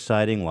super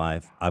exciting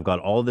life. I've got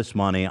all this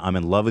money. I'm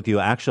in love with you.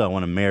 Actually, I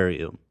want to marry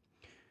you.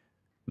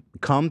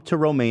 Come to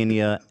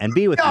Romania and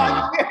be with me.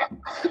 I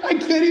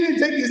can't even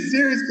take you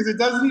serious because it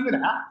doesn't even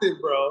happen,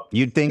 bro.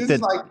 You'd think that,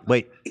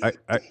 wait,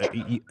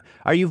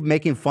 are you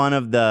making fun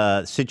of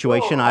the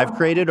situation I've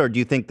created, or do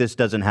you think this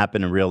doesn't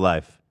happen in real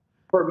life?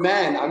 For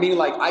men, I mean,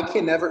 like, I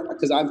can never,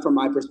 because I'm from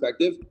my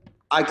perspective,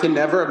 I can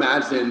never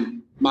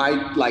imagine my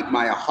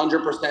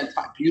 100%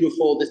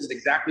 beautiful, this is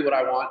exactly what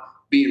I want,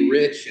 being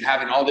rich and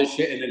having all this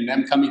shit, and then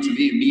them coming to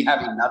me and me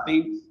having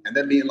nothing, and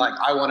then being like,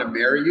 I want to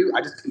marry you.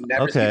 I just can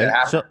never see that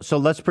happen. So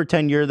let's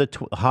pretend you're the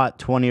hot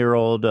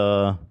 20-year-old.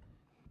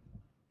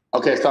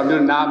 Okay, so I'm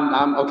doing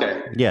I'm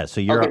okay. Yeah, so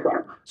you're okay,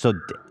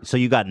 so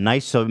you got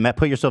nice. So Matt,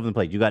 put yourself in the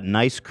plate. You got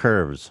nice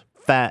curves,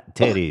 fat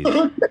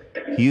titties,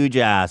 huge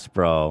ass,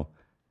 bro.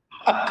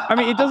 I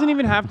mean, it doesn't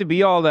even have to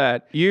be all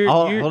that. You're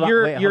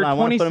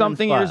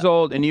 20-something years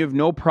old and you have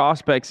no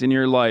prospects in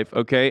your life,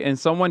 okay? And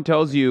someone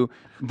tells you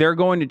they're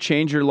going to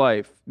change your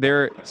life.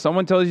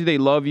 Someone tells you they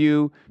love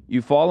you,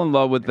 you fall in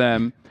love with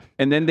them,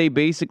 and then they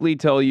basically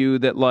tell you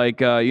that,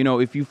 like,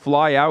 if you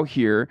fly out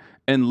here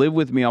and live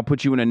with me, I'll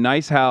put you in a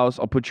nice house,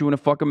 I'll put you in a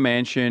fucking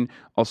mansion,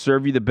 I'll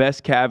serve you the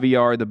best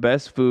caviar, the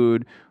best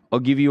food, I'll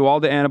give you all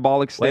the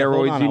anabolic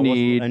steroids you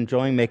need.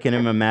 Enjoying making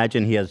him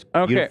imagine he has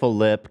beautiful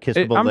lip,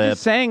 kissable I'm lip.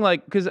 just saying,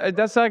 like, because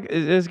that's like,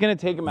 it's going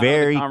to take him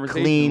very out of the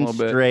conversation clean, a little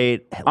bit.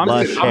 straight,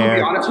 lush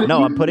hair.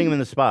 No, I'm putting him in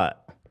the spot.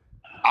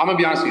 I'm going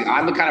to be honest with you.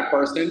 I'm the kind of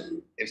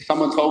person, if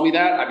someone told me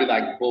that, I'd be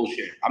like,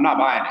 bullshit. I'm not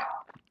buying it.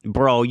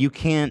 Bro, you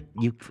can't.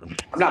 I'm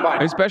not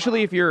buying it.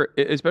 Especially if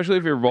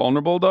you're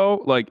vulnerable,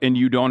 though, like, and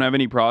you don't have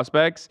any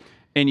prospects,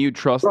 and you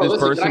trust this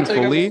person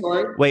fully.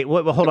 Wait,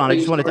 hold on. I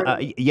just wanted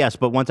to. Yes,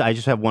 but I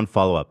just have one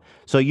follow up.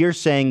 So you're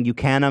saying you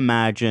can't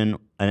imagine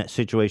a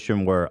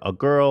situation where a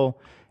girl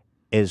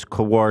is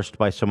coerced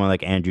by someone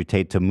like Andrew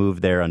Tate to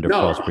move there under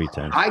false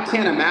pretense. I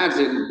can't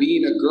imagine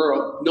being a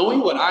girl,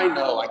 knowing what I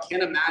know. I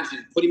can't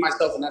imagine putting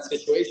myself in that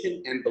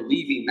situation and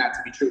believing that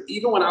to be true.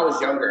 Even when I was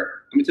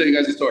younger, let me tell you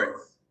guys a story.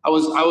 I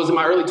was in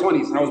my early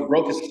 20s and I was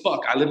broke as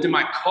fuck. I lived in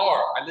my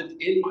car.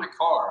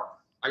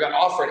 I got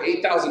offered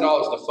 $8,000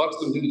 to fuck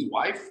some dude's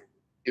wife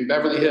in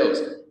Beverly Hills.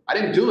 I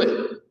didn't do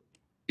it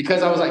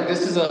because I was like,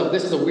 this is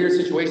a weird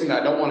situation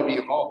that I don't want to be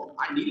involved in.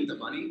 I needed the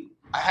money.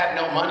 I had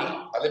no money.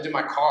 I lived in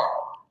my car.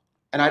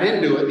 And I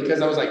didn't do it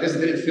because I was like, this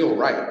didn't feel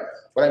right.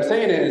 What I'm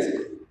saying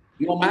is,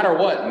 no matter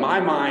what, my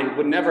mind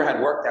would never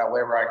have worked that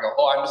way where I go,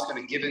 I'm just going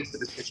to give into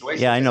this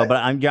situation. Yeah, I know, but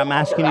I'm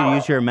asking you to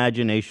use your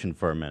imagination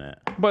for a minute.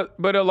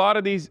 But a lot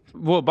of these,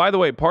 well, by the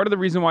way, part of the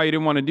reason why you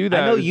didn't want to do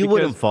that. I know you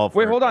wouldn't fall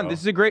for it. Wait, hold on. This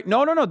is a great,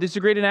 no, this is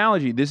a great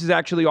analogy. This is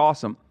actually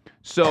awesome.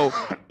 So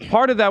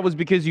part of that was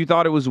because you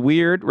thought it was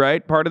weird,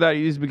 right? Part of that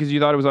is because you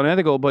thought it was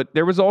unethical, but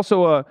there was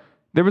also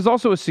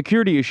a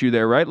security issue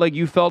there, right? Like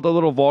you felt a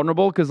little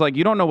vulnerable because like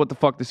you don't know what the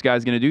fuck this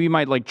guy's gonna do. He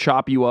might like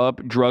chop you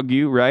up, drug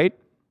you, right?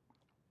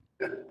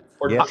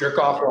 Or jerk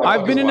off.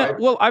 I've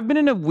been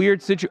in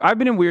weird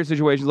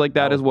situations like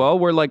that as well,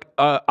 where like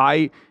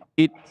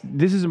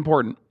this is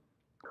important.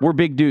 We're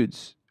big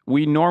dudes.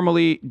 We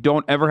normally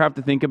don't ever have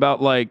to think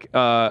about like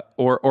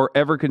or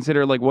ever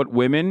consider like what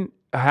women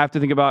have to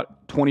think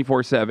about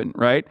 24/7,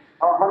 right?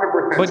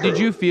 100%. But did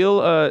you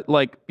feel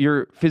like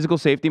your physical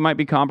safety might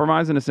be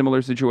compromised in a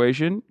similar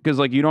situation because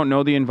like you don't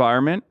know the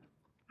environment?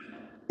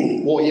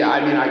 Well, yeah.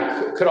 I mean,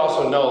 I could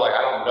also know like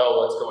I don't know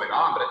what's going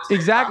on, but it's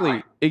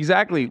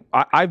exactly.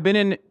 I've been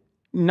in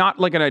not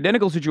like an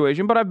identical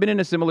situation, but I've been in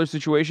a similar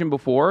situation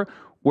before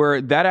where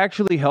that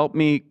actually helped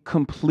me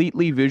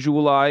completely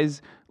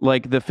visualize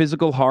like the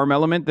physical harm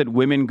element that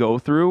women go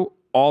through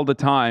all the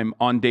time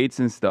on dates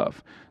and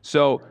stuff.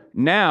 So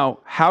now,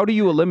 how do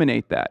you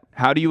eliminate that?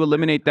 How do you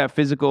eliminate that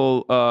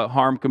physical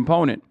harm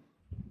component?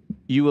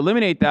 You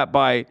eliminate that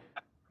by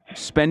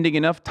spending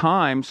enough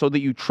time so that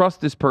you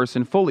trust this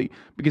person fully.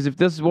 Because if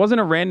this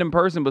wasn't a random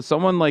person, but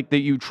someone like that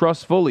you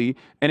trust fully,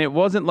 and it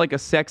wasn't like a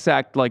sex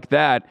act like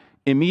that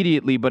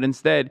immediately, but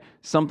instead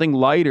something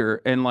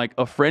lighter and like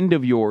a friend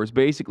of yours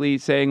basically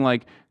saying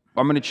like,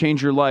 I'm going to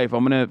change your life.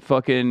 I'm going to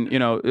fucking, you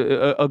know,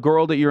 a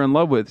girl that you're in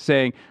love with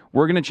saying,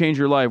 we're going to change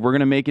your life. We're going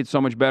to make it so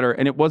much better.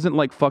 And it wasn't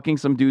like fucking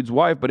some dude's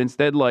wife, but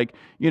instead like,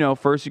 you know,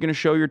 first you're going to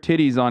show your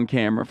titties on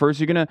camera. First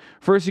you're going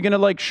to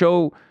like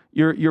show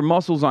your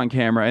muscles on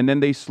camera. And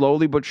then they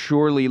slowly but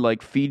surely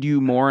like feed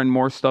you more and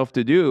more stuff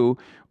to do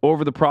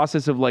over the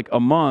process of like a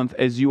month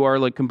as you are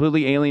like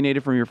completely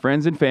alienated from your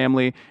friends and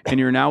family. And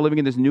you're now living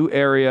in this new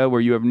area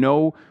where you have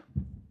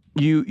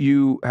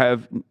you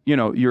have, you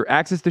know, your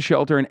access to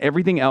shelter and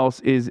everything else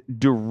is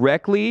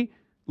directly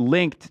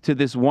linked to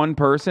this one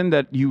person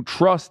that you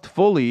trust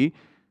fully.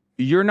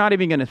 You're not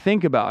even going to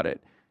think about it.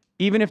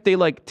 Even if they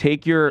like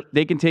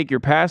they can take your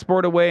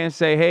passport away and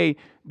say, hey,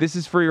 this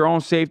is for your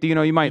own safety. You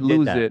know, you might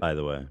lose it. By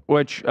the way,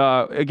 which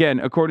again,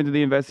 according to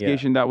the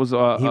investigation, that was he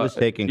was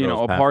taking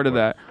a part of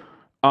that.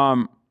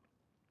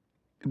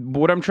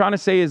 What I'm trying to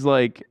say is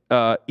like,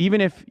 even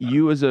if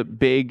you as a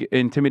big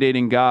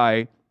intimidating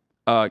guy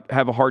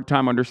have a hard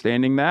time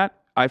understanding that,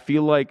 I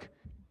feel like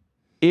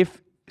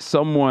if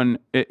someone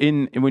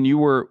when you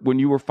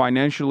were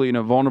financially in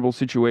a vulnerable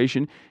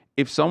situation,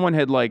 if someone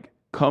had like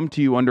come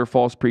to you under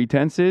false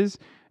pretenses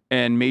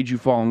and made you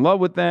fall in love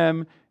with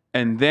them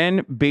and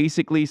then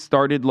basically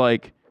started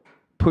like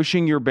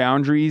pushing your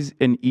boundaries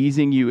and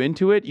easing you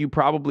into it, you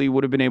probably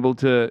would have been able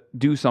to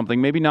do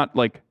something. Maybe not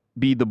like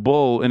be the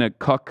bull in a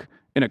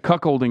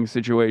cuckolding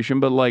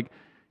situation, but like,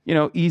 you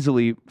know,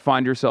 easily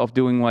find yourself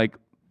doing like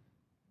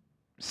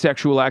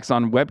sexual acts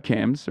on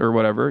webcams or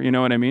whatever, you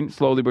know what I mean?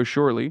 Slowly but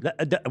surely.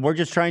 We're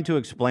just trying to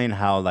explain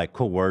how like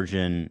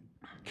coercion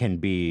can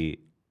be,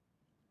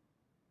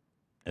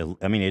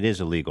 I mean, it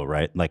is illegal,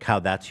 right? Like how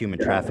that's human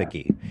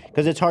trafficking.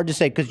 Because it's hard to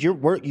say, because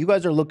you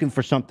guys are looking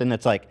for something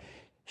that's like,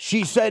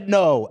 she said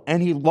no,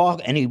 and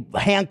he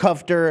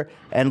handcuffed her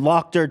and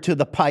locked her to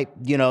the pipe,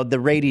 you know, the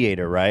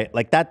radiator, right?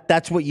 Like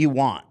that's what you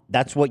want.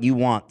 That's what you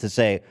want to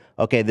say,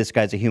 okay, this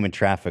guy's a human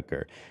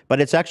trafficker. But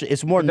it's actually,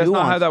 it's more nuanced. That's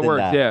not how that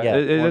works. Yeah,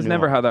 it is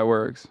never how that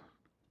works.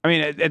 I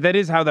mean, that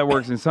is how that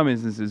works in some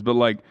instances, but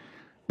like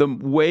the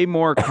way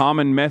more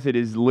common method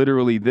is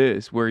literally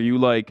this, where you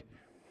like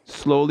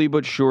slowly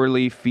but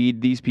surely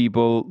feed these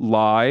people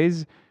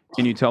lies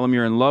and you tell them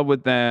you're in love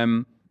with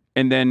them.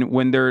 And then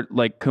when they're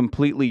like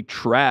completely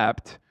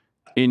trapped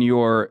in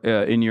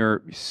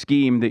your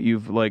scheme that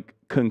you've like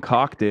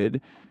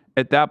concocted,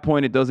 at that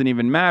point it doesn't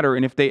even matter.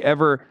 And if they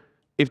ever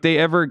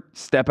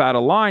step out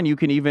of line, you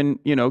can even,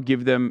 you know,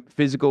 give them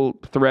physical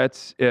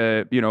threats,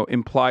 you know,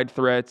 implied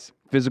threats,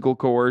 physical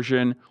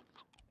coercion,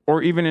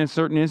 or even in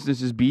certain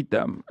instances beat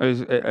them.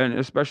 And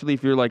especially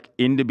if you're like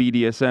into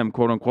BDSM,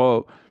 quote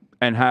unquote,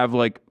 and have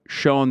like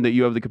shown that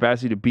you have the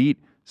capacity to beat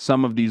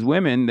some of these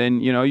women, then,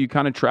 you know, you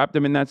kind of trap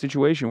them in that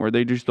situation where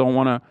they just don't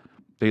want to,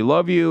 they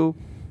love you,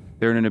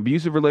 they're in an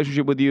abusive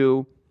relationship with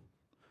you,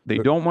 they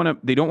don't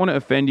want to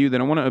offend you, they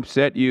don't want to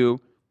upset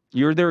you,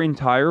 you're their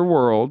entire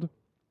world,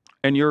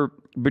 and you're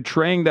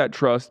betraying that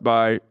trust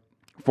by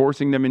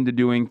forcing them into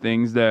doing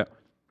things that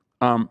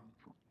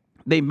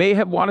they may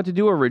have wanted to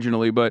do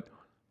originally, but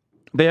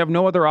they have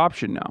no other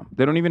option now.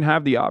 They don't even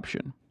have the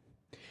option.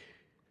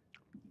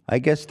 I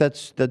guess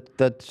that's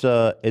it's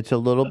a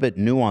little bit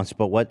nuanced,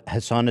 but what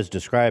Hassan is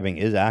describing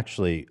is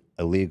actually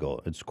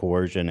illegal. It's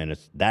coercion, and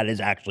that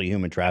is actually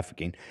human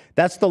trafficking.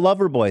 That's the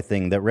lover boy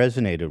thing that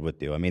resonated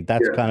with you. I mean,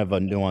 that's kind of a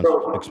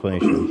nuanced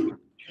explanation.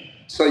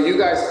 So you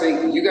guys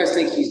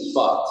think he's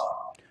fucked?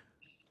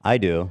 I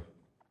do.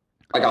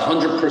 Like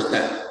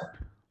 100%.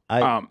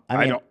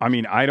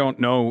 I don't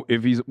know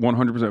if he's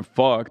 100%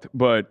 fucked,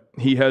 but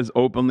he has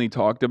openly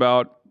talked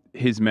about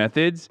his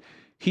methods.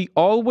 He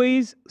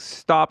always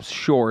stops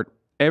short.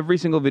 Every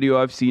single video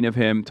I've seen of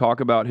him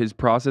talk about his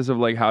process of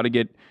like how to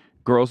get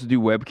girls to do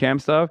webcam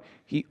stuff.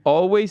 He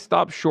always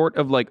stops short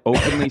of like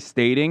openly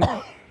stating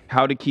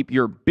how to keep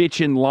your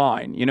bitch in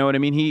line. You know what I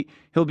mean?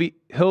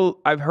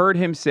 I've heard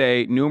him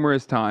say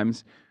numerous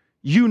times,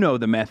 you know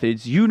the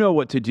methods, you know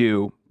what to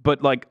do,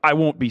 but like I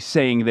won't be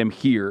saying them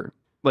here.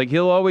 Like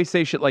he'll always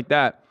say shit like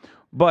that.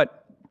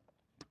 But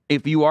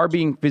if you are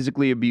being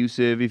physically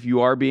abusive, if you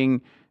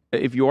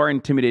are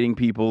intimidating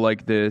people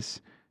like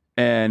this,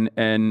 and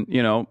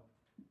you know,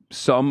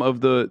 some of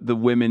the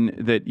women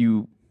that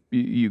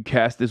you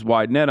cast this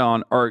wide net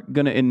on are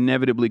going to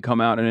inevitably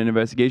come out in an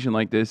investigation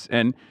like this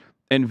and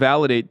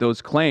validate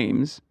those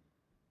claims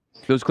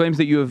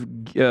that you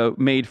have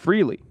made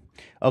freely.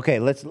 Okay,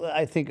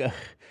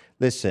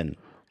 listen.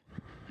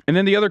 And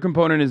then the other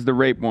component is the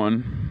rape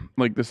one,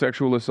 like the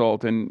sexual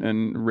assault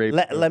and rape.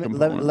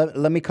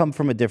 Let me come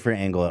from a different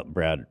angle,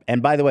 Brad.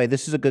 And by the way,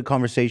 this is a good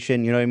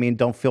conversation. You know what I mean?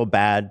 Don't feel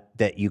bad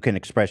that you can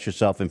express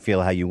yourself and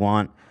feel how you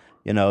want.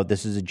 You know,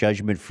 this is a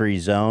judgment-free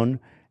zone,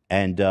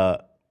 and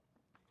like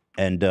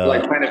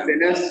Planet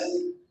Fitness.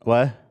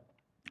 What?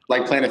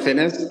 Like Planet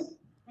Fitness.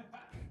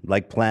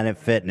 Like Planet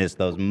Fitness,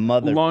 those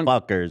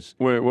motherfuckers.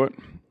 Wait, what?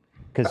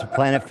 Because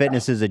Planet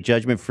Fitness is a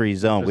judgment-free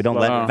zone. We don't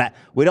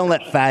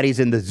let fatties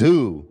in the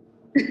zoo.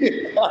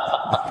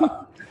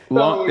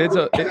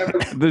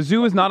 The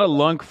zoo is not a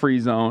lunk-free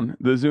zone.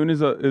 The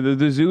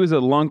zoo is a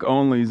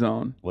lunk-only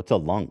zone. What's a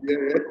lunk?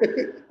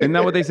 Isn't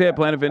that what they say at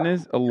Planet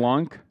Fitness? A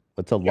lunk?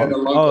 What's a lunk?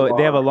 Oh,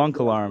 they have a lunk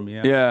alarm.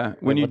 Yeah. Yeah,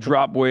 when you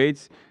drop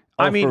weights.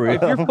 I mean,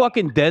 if you're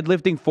fucking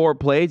deadlifting 4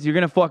 plates, you're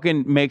gonna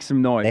fucking make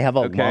some noise. They have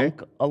a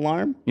lunk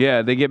alarm?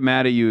 Yeah, they get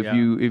mad at you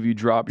if you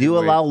drop. Do you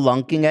allow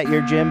lunking at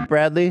your gym,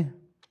 Bradley?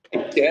 I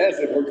guess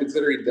if we're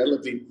considering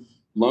deadlifting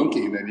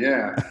lunking, then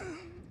yeah,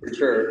 for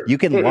sure. You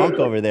can lunk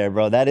over there,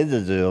 bro. That is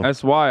a zoo.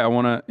 That's why I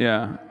wanna.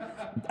 Yeah.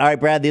 All right,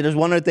 Bradley. There's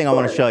one other thing I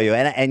want to show you,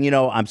 and you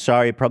know, I'm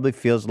sorry. It probably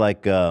feels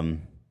like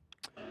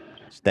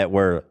that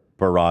we're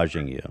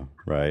barraging you,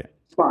 right?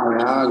 It's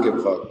fine. I don't give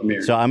a fuck. Come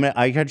here. So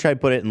I can try to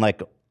put it in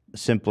like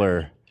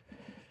simpler,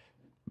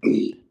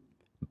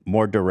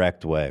 more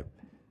direct way.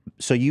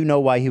 So you know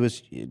why he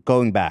was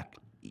going back.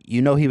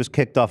 You know he was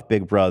kicked off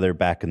Big Brother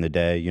back in the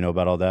day. You know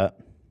about all that?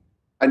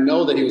 I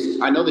know that he was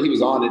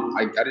on it.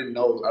 I didn't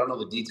know. I don't know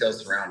the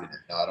details surrounding it.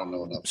 No, I don't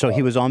know enough. So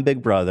he was on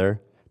Big Brother,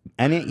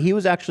 and he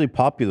was actually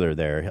popular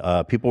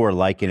there. People were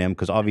liking him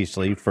because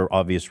obviously, for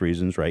obvious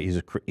reasons, right?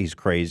 He's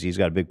crazy. He's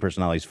got a big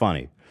personality. He's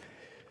funny.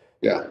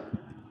 Yeah.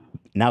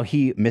 Now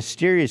he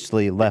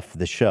mysteriously left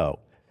the show,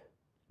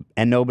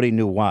 and nobody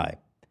knew why.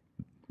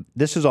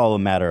 This is all a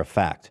matter of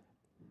fact.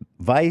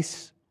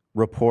 Vice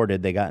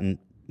reported they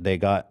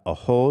got a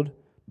hold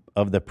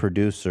of the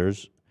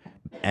producers,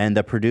 and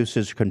the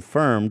producers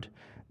confirmed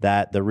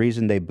that the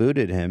reason they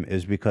booted him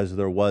is because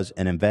there was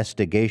an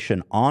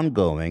investigation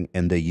ongoing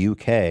in the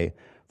UK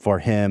for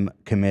him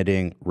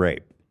committing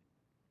rape.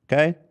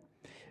 Okay?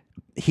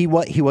 He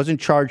wasn't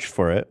charged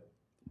for it,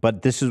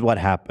 but this is what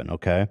happened,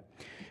 okay?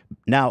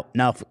 Now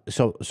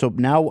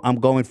I'm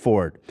going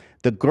forward.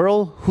 The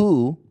girl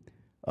who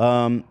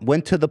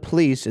went to the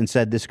police and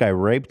said this guy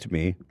raped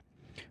me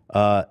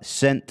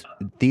sent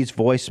these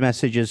voice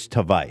messages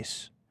to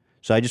Vice.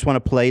 So I just want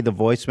to play the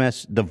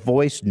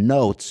voice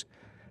notes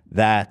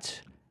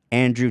that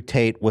Andrew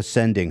Tate was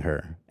sending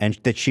her, and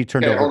that she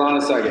turned over. Hold on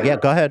a second. Yeah,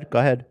 go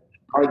ahead.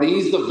 Are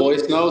these the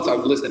voice notes?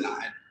 Listen,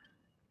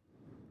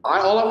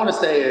 all I want to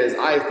say is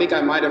I think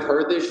I might have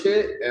heard this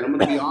shit, and I'm going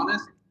to be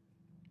honest.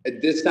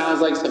 This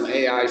sounds like some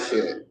AI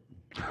shit.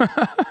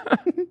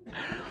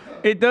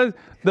 It does.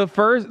 The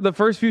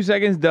first few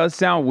seconds does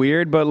sound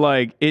weird, but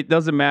like it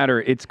doesn't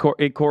matter.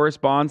 It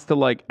corresponds to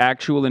like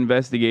actual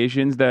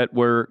investigations that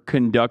were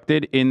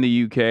conducted in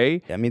the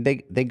UK. I mean,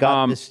 they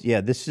got this. Yeah,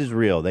 this is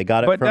real. They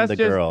got it from the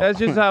girl. That's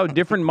just how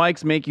different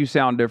mics make you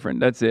sound different.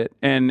 That's it.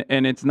 And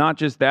it's not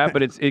just that,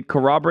 but it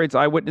corroborates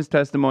eyewitness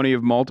testimony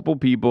of multiple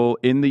people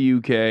in the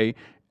UK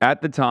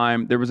at the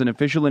time. There was an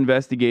official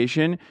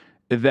investigation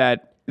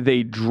that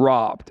they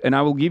dropped, and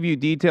I will give you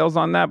details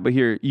on that. But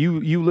here,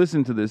 you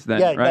listen to this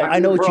then. Yeah, right? I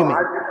know what you mean.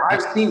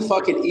 I've seen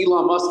fucking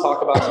Elon Musk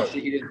talk about some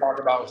shit he didn't talk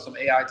about with some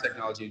AI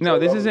technology. No,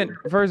 this isn't.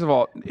 First of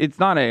all, it's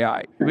not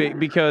AI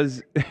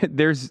because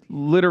there's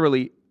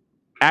literally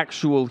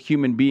actual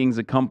human beings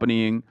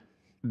accompanying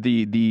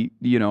the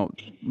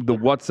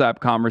WhatsApp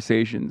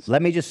conversations.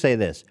 Let me just say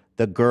this: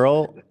 the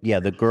girl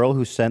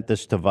who sent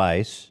this to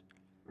Vice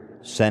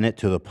sent it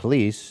to the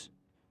police.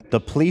 The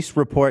police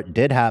report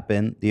did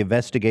happen. The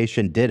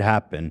investigation did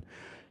happen.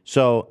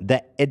 So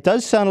that it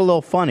does sound a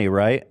little funny,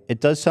 right? It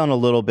does sound a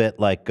little bit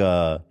like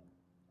AI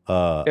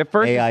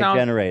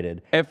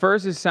generated. At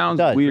first, it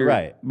sounds weird,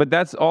 right? But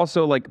that's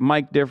also like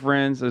mic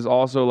difference. There's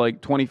also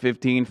like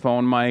 2015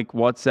 phone mic,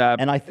 WhatsApp,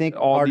 and I think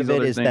all part these of it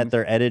other is things. that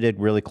they're edited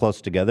really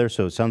close together,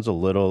 so it sounds a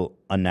little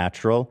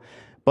unnatural.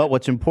 But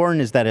what's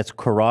important is that it's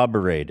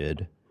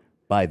corroborated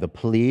by the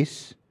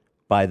police,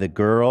 by the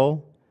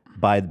girl,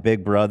 by the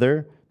Big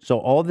Brother. So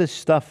all this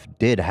stuff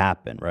did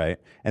happen, right?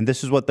 And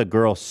this is what the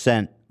girl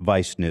sent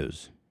Vice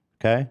News.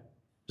 Okay?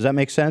 Does that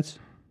make sense?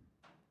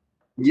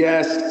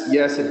 Yes,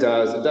 it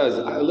does. It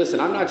does. Listen,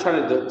 I'm not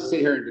trying to sit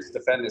here and just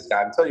defend this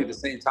guy. I'm telling you at the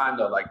same time,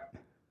 though, like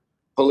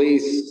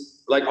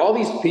police, like all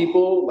these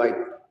people, like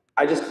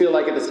I just feel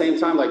like at the same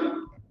time, like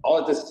all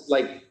of this,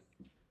 like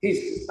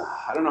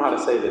I don't know how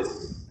to say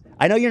this.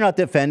 I know you're not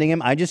defending him.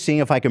 I'm just seeing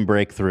if I can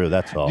break through.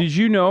 That's all. Did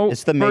you know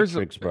it's the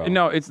Matrix, bro?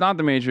 No, it's not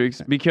the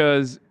Matrix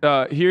because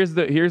here's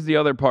the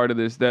other part of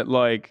this that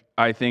like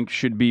I think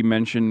should be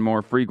mentioned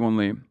more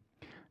frequently.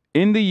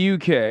 In the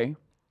UK,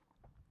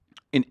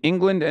 in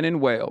England, and in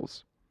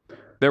Wales,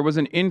 there was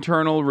an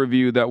internal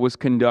review that was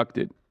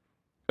conducted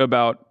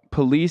about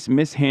police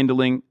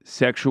mishandling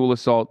sexual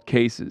assault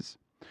cases.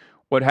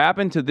 What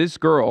happened to this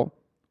girl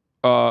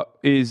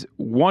is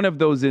one of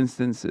those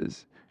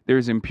instances.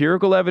 There's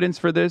empirical evidence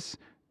for this.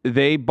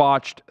 They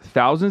botched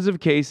thousands of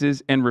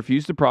cases and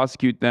refused to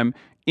prosecute them,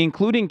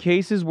 including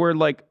cases where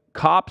like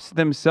cops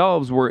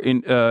themselves were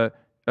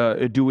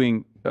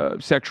doing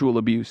sexual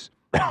abuse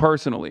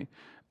personally.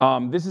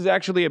 This is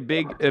actually a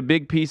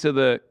big piece of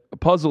the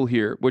puzzle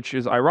here, which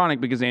is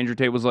ironic because Andrew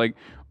Tate was like,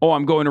 "Oh,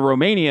 I'm going to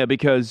Romania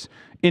because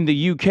in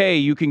the UK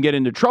you can get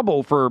into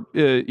trouble for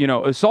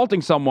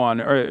assaulting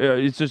someone, or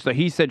it's just a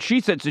he said she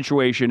said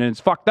situation and it's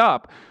fucked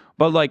up."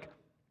 But like,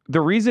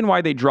 the reason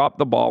why they dropped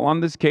the ball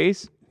on this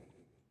case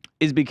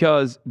is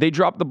because they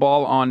dropped the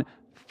ball on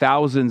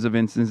thousands of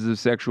instances of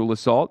sexual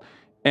assault,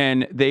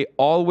 and they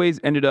always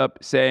ended up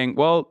saying,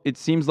 "Well, it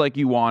seems like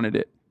you wanted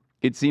it.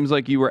 It seems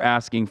like you were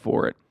asking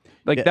for it."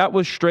 Like that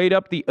was straight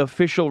up the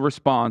official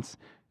response.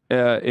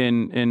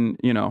 I'm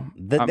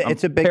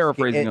it's a big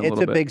paraphrasing a little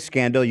bit. It's a big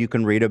scandal. You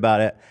can read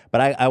about it,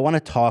 but I want to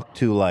talk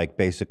to like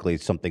basically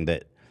something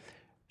that.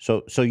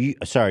 So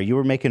you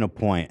were making a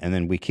point, and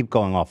then we keep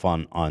going off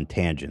on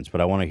tangents, but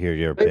I want to hear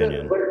your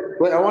opinion.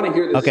 Wait, I want to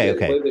hear this.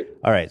 Okay.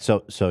 All right.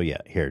 So yeah,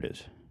 here it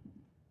is.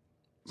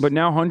 But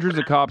now hundreds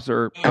of cops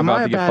are Am about I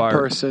to a get bad fired.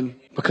 person?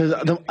 Because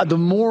the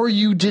more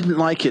you didn't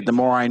like it, the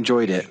more I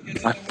enjoyed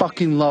it. I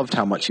fucking loved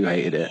how much you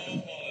hated it.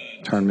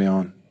 Turn me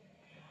on.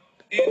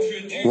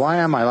 Why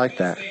am I like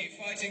that?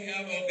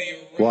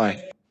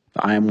 Why?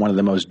 I am one of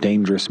the most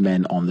dangerous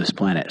men on this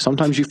planet.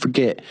 Sometimes you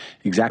forget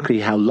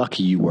exactly how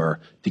lucky you were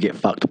to get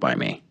fucked by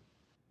me.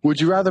 Would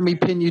you rather me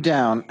pin you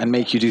down and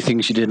make you do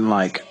things you didn't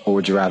like, or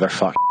would you rather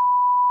fuck?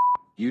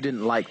 You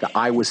didn't like that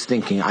I was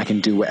thinking I can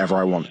do whatever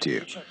I want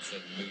to.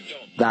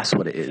 That's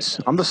what it is.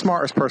 I'm the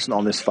smartest person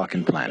on this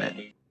fucking planet.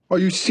 Are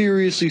you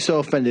seriously so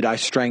offended I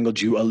strangled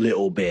you a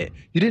little bit?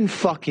 You didn't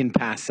fucking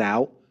pass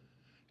out.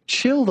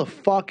 Chill the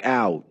fuck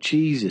out.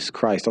 Jesus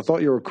Christ. I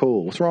thought you were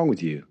cool. What's wrong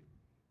with you?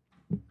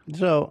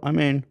 So, I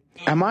mean...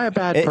 Am I a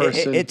bad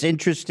person? It's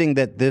interesting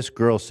that this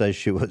girl says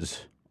she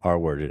was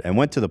R-worded and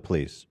went to the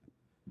police.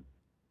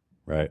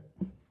 Right?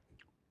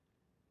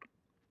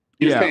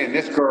 You're saying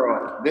this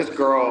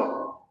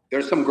girl,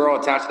 there's some girl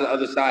attached to the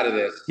other side of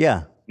this.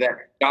 Yeah. That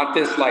got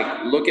this,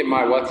 like, look at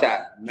my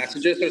WhatsApp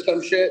messages or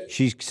some shit.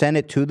 She sent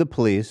it to the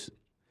police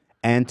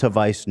and to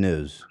Vice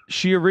News.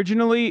 She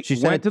originally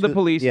went to the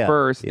police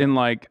first in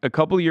like a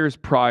couple of years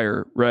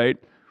prior, right?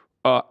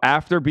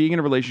 After being in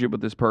a relationship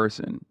with this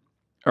person.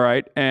 All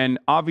right. And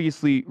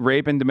obviously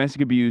rape and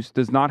domestic abuse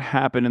does not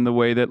happen in the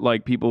way that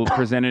like people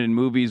present it in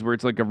movies where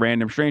it's like a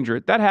random stranger.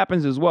 That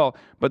happens as well.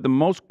 But the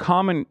most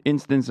common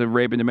instance of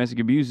rape and domestic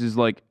abuse is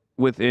like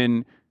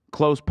within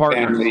close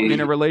partners in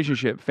a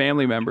relationship,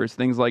 family members,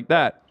 things like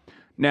that.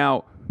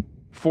 Now,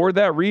 for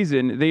that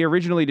reason, they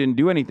originally didn't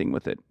do anything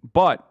with it.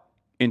 But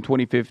in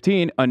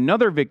 2015,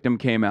 another victim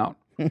came out.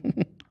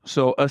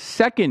 So a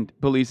second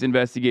police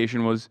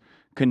investigation was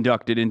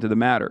conducted into the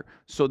matter.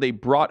 So they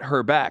brought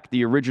her back,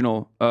 the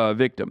original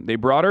victim. They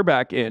brought her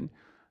back in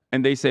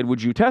and they said,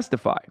 "Would you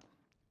testify?"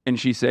 And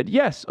she said,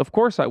 "Yes, of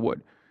course I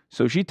would."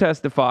 So she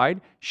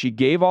testified. She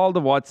gave all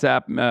the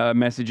WhatsApp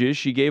messages.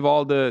 She gave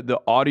all the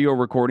audio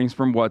recordings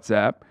from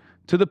WhatsApp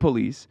to the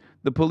police.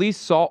 The police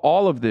saw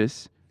all of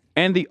this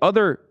and the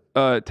other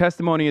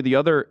testimony of the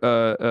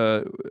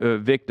other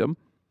victim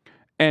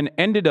and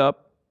ended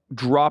up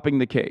dropping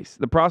the case.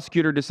 The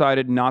prosecutor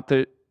decided not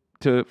to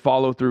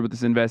follow through with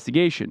this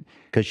investigation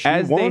because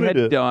as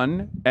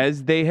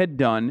they had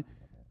done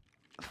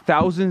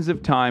thousands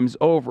of times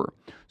over.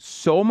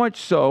 So much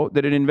so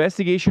that an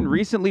investigation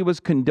recently was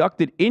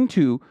conducted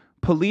into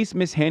police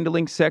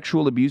mishandling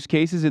sexual abuse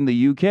cases in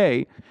the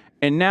UK,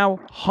 and now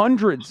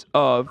hundreds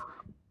of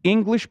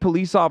English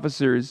police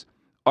officers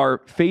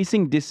are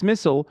facing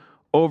dismissal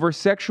over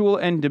sexual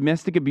and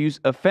domestic abuse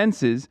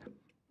offenses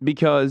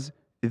because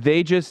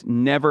they just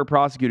never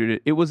prosecuted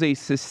it. It was a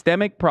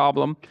systemic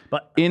problem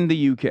in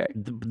the UK.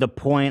 The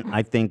point,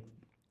 I think,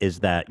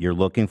 is that you're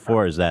looking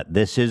for is that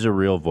this is a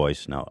real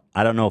voice note.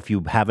 I don't know if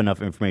you have enough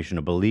information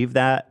to believe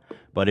that,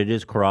 but it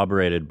is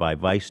corroborated by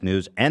Vice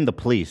News and the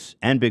police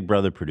and Big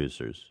Brother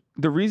producers.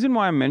 The reason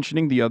why I'm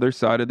mentioning the other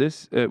side of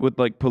this, with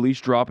like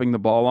police dropping the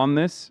ball on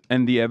this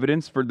and the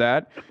evidence for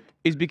that,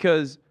 is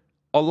because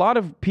a lot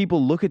of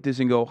people look at this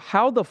and go,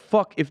 how the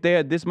fuck, if they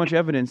had this much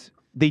evidence,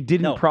 they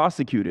didn't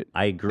prosecute it?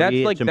 I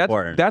agree. It's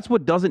important. That's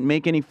what doesn't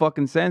make any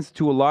fucking sense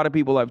to a lot of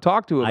people I've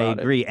talked to about it.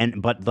 I agree.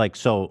 But like,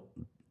 so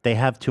they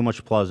have too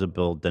much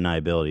plausible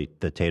deniability,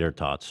 the tater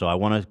tots. So I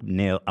want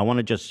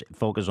to just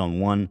focus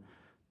on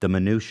the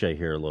minutia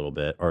here a little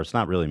bit, or it's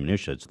not really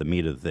minutia, it's the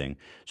meat of the thing.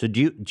 So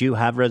do you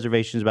have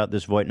reservations about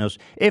this voice note?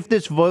 If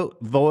this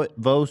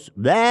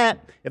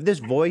if this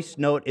voice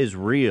note is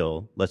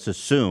real, let's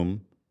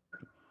assume,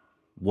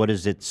 what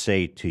does it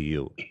say to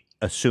you?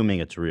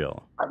 Assuming it's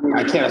real. I mean,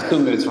 I can't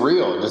assume that it's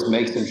real. It just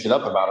makes some shit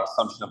up about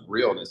assumption of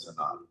realness or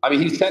not. I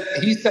mean, he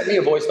sent me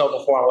a voice note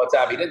before on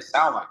WhatsApp. He didn't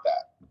sound like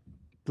that.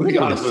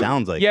 It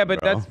sounds like yeah, but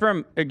that's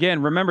from,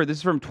 again, remember, this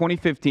is from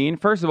 2015.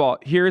 First of all,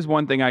 here's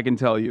one thing I can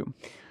tell you.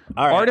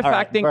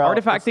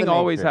 Artifacting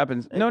always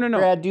happens. No.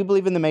 Brad, do you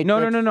believe in the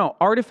Matrix? No.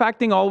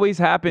 Artifacting always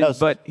happens,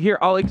 but here,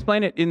 I'll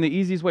explain it in the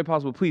easiest way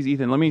possible. Please,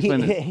 Ethan, let me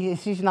explain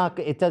this. He's not,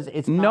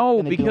 it's no,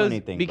 not because, do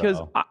anything, because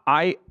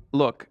bro.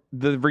 Look,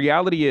 the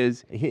reality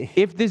is,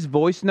 if this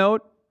voice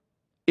note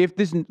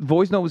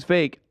was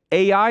fake,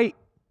 AI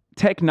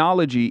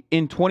technology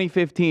in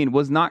 2015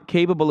 was not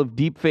capable of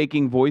deep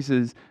faking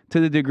voices to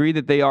the degree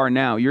that they are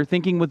now. You're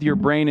thinking with your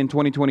brain in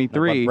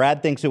 2023. But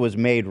Brad thinks it was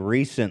made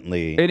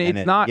recently. And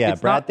it's not. Yeah,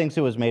 it's Brad not, thinks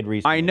it was made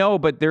recently. I know,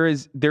 but there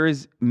is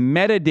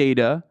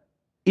metadata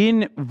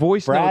in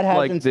voice Brad notes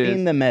like hasn't this.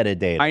 seen the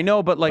metadata. I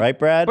know, but like, right,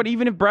 Brad? But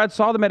even if Brad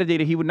saw the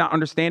metadata, he would not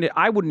understand it.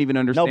 I wouldn't even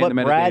understand No, but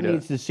the metadata. Brad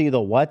needs to see the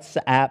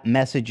WhatsApp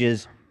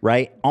messages,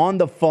 right? On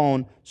the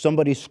phone,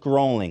 somebody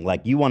scrolling.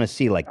 Like, you want to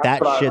see, like,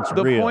 that shit's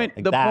real.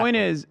 The point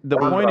is,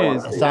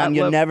 Son,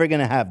 you're never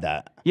going to have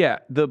that. Yeah,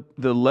 the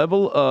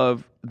level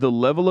of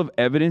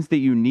evidence that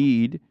you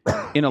need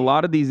in a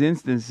lot of these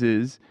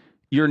instances,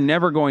 you're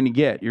never going to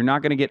get. You're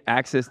not going to get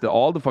access to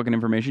all the fucking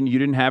information. You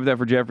didn't have that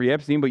for Jeffrey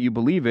Epstein, but you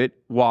believe it.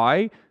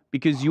 Why?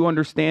 Because you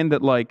understand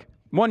that, like,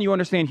 one, you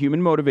understand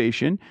human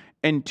motivation,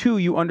 and two,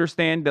 you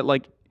understand that,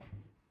 like,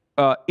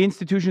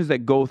 institutions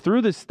that go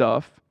through this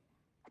stuff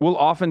will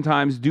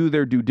oftentimes do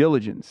their due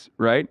diligence,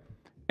 right?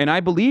 And I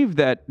believe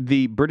that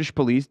the British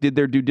police did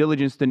their due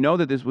diligence to know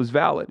that this was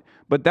valid.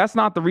 But that's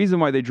not the reason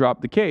why they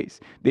dropped the case.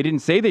 They didn't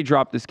say they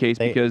dropped this case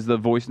because the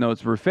voice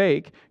notes were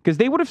fake, because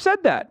they would have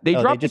said that. They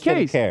dropped they just the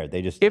case. Didn't care.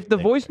 They just if the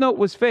voice note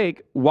was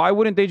fake, why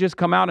wouldn't they just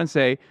come out and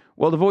say,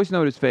 well, the voice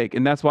note is fake,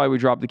 and that's why we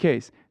dropped the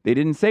case? They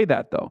didn't say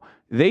that, though.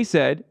 They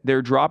said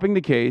they're dropping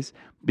the case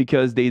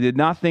because they did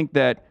not think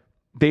that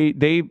they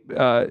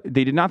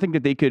did not think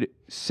that they could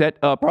set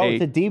up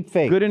it's a deep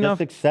fake. Good enough.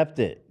 Just accept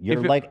it.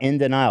 You're like in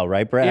denial,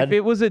 right, Brad? If it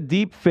was a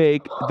deep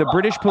fake, the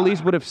British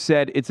police would have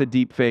said it's a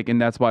deep fake,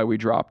 and that's why we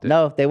dropped it.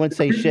 No, they wouldn't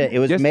say shit. It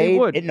was Yes, they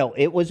would.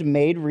 it was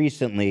made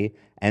recently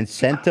and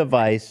sent to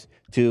Vice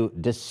to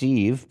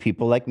deceive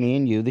people like me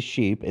and you, the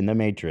sheep in the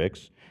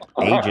Matrix,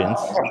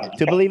 agents,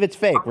 to believe it's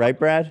fake, right,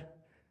 Brad?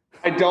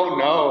 I don't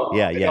know.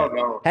 Yeah, I yeah. don't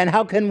know. And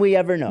how can we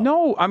ever know?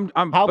 No,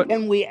 How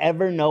can we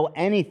ever know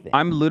anything?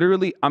 I'm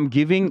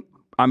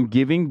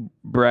giving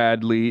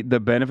Bradley the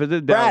benefit of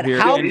the doubt Brad, here.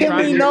 how and can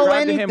trying we to know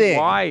describe to him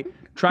anything?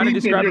 trying to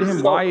describe to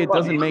him why it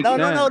doesn't make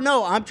sense.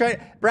 No. I'm trying.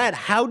 Brad,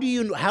 how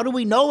do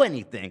we know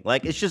anything?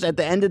 Like, it's just at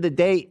the end of the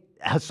day,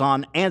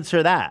 Hassan,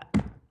 answer that.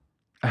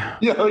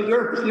 Yo,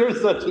 you're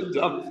such a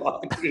dumb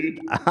fuck, dude.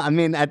 I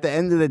mean, at the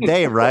end of the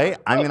day, right?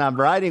 I mean, I'm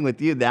riding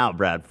with you now,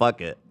 Brad.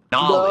 Fuck it.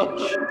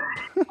 Knowledge.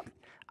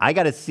 I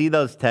got to see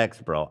those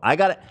texts, bro.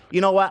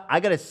 You know what?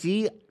 I got to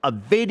see a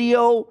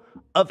video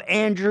of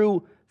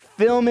Andrew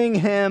filming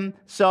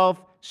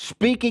himself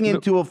speaking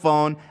into a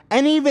phone.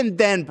 And even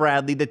then,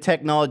 Bradley, the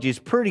technology is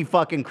pretty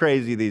fucking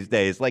crazy these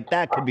days. Like,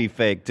 that could be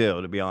fake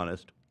too, to be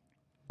honest.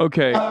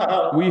 Okay,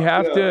 we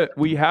have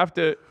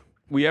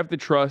to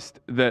trust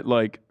that,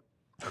 like,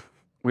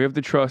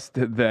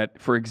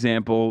 for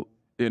example,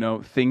 you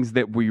know, things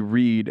that we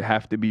read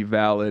have to be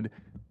valid.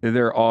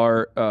 There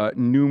are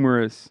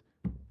numerous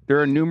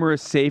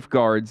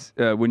safeguards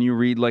when you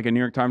read, like, a New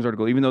York Times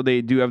article. Even though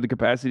they do have the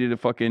capacity to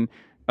fucking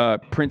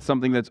print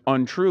something that's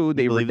untrue,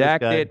 they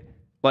redact it.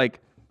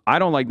 Like, I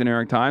don't like the New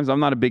York Times. I'm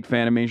not a big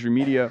fan of mainstream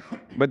media,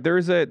 but there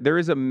is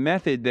a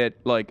method that,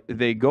 like,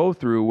 they go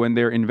through when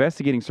they're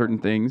investigating certain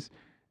things.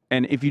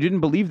 And if you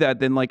didn't believe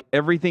that, then, like,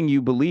 everything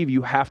you believe,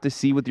 you have to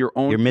see with your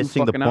own. You're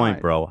missing the point,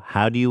 eyes. bro.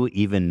 How do you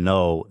even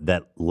know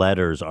that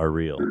letters are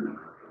real?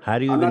 How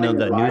do you even know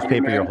that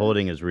newspaper you're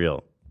holding is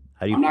real?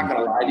 I'm not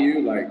gonna lie to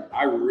you. Like,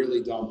 I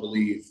really don't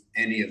believe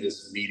any of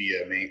this media.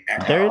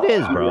 There it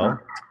is, bro.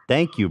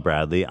 Thank you,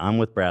 Bradley. I'm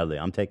with Bradley.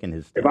 I'm taking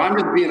his stand. If I'm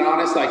just being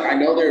honest, like, I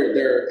know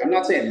I'm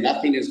not saying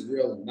nothing is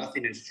real and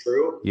nothing is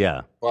true.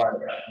 Yeah. But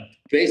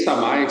based on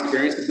my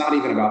experience, it's not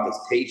even about this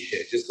Tate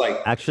shit. Just like,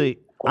 actually,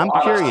 I'm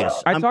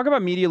curious. I talk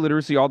about media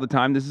literacy all the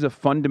time. This is a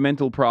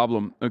fundamental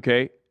problem.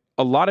 Okay.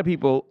 A lot of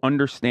people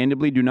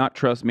understandably do not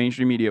trust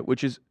mainstream media,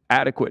 which is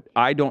adequate.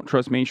 I don't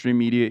trust mainstream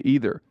media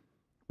either.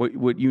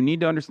 What you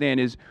need to understand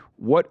is,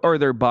 what are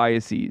their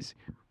biases?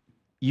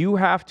 You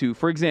have to,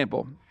 for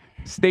example,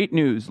 state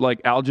news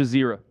like Al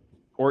Jazeera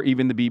or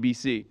even the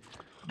BBC,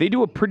 they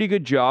do a pretty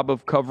good job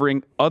of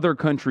covering other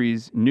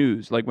countries'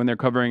 news, like when they're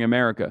covering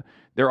America.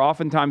 They're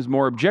oftentimes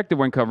more objective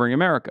when covering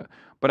America.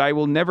 But I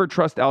will never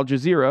trust Al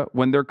Jazeera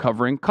when they're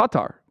covering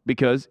Qatar,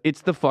 because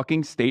it's the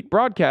fucking state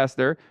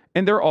broadcaster,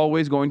 and they're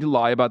always going to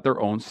lie about their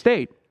own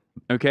state.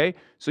 Okay,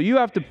 so you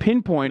have to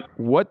pinpoint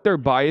what their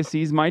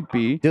biases might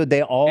be, dude.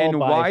 They all and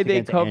why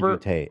they cover Andrew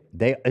Tate.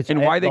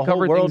 Why they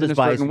cover things in a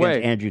certain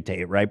way. Andrew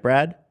Tate, right,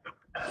 Brad?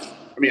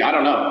 I mean, I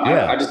don't know.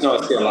 Yeah. I just know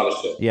I see a lot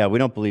of shit. Yeah, we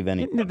don't believe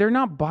anything. They're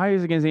not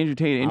biased against Andrew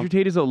Tate. Andrew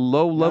Tate is a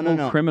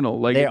low-level criminal.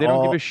 Like, they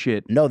don't give a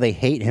shit. No, they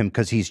hate him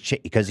because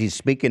he's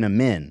speaking to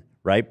men,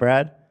 right,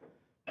 Brad?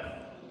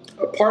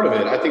 A part of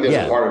it. I think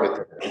there's a part of it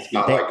that it's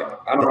not like it.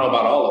 I don't know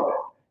about all of it.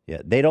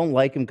 Yeah, they don't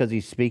like him because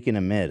he's speaking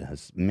to men,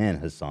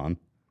 Hassan.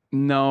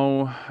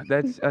 No,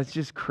 that's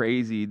just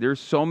crazy. There's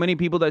so many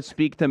people that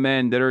speak to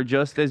men that are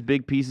just as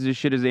big pieces of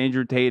shit as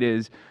Andrew Tate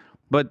is,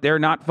 but they're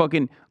not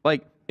fucking,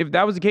 like, if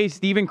that was the case,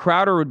 Steven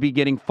Crowder would be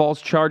getting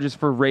false charges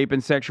for rape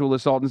and sexual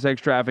assault and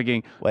sex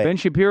trafficking. Ben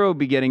Shapiro would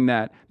be getting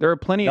that. There are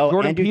plenty of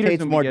Jordan Andrew Peterson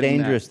Tate's more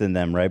dangerous than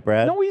them, right,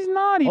 Brad? No, he's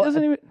not. He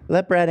doesn't even.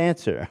 Let Brad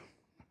answer.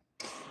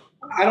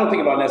 I don't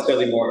think about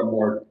necessarily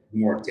more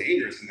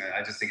dangerous than that.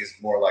 I just think it's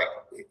more like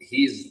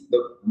he's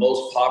the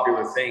most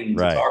popular thing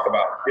to talk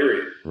about,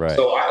 period. Right.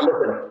 So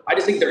I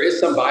just think there is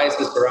some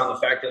biases around the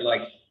fact that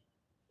like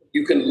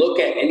you can look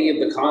at any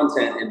of the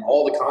content, and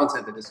all the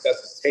content that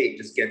discusses Tate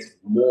just gets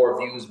more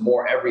views,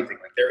 more everything.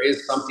 Like there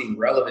is something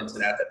relevant to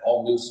that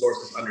all news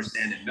sources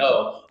understand and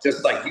know,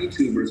 just like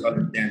YouTubers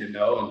understand and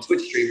know, and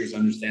Twitch streamers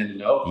understand and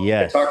know.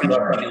 Yes. They're talking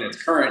about something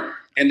that's current,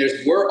 and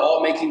we're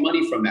all making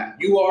money from that.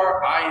 You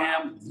are, I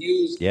am,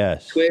 views, Twitch,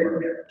 the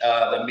media.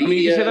 I mean,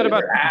 you said that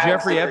about ads,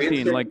 Jeffrey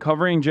Epstein. Like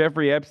covering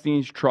Jeffrey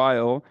Epstein's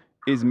trial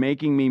is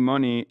making me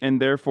money,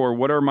 and therefore,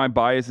 what are my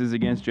biases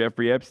against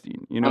Jeffrey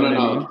Epstein? You know what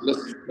I mean?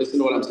 Listen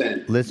to what I'm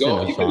saying.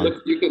 Listen, you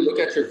can look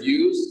at your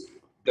views.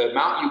 The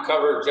amount you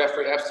cover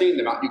Jeffrey Epstein,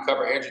 the amount you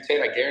cover Andrew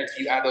Tate, I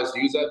guarantee you add those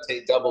views up,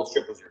 Tate doubles,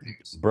 triples your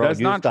views. Bro, that's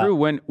not true.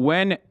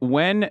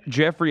 When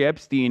Jeffrey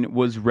Epstein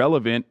was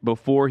relevant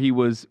before he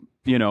was,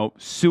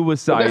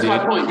 suicided. But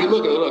that's my point.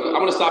 Look, I'm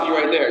gonna stop you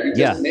right there. You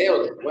just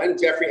nailed it. When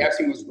Jeffrey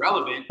Epstein was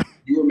relevant,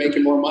 you were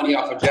making more money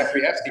off of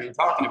Jeffrey Epstein and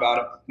talking about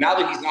him. Now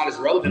that he's not as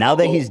relevant. Now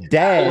that he's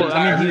dead,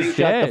 he's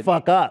shut the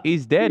fuck up.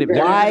 He's dead.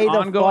 Why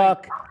the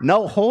fuck?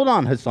 No, hold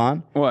on,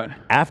 Hassan. What?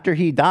 After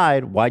he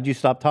died, why'd you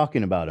stop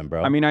talking about him,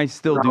 bro? I mean, I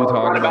still do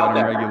talk about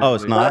him regularly. Oh,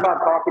 it's not? It's not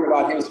about talking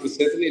about him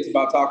specifically. It's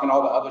about talking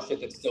all the other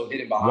shit that's still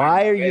hidden behind.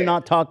 Why are you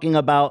not talking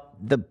about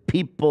the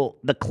people,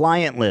 the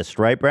client list,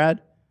 right, Brad?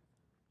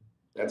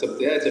 That's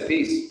a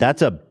piece.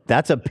 That's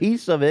a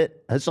piece of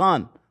it,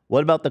 Hassan.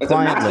 What about the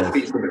client list?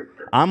 Piece of it.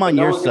 I'm on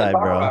your side,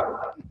 bro.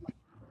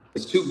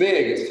 It's too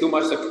big. It's too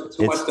much.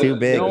 It's too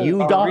big. You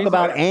talk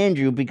about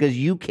Andrew because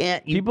you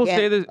can't. People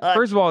say this.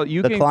 First of all,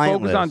 you can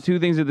focus on two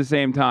things at the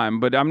same time,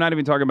 but I'm not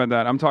even talking about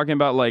that. I'm talking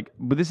about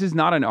but this is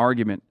not an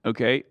argument,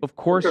 okay? Of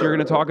course, you're going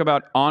to talk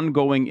about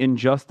ongoing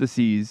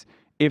injustices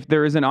if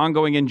there is an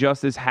ongoing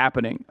injustice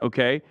happening,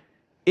 okay?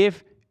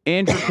 If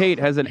Andrew Tate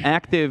has an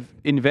active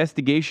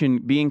investigation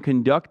being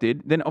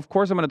conducted, then of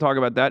course I'm going to talk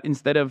about that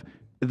instead of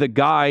the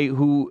guy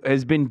who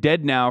has been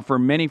dead now for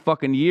many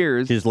fucking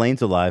years.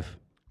 Ghislaine's alive.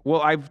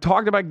 Well, I've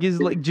talked about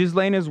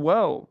Ghislaine as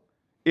well.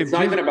 It's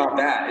not even about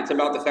that. It's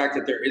about the fact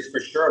that there is for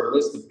sure a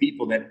list of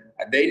people that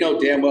they know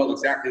damn well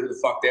exactly who the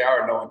fuck they are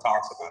and no one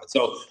talks about it.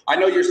 So I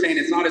know you're saying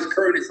it's not as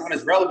current, it's not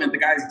as relevant, the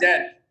guy's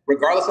dead.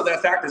 Regardless of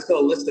that fact, there's still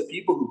a list of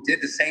people who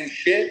did the same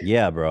shit.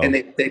 Yeah, bro. And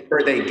they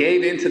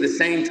gave into the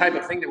same type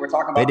of thing that we're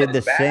talking about. They did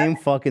the same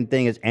fucking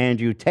thing as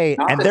Andrew Tate,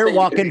 and they're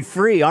walking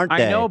free, aren't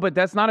they? I know, but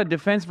that's not a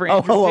defense for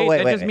Andrew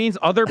Tate. That just means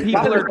other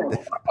people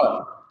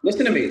are...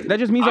 Listen to me. That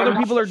just means other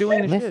people are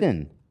doing the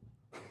shit.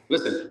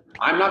 Listen,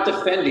 I'm not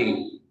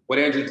defending what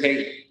Andrew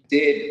Tate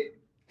did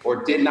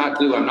or did not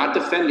do. I'm not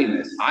defending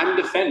this. I'm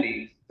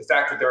defending the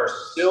fact that there are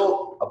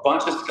still a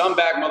bunch of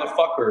scumbag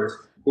motherfuckers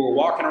who are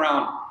walking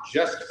around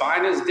just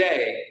fine as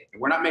day,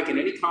 and we're not making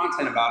any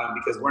content about them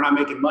because we're not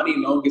making money.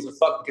 No one gives a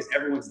fuck because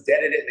everyone's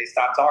dead at it and they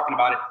stopped talking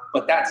about it.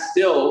 But that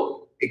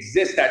still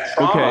exists. That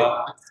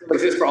trauma still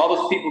exists for all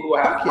those people who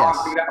have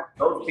gone through that.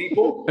 Those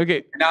people.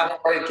 Okay. Now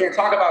they can't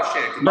talk about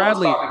shit.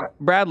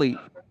 Bradley.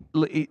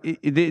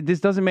 This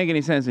doesn't make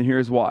any sense, and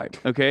here's why,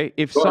 okay?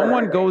 If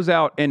someone goes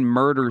out and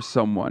murders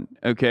someone,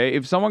 okay?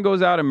 If someone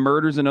goes out and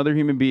murders another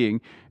human being,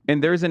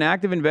 and there's an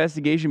active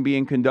investigation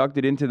being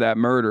conducted into that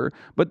murder,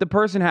 but the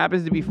person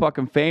happens to be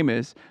fucking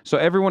famous, so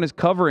everyone is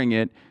covering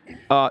it,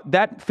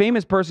 that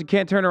famous person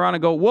can't turn around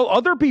and go, well,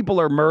 other people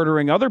are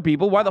murdering other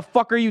people. Why the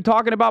fuck are you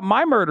talking about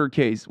my murder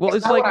case? Well,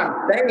 That's not what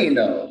I'm saying,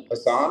 though,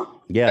 Hassan.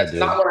 Yeah, That's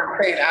not what I'm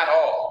saying at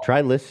all. Try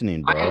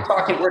listening, bro.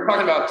 We're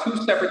talking about two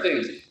separate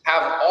things.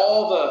 Have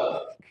all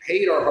the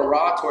hate or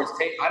hurrah towards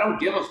Tate. I don't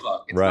give a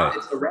fuck.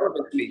 It's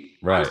irrelevant to me.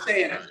 Right. I'm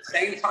saying at the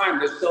same time,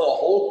 there's still a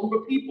whole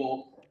group of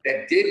people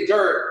that did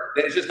dirt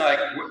that is just like,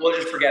 we'll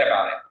just forget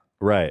about it.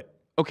 Right.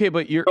 Okay,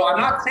 but you're... So I'm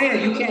not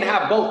saying you can't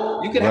have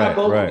both. You can have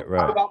both. Right.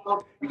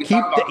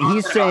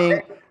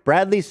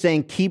 Bradley's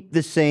saying keep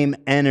the same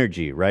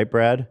energy, right,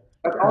 Brad?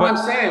 That's all I'm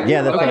saying.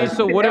 Yeah. That's okay,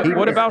 so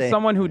what about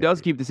someone who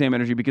does keep the same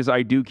energy? Because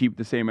I do keep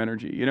the same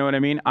energy. You know what I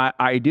mean?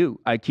 I do.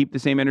 I keep the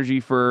same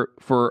energy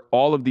for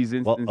all of these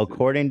instances. Well,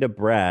 according to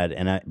Brad,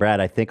 Brad,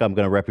 I think I'm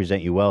going to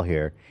represent you well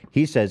here.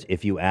 He says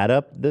if you add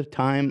up the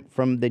time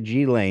from the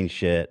G-Lane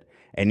shit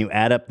and you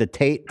add up the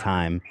Tate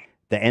time,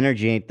 the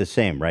energy ain't the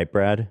same, right,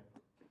 Brad?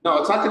 No,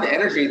 it's not that the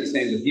energy ain't the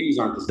same. The views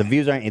aren't the same. The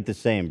views aren't the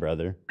same,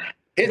 brother.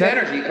 His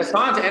energy,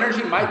 Hassan's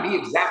energy might be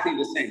exactly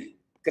the same.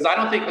 Because I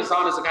don't think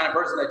Hassan is the kind of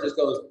person that just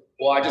goes,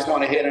 well, I just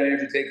want to hate on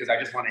Andrew Tate because I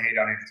just want to hate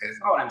on Andrew Tate. That's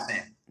not what I'm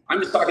saying. I'm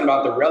just talking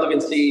about the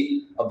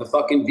relevancy of the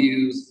fucking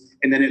views,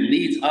 and then it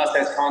leads us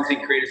as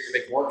content creators to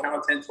make more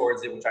content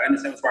towards it, which I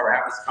understand that's why we're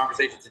having this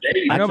conversation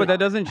today. I know, but that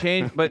doesn't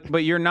change. But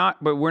we're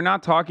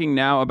not talking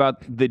now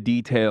about the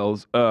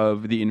details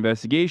of the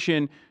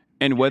investigation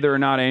and whether or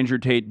not Andrew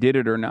Tate did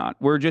it or not.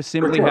 We're just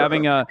simply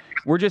having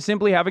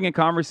a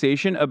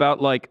conversation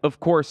about, like, of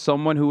course,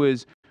 someone who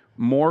is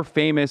more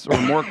famous or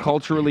more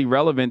culturally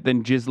relevant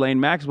than Ghislaine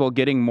Maxwell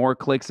getting more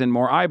clicks and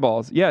more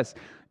eyeballs. Yes.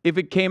 if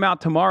it came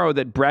out tomorrow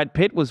that Brad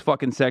Pitt was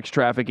fucking sex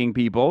trafficking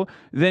people,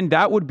 then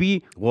that would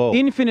be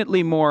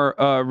infinitely more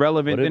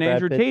relevant than Brad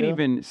Andrew Pitt Tate do?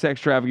 even sex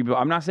trafficking people.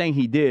 I'm not saying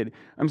he did.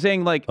 I'm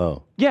saying like,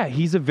 yeah,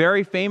 he's a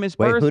very famous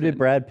person. Who did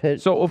Brad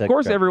Pitt? So of sex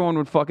course traffic? everyone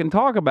would fucking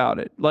talk about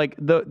it. Like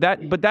but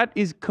that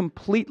is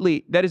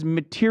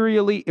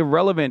materially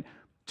irrelevant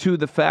to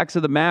the facts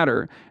of the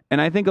matter. And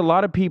I think a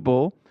lot of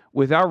people,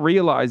 without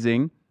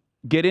realizing,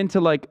 get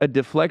into like a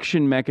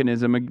deflection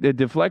mechanism, a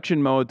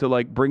deflection mode to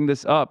like bring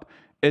this up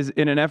as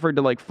in an effort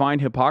to like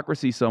find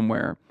hypocrisy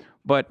somewhere.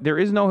 But there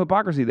is no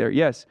hypocrisy there.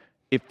 Yes,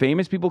 if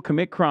famous people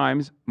commit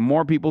crimes,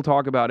 more people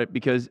talk about it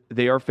because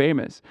they are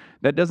famous.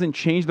 That doesn't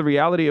change the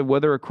reality of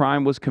whether a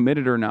crime was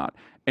committed or not.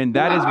 And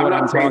that is what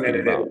I'm talking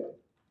about.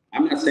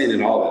 I'm not saying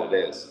at all that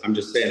it is. I'm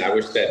just saying I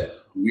wish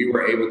that we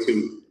were able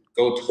to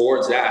go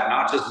towards that,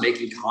 not just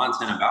making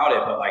content about it,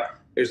 but like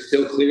there's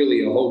still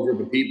clearly a whole group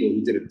of people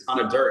who did a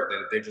ton of dirt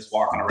that they're just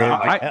walking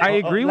around. Like, I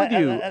agree with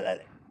you.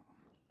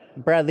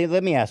 Bradley,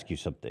 let me ask you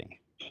something.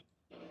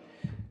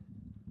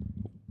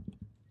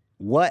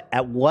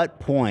 At what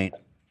point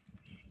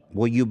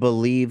will you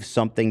believe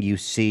something you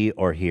see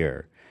or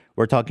hear?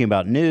 We're talking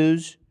about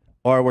news,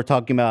 or we're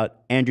talking about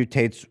Andrew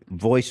Tate's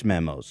voice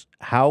memos.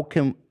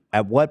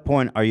 At what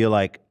point are you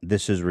like,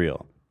 this is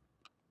real?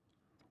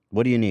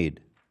 What do you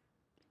need?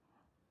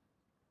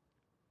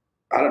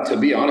 To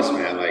be honest,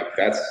 man, like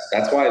that's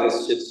why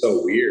this shit's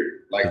so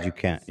weird. Like you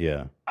can't,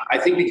 yeah. I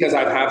think because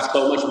I have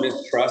so much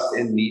mistrust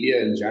in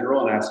media in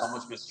general, and I have so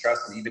much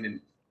mistrust even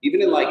in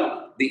like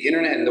the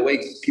internet and the way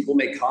people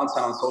make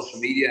content on social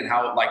media and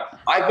how like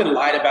I've been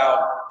lied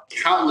about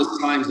countless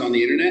times on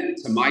the internet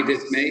to my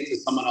dismay to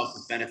someone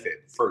else's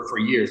benefit for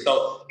years.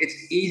 So it's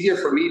easier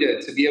for me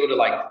to be able to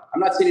like, I'm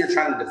not sitting here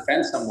trying to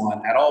defend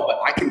someone at all, but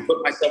I can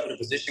put myself in a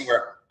position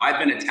where I've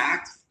been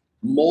attacked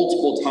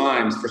multiple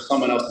times for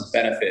someone else's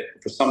benefit,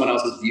 for someone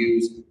else's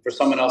views, for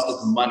someone else's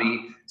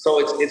money. So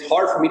it's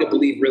hard for me to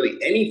believe really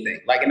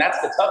anything. Like, and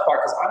that's the tough part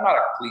because I'm not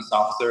a police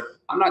officer.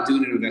 I'm not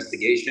doing an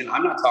investigation.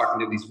 I'm not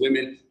talking to these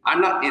women. I'm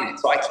not in it.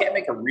 So I can't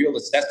make a real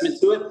assessment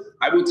to it.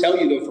 I will tell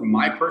you though, from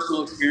my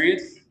personal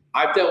experience,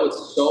 I've dealt with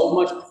so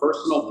much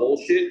personal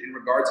bullshit in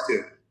regards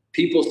to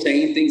people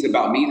saying things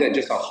about me that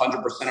just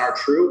 100% are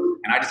true.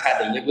 And I just had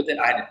to live with it.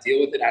 I had to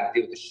deal with it. I had to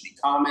deal with the shitty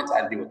comments. I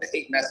had to deal with the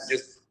hate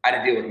messages. I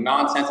had to deal with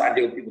nonsense. I had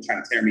to deal with people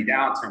trying to tear me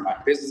down, turn my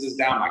businesses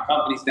down, my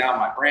companies down,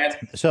 my brands.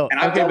 So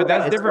okay, but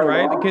that's different,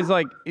 right? Because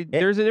like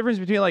there's a difference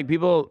between like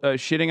people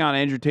shitting on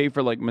Andrew Tate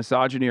for like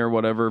misogyny or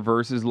whatever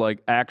versus like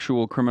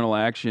actual criminal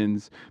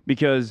actions.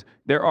 Because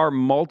there are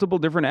multiple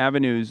different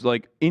avenues,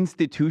 like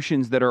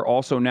institutions that are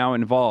also now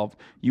involved.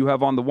 You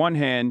have on the one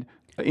hand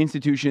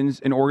institutions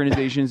and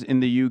organizations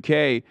in the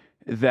UK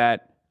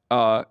that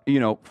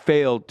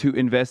failed to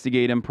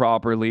investigate him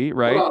properly,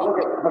 right?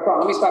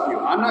 Let me stop you.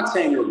 I'm not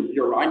saying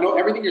you're. I know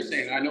everything you're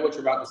saying, and I know what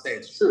you're about to say.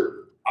 It's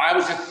true. I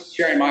was just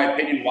sharing my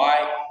opinion.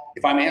 Why,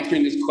 if I'm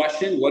answering this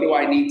question, what do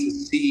I need to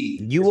see?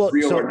 You will.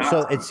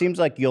 So it seems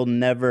like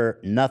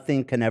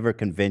nothing can ever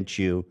convince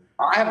you.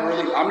 I'm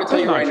going to tell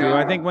you right now.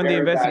 I think when the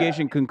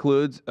investigation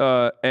concludes,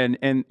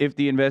 and if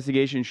the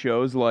investigation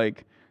shows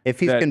like, if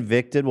he's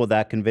convicted, will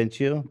that convince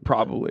you?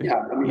 Probably.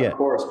 Yeah. I mean, of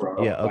course,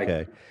 bro. Yeah.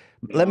 Okay.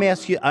 Let me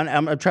ask you. I'm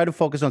going to try to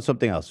focus on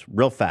something else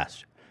real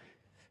fast.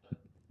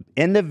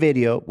 In the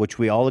video, which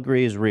we all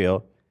agree is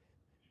real,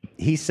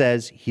 he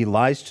says he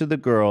lies to the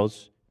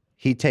girls.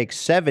 He takes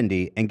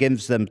 70 and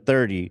gives them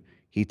 30.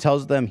 He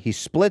tells them he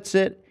splits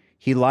it.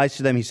 He lies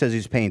to them. He says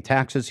he's paying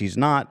taxes. He's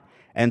not.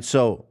 And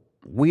so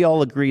we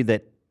all agree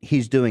that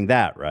he's doing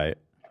that, right?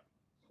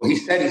 Well, he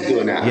said he's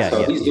doing that.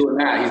 He's doing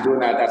that. He's doing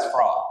that. That's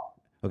fraud.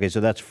 Okay, so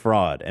that's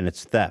fraud and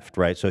it's theft,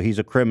 right? So he's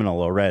a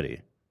criminal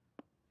already.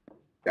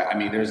 Yeah, I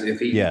mean,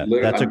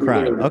 that's a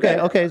crime.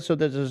 Okay, so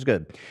this is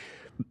good.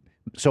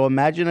 So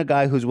imagine a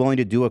guy who's willing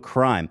to do a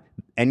crime,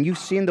 and you've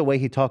seen the way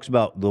he talks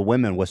about the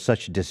women with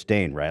such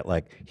disdain, right?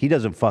 Like he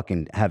doesn't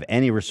fucking have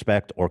any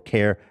respect or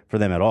care for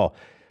them at all.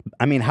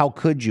 I mean, how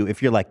could you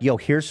if you're like, yo,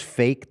 here's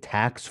fake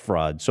tax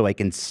fraud so I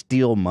can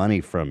steal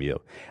money from you?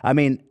 I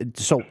mean,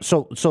 so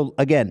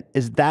again,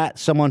 is that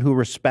someone who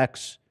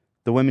respects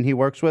the women he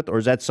works with, or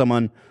is that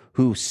someone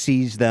who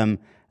sees them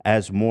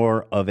as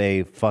more of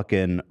a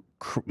fucking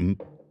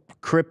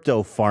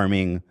crypto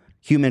farming,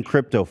 human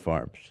crypto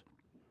farms?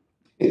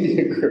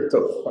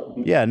 Crypto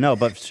farming. Yeah, no,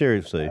 but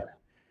seriously.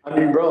 I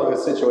mean, bro,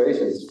 this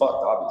situation is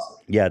fucked, obviously.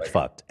 Yeah, it's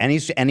fucked. And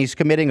he's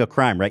committing a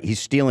crime, right? He's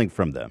stealing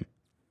from them.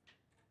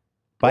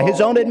 By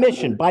his own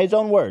admission, by his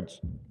own words.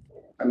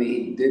 I mean,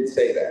 he did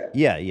say that.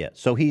 Yeah.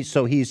 So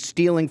he's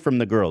stealing from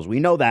the girls.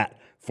 We know that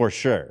for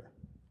sure.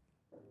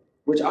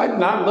 Which I'm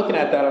not looking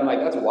at that. I'm like,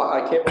 that's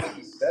why I can't believe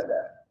he said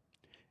that.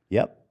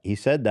 Yep, he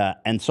said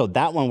that. And so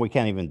that one we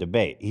can't even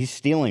debate. He's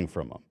stealing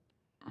from them.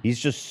 He's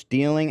just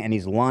stealing and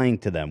he's lying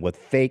to them with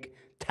fake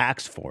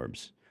tax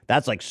forms.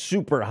 That's like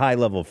super high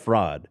level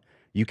fraud.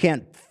 You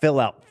can't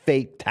fill out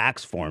fake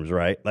tax forms,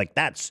 right? Like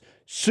that's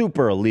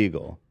super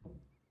illegal.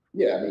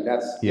 Yeah, I mean, I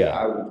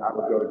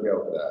would go to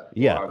jail for that.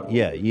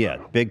 Yeah,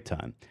 big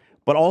time.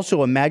 But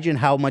also imagine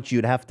how much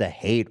you'd have to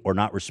hate or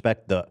not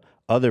respect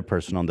other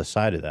person on the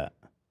side of that.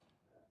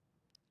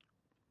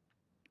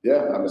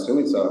 Yeah, I'm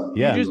assuming so.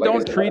 Yeah. You just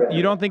don't treat.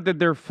 You don't think that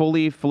they're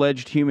fully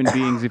fledged human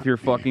beings if you're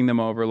fucking them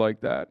over like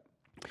that.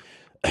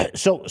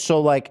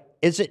 So like,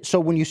 is it so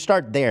when you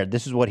start there?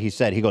 This is what he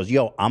said. He goes,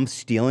 "Yo, I'm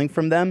stealing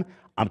from them.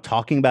 I'm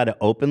talking about it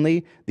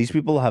openly. These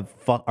people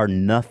are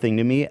nothing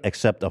to me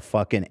except a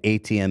fucking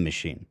ATM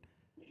machine."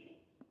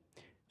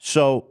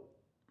 So,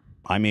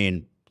 I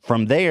mean,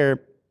 from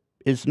there,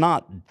 it's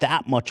not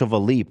that much of a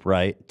leap,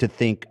 right? To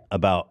think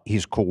about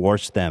he's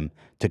coerced them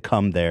to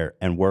come there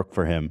and work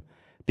for him,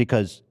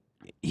 because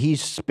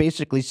he's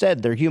basically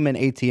said they're human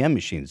ATM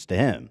machines to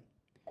him.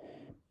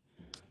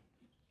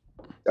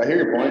 I hear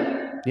your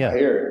point. Yeah. I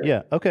hear it.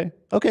 Yeah. Okay.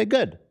 Okay.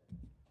 Good.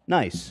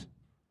 Nice.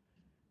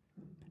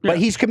 But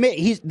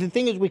the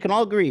thing is, we can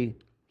all agree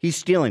he's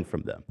stealing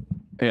from them.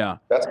 Yeah.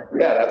 That's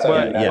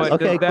But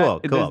Okay.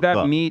 does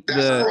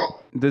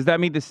that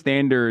meet the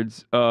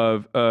standards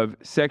of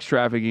sex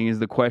trafficking? Is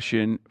the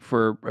question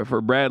for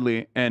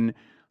Bradley. And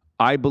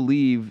I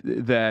believe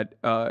that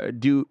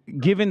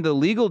given the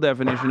legal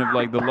definition of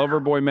like the lover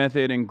boy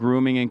method and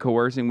grooming and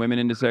coercing women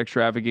into sex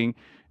trafficking,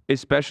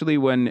 especially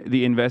when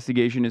the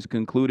investigation is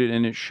concluded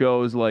and it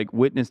shows like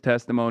witness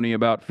testimony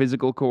about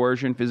physical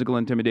coercion, physical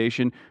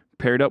intimidation,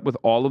 paired up with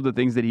all of the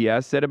things that he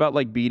has said about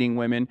like beating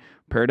women,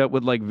 paired up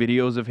with like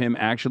videos of him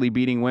actually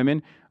beating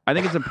women, I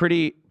think it's a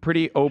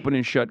pretty open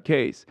and shut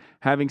case.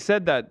 Having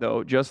said that,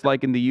 though, just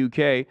like in the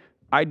UK,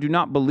 I do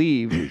not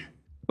believe,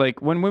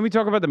 like when we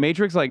talk about the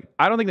Matrix, like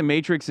I don't think the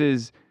Matrix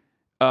is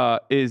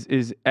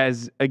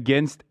as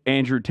against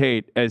Andrew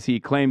Tate as he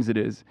claims it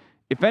is.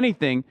 If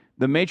anything,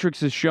 the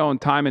Matrix has shown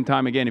time and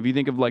time again, if you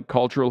think of like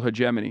cultural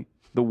hegemony,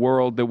 the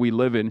world that we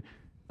live in,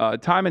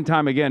 time and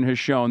time again has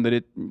shown that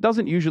it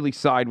doesn't usually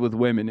side with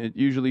women. It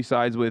usually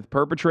sides with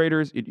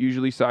perpetrators. It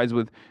usually sides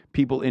with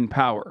people in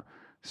power.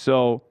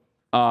 So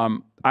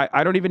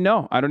I don't even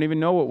know. I don't even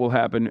know what will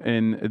happen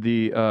in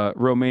the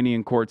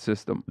Romanian court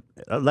system.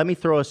 Let me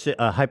throw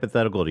a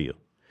hypothetical to you.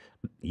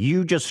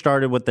 You just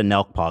started with the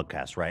NELK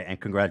podcast, right? And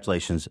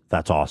congratulations.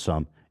 That's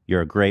awesome.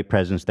 You're a great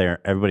presence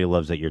there. Everybody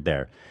loves that you're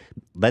there.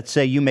 Let's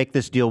say you make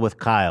this deal with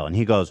Kyle and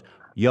he goes,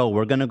 "Yo,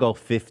 we're going to go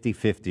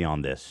 50-50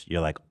 on this."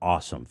 You're like,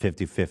 awesome,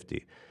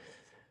 50-50.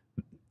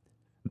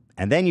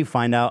 And then you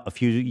find out a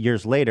few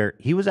years later,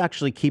 he was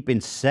actually keeping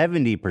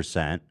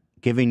 70%,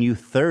 giving you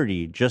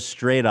 30, just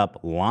straight up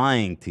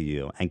lying to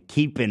you and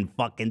keeping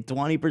fucking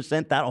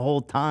 20% that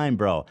whole time,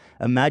 bro.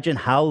 Imagine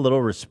how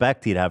little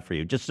respect he'd have for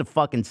you just to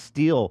fucking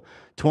steal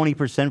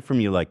 20% from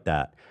you like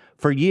that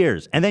for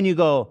years. And then you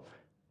go,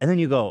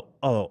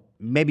 oh,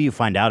 maybe you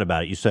find out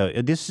about it. You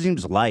say, this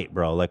seems light,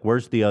 bro. Like,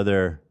 where's the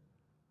other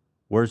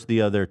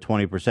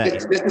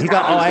 20%? This is He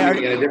got, oh, I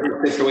already, in a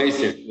different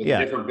situation with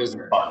a different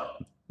business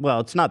partner. Well,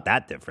 it's not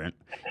that different.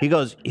 He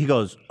goes,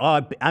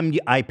 oh,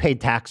 I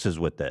paid taxes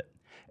with it.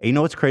 And you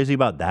know what's crazy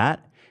about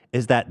that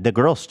is that the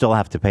girls still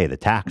have to pay the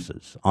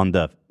taxes on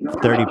the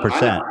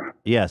 30%.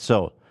 Yeah,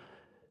 so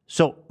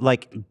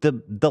like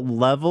the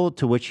level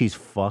to which he's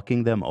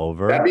fucking them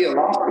over. That'd be a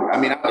lawsuit. I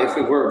mean, if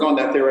we were going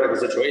that theoretical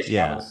situation,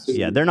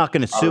 yeah, they're not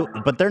going to sue,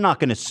 but they're not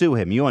going to sue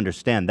him. You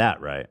understand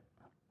that, right?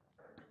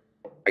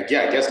 I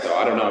guess so.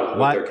 I don't know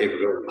what their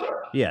capabilities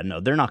are. Yeah, no,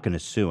 they're not going to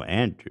sue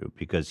Andrew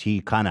because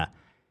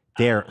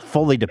they're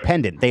fully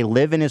dependent. They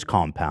live in his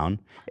compound.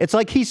 It's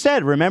like he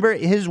said, remember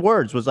his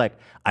words was like,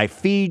 I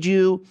feed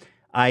you,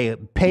 I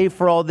pay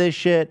for all this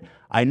shit,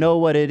 I know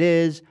what it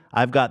is,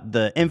 I've got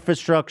the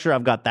infrastructure,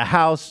 I've got the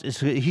house.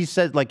 He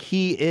said like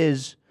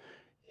he's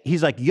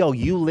like, yo,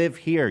 you live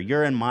here,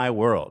 you're in my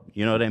world.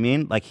 You know what I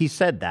mean? Like he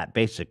said that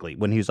basically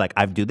when he was like,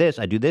 I do this,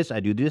 I do this,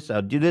 I do this,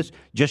 I'll do this,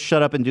 just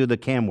shut up and do the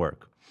cam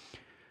work.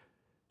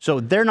 So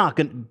they're not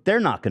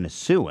gonna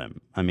sue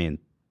him. I mean,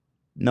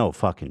 no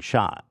fucking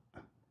shot.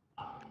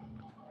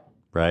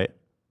 Right?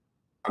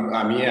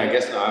 I mean, yeah, I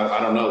guess I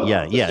don't know.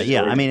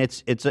 Yeah. I mean,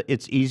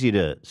 it's easy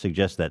to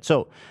suggest that.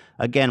 So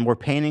again, we're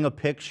painting a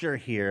picture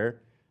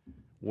here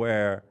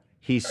where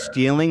he's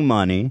stealing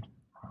money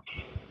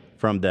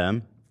from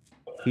them,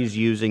 he's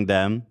using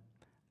them,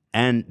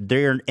 and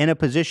they're in a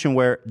position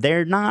where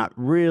they're not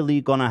really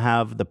gonna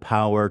have the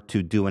power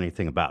to do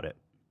anything about it.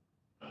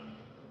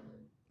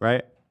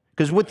 Right?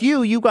 Because with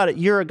you're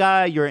a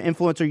guy, you're an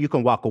influencer, you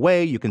can walk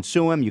away, you can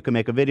sue him, you can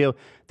make a video.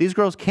 These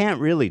girls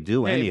can't really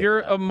do anything. If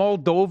you're a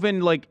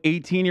Moldovan, like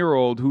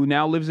 18-year-old who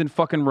now lives in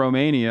fucking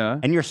Romania.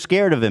 And you're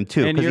scared of him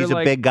too, because he's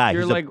a big guy.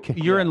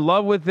 You're in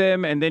love with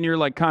him, and then you're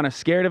like kind of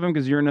scared of him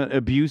because you're in an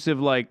abusive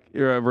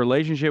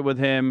relationship with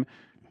him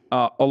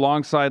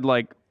alongside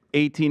like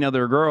 18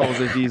 other girls,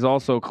 as he's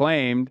also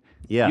claimed.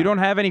 Yeah. You don't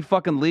have any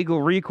fucking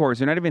legal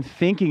recourse. You're not even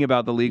thinking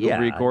about the legal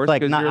recourse.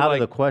 It's like not out of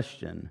the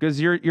question. Because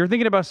you're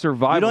thinking about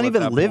survival. You don't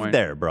even live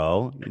there,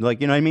 bro.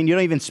 Like, you know what I mean? You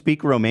don't even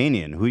speak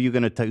Romanian. Who you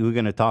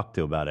gonna talk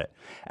to about it?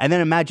 And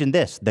then imagine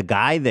this: the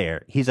guy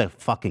there, he's a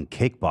fucking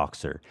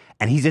kickboxer,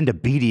 and he's into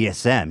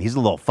BDSM. He's a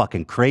little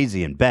fucking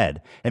crazy in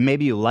bed, and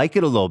maybe you like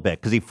it a little bit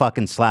because he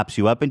fucking slaps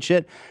you up and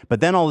shit. But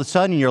then all of a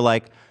sudden, you're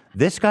like,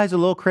 This guy's a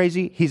little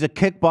crazy. He's a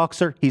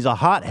kickboxer. He's a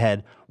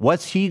hothead.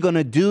 What's he going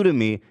to do to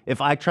me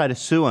if I try to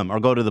sue him or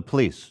go to the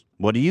police?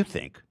 What do you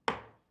think?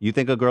 You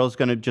think a girl's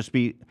going to just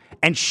be...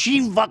 And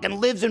she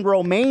fucking lives in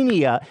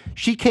Romania.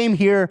 She came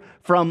here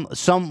from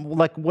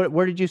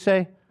where did you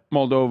say?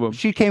 Moldova.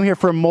 She came here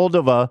from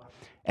Moldova,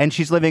 and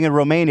she's living in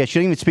Romania. She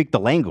doesn't even speak the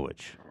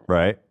language,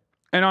 right?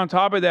 And on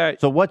top of that...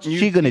 So what's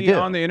she going to do?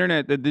 On the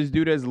internet that this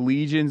dude has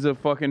legions of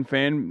fucking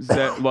fans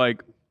that,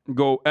 like...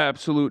 go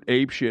absolute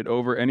apeshit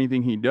over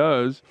anything he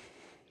does.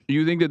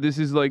 You think that this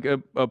is like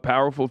a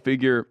powerful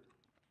figure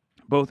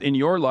both in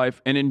your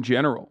life and in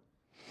general?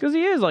 Because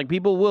he is. Like,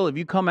 people will, if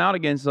you come out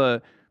against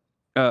a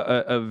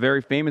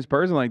very famous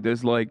person like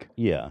this, like,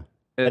 yeah,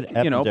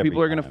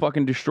 people are going to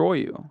fucking destroy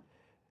you.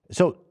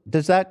 So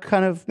does that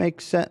kind of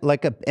make sense?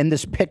 Like in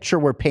this picture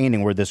we're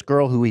painting where this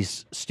girl who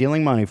he's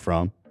stealing money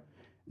from,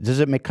 does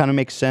it kind of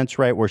make sense,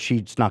 right, where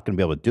she's not going to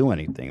be able to do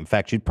anything? In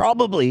fact, she'd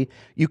probably,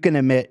 you can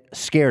admit,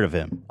 scared of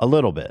him a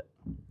little bit.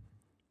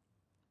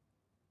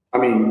 I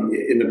mean,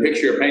 in the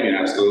picture you're painting,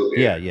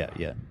 absolutely. Yeah.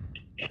 Yeah,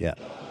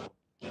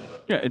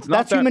 it's not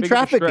that's human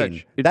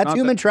trafficking. That's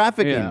human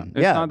trafficking. Yeah,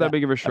 it's not that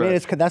big of a stretch. I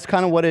mean, that's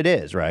kind of what it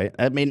is, right?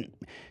 I mean,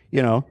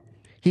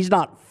 he's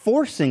not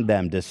forcing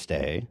them to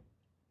stay,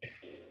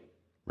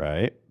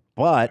 right?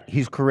 But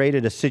he's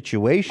created a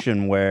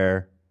situation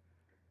where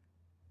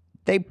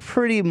they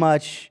pretty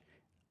much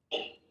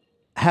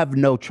have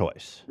no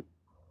choice.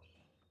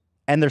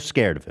 And they're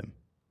scared of him.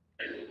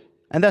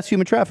 And that's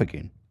human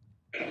trafficking.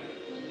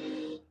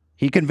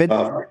 He convinced...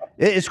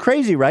 It's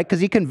crazy, right? Because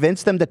he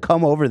convinced them to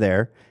come over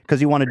there because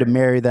he wanted to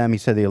marry them. He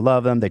said they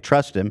love him. They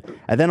trust him.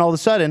 And then all of a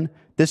sudden,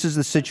 this is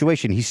the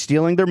situation. He's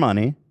stealing their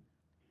money.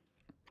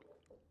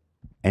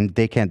 And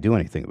they can't do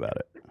anything about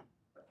it.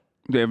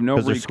 They have no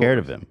recourse. Because they're scared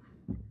of him.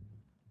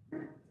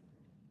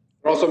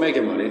 They're also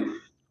making money.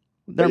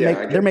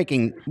 They're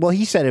making. Well,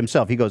 he said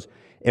himself. He goes,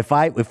 if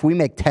we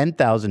make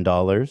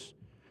 $10,000,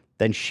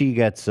 then she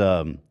gets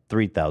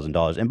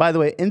 $3,000. And by the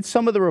way, in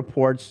some of the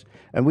reports,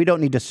 and we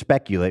don't need to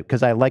speculate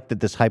because I like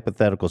that this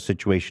hypothetical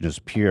situation is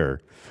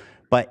pure.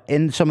 But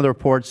in some of the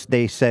reports,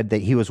 they said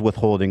that he was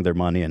withholding their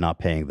money and not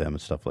paying them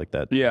and stuff like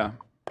that. Yeah.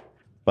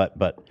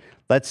 But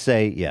let's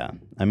say, yeah.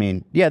 I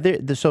mean, yeah.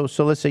 So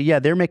let's say, yeah,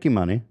 they're making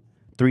money,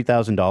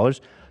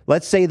 $3,000.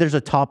 Let's say there's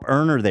a top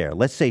earner there.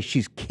 Let's say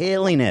she's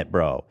killing it,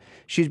 bro.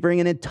 She's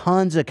bringing in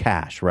tons of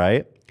cash,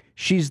 right?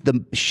 She's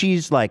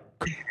like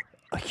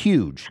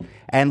huge.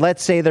 And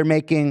let's say they're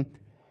making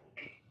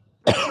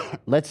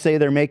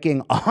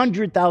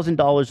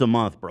 $100,000 a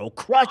month, bro,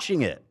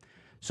 crushing it.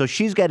 So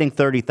she's getting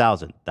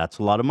 $30,000. That's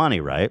a lot of money,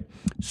 right?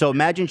 So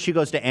imagine she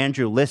goes to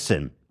Andrew,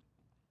 listen,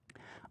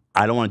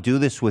 I don't want to do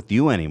this with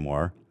you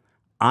anymore.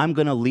 I'm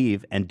going to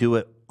leave and do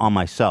it on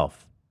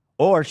myself.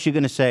 Or she's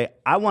going to say,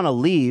 I want to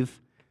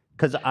leave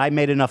because I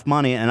made enough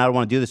money and I don't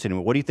want to do this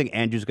anymore. What do you think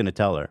Andrew's going to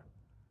tell her?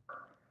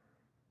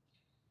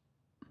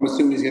 I'm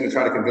assuming he's going to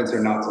try to convince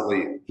her not to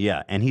leave.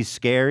 Yeah, and he's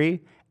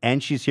scary,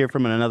 and she's here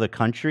from another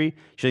country.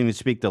 She doesn't even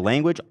speak the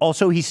language.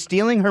 Also, he's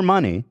stealing her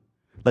money.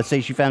 Let's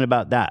say she found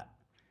about that.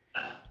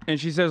 And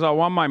she says, I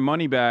want my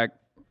money back.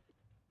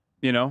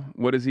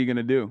 What is he going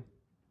to do?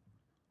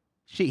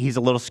 He's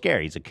a little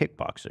scary. He's a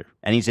kickboxer,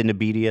 and he's into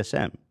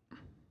BDSM.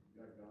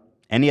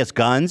 And he has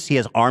guns. He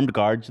has armed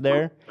guards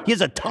there. He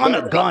has a ton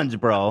of guns,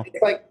 bro.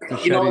 It's like, the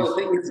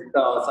thing is,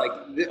 though, it's like,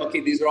 okay,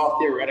 these are all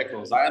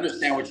theoreticals. I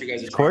understand what you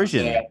guys are trying to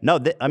say. No,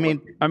 I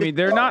mean,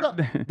 they're not.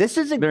 This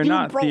isn't. They're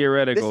not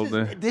theoretical.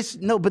 But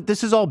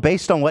this is all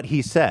based on what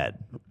he said.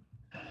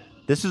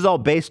 This is all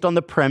based on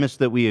the premise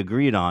that we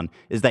agreed on,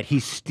 is that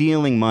he's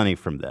stealing money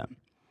from them.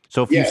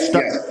 So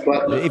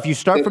if you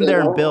start from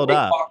there and build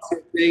up,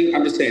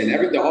 I'm just saying,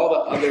 all the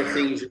other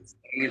things you're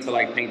saying to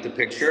like paint the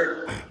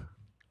picture.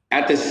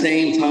 At the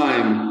same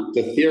time,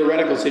 the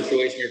theoretical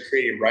situation you're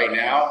creating right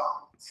now,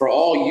 for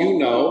all you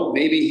know,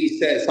 maybe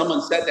someone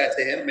said that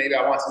to him. Maybe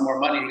I want some more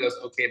money. He goes,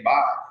 okay,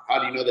 bye. How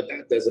do you know that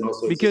doesn't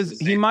also exist? Because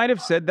he might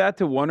have said that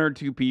to one or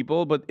two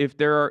people, but if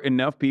there are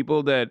enough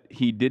people that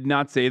he did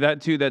not say that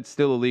to, that's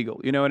still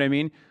illegal. You know what I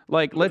mean?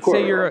 Like, let's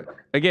say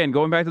again,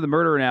 going back to the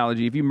murder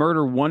analogy, if you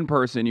murder one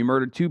person, you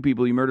murder two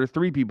people, you murder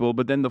three people,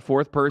 but then the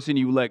fourth person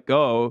you let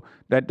go,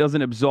 that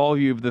doesn't absolve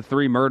you of the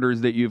three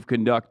murders that you've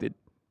conducted.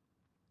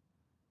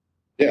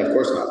 Yeah, of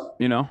course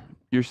not.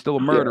 You're still a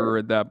murderer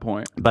at that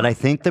point. But I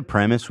think the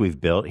premise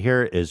we've built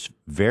here is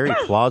very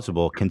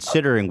plausible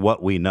considering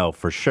what we know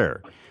for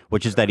sure,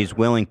 which is that he's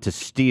willing to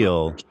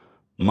steal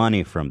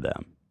money from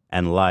them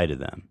and lie to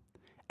them.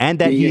 And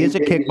that he is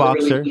a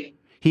kickboxer.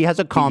 He has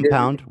a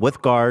compound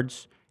with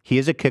guards. He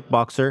is a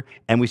kickboxer.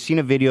 And we've seen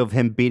a video of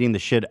him beating the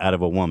shit out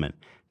of a woman.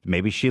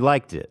 Maybe she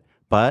liked it.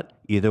 But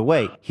either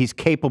way, he's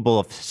capable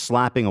of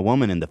slapping a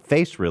woman in the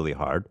face really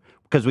hard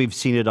because we've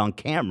seen it on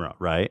camera,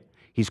 right?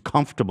 He's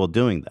comfortable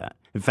doing that.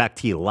 In fact,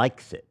 he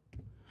likes it.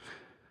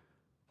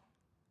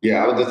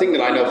 Yeah, the thing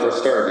that I know for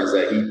certain is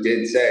that he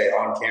did say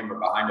on camera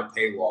behind a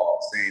paywall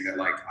saying that,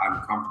 like,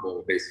 I'm comfortable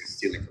with basically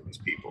stealing from these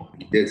people.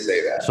 He did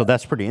say that. So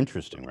that's pretty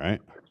interesting,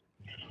 right?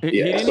 He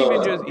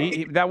didn't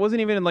even that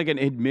wasn't even like an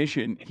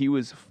admission. He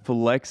was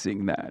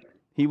flexing that.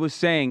 He was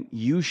saying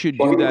you should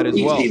do that as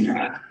well.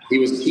 He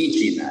was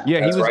teaching that.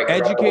 Yeah, That's he was right,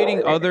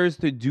 educating others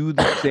to do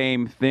the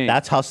same thing.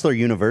 That's Hustler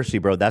University,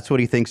 bro. That's what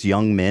he thinks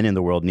young men in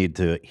the world need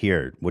to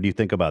hear. What do you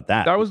think about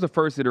that? That was the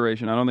first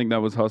iteration. I don't think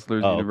that was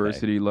Hustler's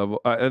University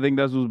level. I think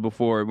that was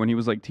before, when he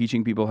was like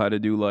teaching people how to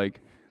do like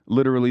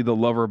literally the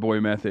lover boy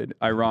method,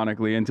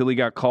 ironically, until he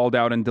got called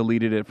out and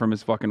deleted it from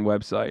his fucking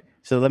website.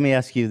 So let me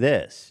ask you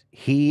this.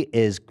 He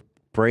is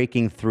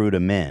breaking through to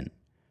men.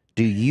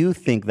 Do you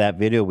think that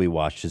video we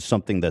watched is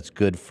something that's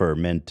good for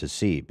men to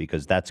see?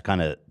 Because that's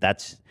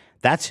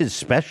his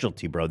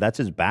specialty, bro. That's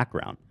his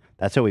background.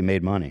 That's how he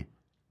made money.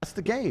 That's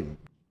the game.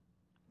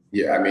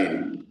 Yeah, I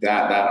mean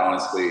that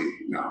honestly,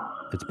 no.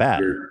 It's bad.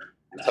 You're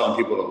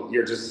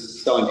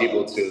just telling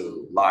people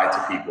to lie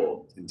to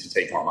people and to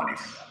take more money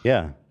from them.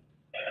 Yeah.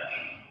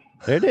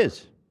 There it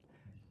is.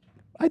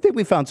 I think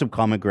we found some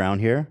common ground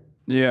here.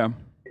 Yeah.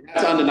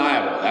 That's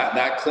undeniable.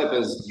 That clip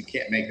is, you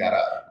can't make that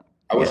up.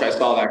 I wish I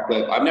saw that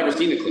clip. I've never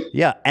seen the clip.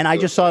 Yeah, and I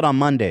just saw it on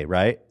Monday,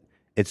 right?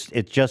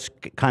 It just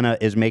kind of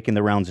is making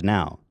the rounds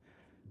now.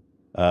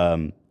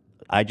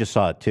 I just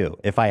saw it too.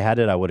 If I had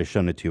it, I would have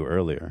shown it to you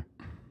earlier.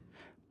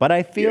 But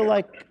I feel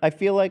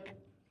like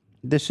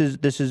this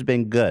has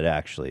been good,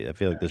 actually. I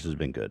feel like this has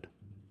been good.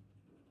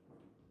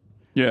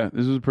 Yeah,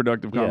 this was a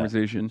productive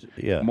conversation.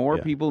 Yeah, More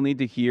people need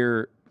to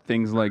hear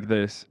things like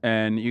this,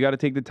 and you got to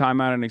take the time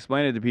out and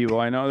explain it to people.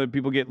 I know that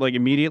people get like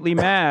immediately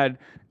mad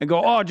and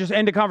go, "Oh, just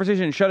end the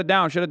conversation and shut it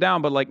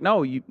down." But like,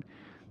 no,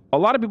 a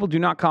lot of people do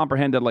not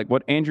comprehend that like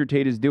what Andrew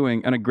Tate is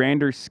doing in a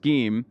grander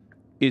scheme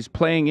is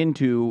playing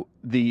into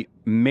the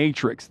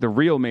matrix, the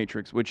real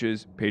matrix, which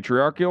is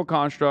patriarchal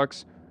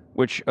constructs,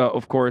 which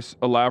of course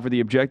allow for the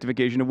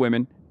objectification of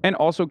women, and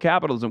also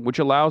capitalism, which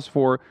allows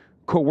for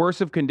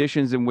coercive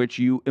conditions in which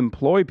you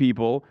employ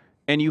people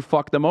and you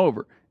fuck them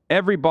over.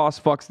 Every boss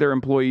fucks their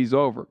employees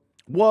over.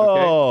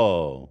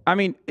 Whoa. Okay? I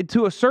mean,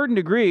 to a certain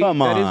degree,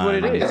 that is what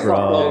it is.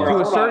 Bro.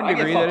 To a certain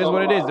degree, that is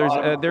what it is.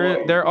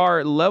 There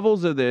are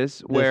levels of this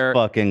where this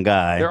fucking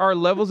guy. There are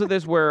levels of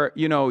this where,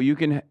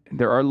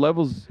 there are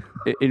levels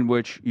in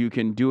which you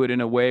can do it in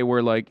a way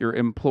where like your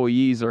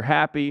employees are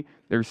happy,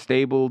 they're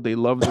stable, they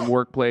love the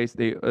workplace,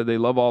 they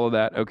love all of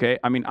that. Okay.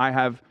 I mean, I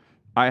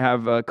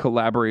have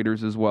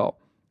collaborators as well.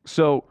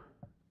 So,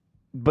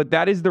 but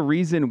that is the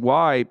reason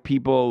why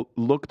people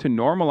look to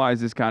normalize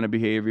this kind of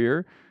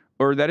behavior,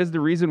 or that is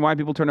the reason why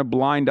people turn a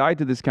blind eye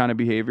to this kind of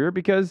behavior,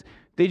 because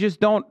they just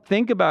don't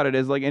think about it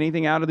as like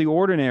anything out of the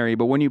ordinary.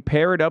 But when you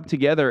pair it up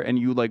together and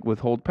you like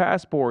withhold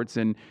passports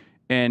and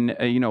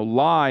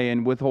lie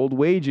and withhold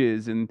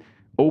wages and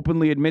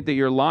openly admit that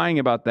you're lying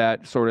about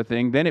that sort of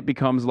thing, then it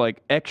becomes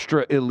like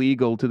extra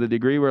illegal to the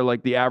degree where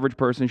like the average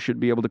person should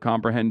be able to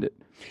comprehend it.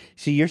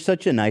 See, you're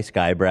such a nice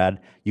guy, Brad.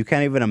 You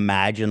can't even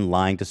imagine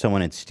lying to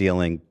someone and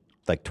stealing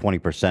like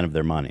 20% of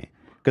their money,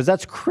 because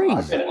that's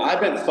crazy. I've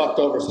been fucked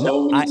over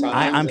so many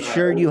times. I'm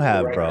sure you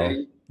have, right bro.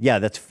 thing.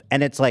 Yeah,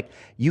 and it's like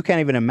you can't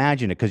even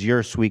imagine it because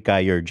you're a sweet guy,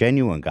 you're a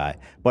genuine guy.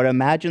 But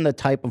imagine the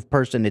type of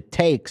person it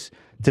takes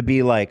to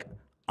be like,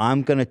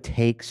 I'm gonna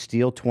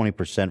steal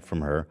 20% from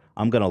her.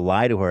 I'm gonna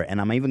lie to her,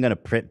 and I'm even gonna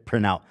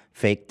print out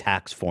fake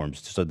tax forms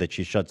so that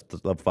she shuts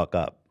the fuck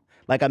up.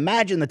 Like,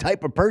 imagine the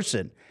type of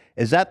person.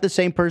 Is that the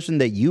same person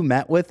that you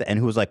met with and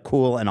who was like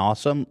cool and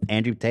awesome,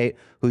 Andrew Tate,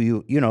 who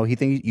you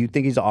think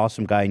he's an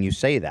awesome guy and you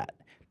say that?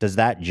 Does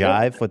that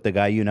jive with the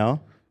guy you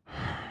know?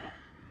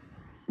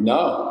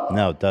 No.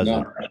 No, it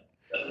doesn't.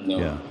 No.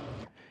 Yeah.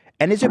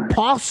 And is it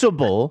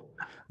possible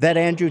that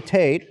Andrew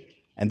Tate,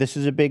 and this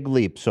is a big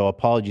leap, so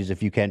apologies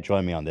if you can't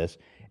join me on this,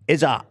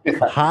 is a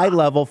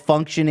high-level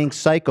functioning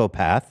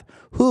psychopath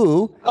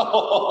who...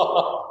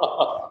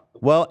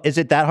 Well, is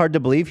it that hard to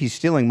believe? He's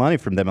stealing money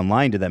from them and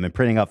lying to them and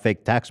printing out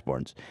fake tax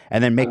forms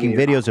and then making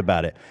videos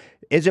about it.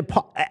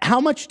 How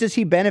much does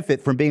he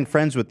benefit from being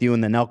friends with you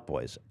and the NELK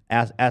boys?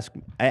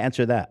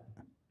 Answer that.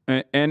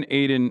 And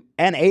Aiden.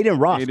 And Aiden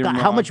Ross. Aiden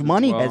How Ross much as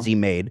money well. has he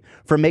made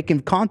from making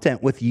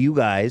content with you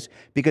guys?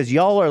 Because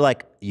y'all are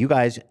like, you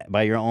guys,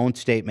 by your own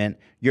statement,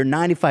 you're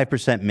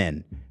 95%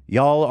 men.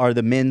 Y'all are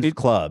the men's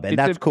club, and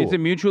that's cool. It's a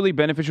mutually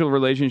beneficial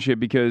relationship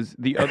because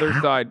the other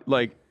side,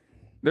 like,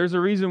 there's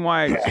a reason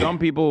why some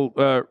people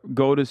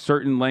go to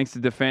certain lengths to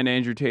defend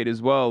Andrew Tate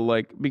as well,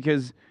 like,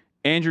 because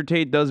Andrew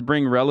Tate does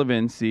bring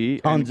relevancy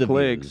and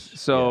clicks.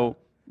 So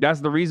that's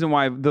the reason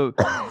why the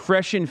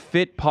fresh and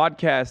fit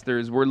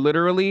podcasters were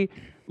literally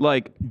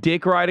like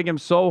dick riding him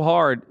so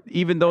hard,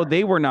 even though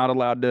they were not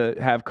allowed to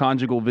have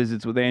conjugal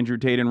visits with Andrew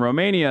Tate in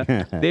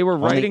Romania. They were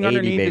writing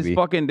underneath his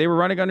they were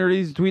running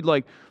underneath his tweet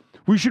like,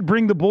 we should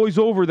bring the boys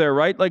over there,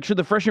 right? Like, should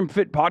the Fresh and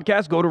Fit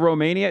podcast go to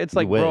Romania? It's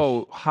like,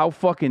 bro, how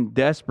fucking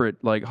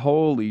desperate. Like,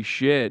 holy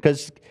shit.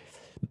 So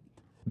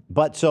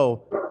let's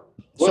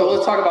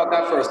talk about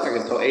that for a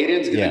second. So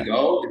Aiden's going to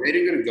go? Is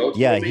Aiden going to go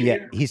to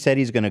Romania? He said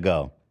he's going to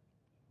go.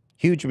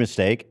 Huge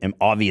mistake. And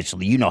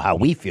obviously, you know how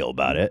we feel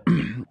about it.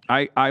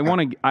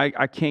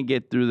 I can't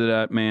get through to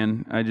that,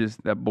 man.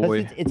 That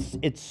boy.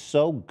 It's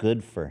so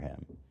good for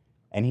him.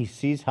 And he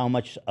sees how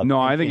much. No,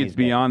 I think it's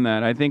beyond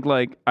that. I think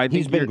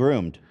he's been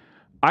groomed.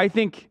 I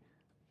think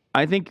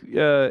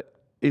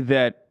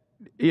that,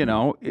 you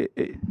know,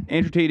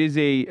 Andrew Tate is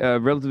a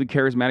relatively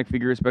charismatic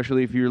figure,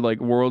 especially if your like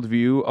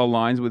worldview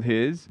aligns with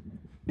his,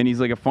 and he's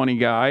like a funny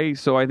guy.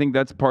 So I think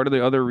that's part of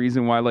the other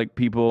reason why like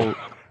people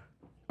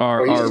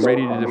are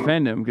ready to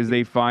defend him, because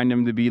they find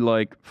him to be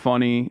like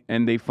funny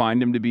and they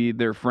find him to be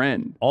their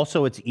friend.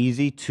 Also, it's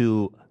easy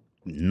to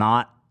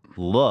not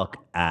look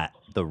at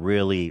the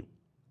really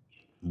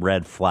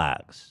red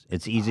flags.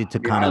 It's easy to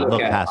kind of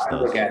look past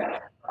those.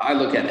 I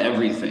look at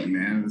everything,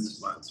 man.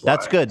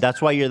 That's good.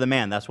 That's why you're the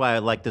man. That's why I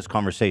like this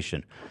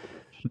conversation.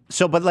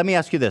 So, but let me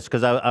ask you this,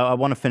 because I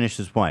want to finish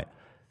this point.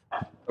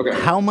 Okay.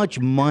 How much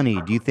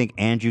money do you think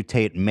Andrew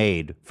Tate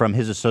made from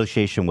his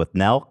association with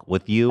NELK,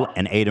 with you,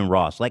 and Aiden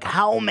Ross? Like,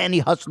 how many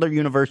Hustler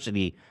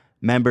University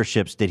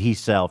memberships did he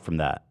sell from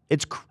that?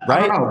 It's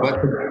right. I don't know,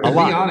 but to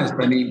be honest,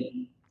 I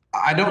mean,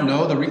 I don't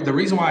know. The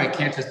reason why I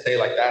can't just say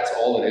like that's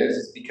all it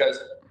is because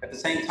at the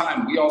same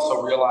time we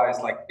also realize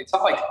like it's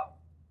not like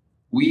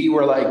we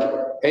were like,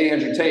 hey,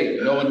 Andrew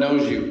Tate, no one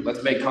knows you.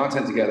 Let's make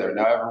content together.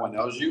 Now everyone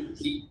knows you.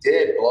 He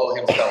did blow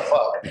himself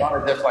up. It's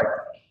not as if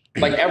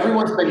like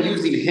everyone's been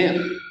using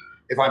him.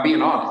 If I'm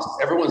being honest,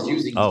 everyone's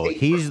using. Oh,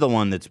 he's the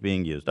one that's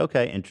being used.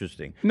 Okay,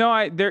 interesting. No,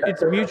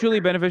 it's mutually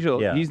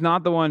beneficial. Yeah. He's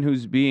not the one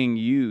who's being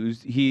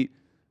used.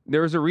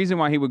 There's a reason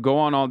why he would go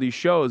on all these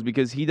shows,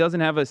 because he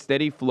doesn't have a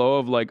steady flow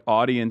of like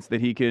audience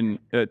that he can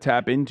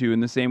tap into in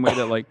the same way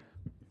that like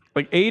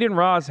Aiden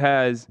Ross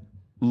has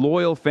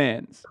loyal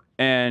fans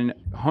and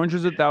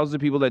hundreds of thousands of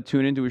people that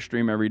tune into his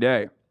stream every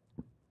day.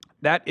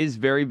 That is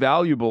very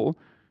valuable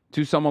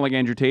to someone like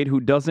Andrew Tate, who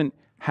doesn't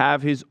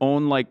have his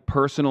own like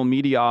personal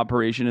media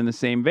operation in the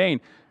same vein.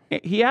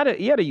 He had a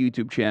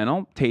YouTube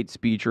channel, Tate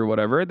Speech or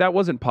whatever. That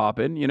wasn't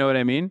popping, you know what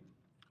I mean?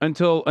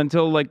 Until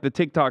like the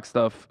TikTok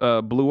stuff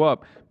blew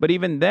up. But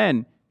even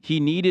then, he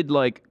needed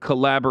like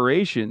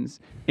collaborations.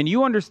 And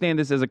you understand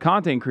this as a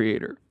content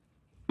creator.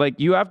 Like,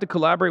 you have to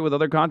collaborate with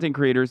other content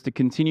creators to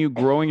continue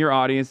growing your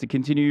audience, to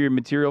continue your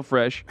material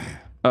fresh,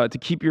 to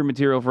keep your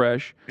material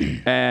fresh,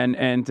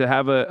 and to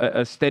have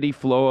a steady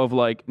flow of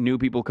like new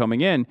people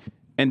coming in.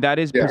 And that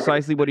is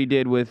precisely what he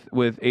did with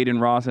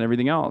Aiden Ross and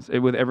everything else,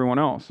 with everyone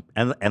else.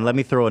 And let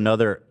me throw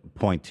another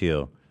point to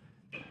you.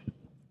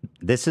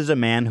 This is a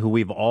man who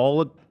we've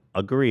all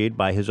agreed,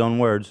 by his own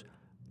words,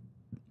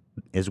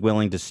 is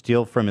willing to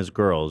steal from his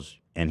girls,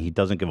 and he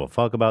doesn't give a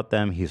fuck about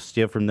them. He'll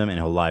steal from them and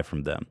he'll lie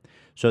from them.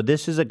 So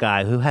this is a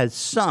guy who has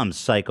some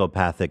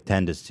psychopathic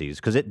tendencies,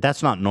 because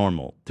that's not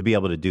normal to be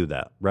able to do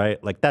that,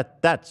 right? Like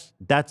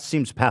that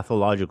seems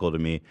pathological to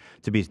me,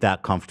 to be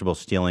that comfortable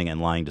stealing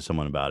and lying to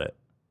someone about it,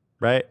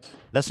 right?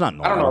 That's not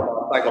normal. I don't know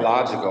about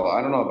psychological.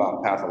 I don't know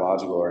about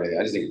pathological or anything.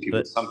 I just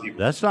think some people.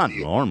 That's not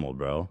normal,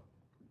 bro.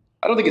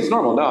 I don't think it's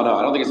normal. No,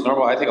 I don't think it's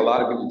normal. I think a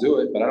lot of people do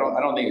it, but I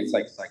don't think it's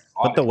like.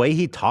 But the way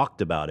he talked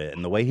about it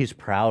and the way he's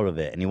proud of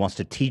it and he wants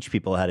to teach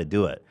people how to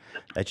do it,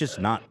 that's just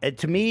not.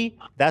 To me,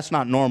 that's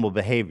not normal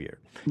behavior.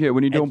 Yeah,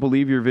 when you don't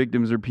believe your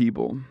victims are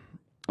people.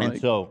 And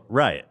so,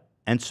 right.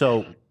 And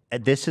so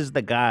this is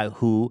the guy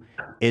who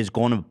is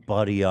going to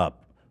buddy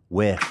up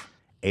with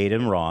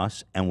Aiden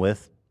Ross and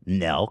with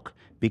NELK,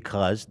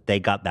 because they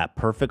got that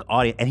perfect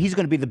audience. And he's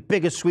going to be the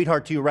biggest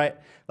sweetheart to you, right?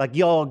 Like,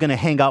 y'all are going to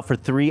hang out for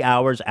 3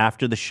 hours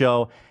after the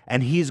show,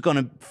 and he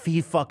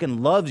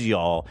fucking loves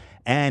y'all.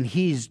 And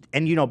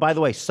you know, by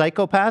the way,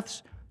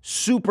 psychopaths,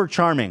 super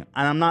charming.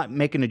 And I'm not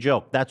making a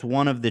joke. That's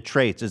one of the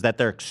traits, is that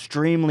they're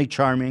extremely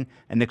charming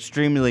and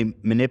extremely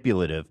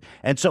manipulative.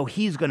 And so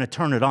he's going to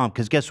turn it on,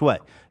 because guess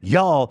what?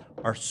 Y'all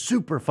are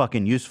super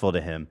fucking useful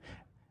to him.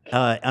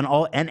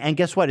 And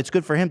guess what? It's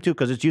good for him too,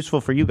 because it's useful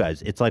for you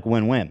guys. It's like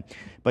win-win.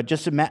 But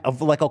just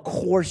of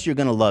course you're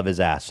gonna love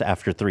his ass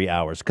after 3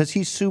 hours, because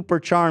he's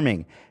super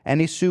charming and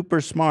he's super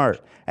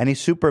smart and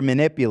he's super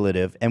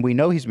manipulative, and we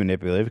know he's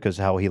manipulative because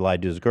of how he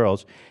lied to his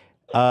girls.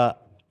 I'm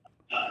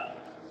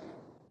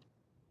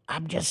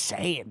just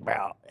saying,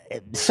 bro.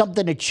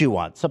 Something to chew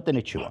on. Something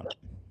to chew on.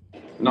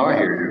 No, I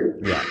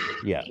hear you.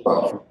 Yeah.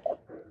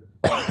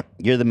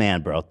 You're the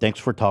man, bro. Thanks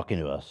for talking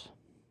to us.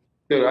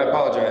 Dude, I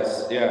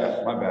apologize.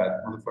 Yeah, my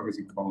bad. Motherfuckers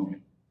keep calling me.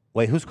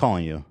 Wait, who's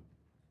calling you?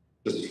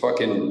 Just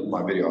fucking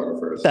my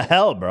videographers. What the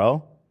hell,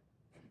 bro?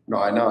 No,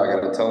 I know. I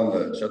gotta tell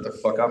them to shut the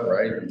fuck up,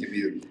 right? And give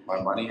me my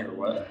money or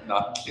what?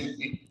 Not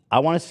I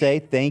want to say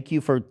thank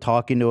you for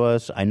talking to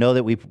us. I know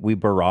that we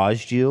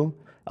barraged you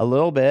a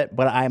little bit,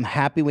 but I'm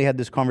happy we had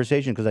this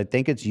conversation, because I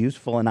think it's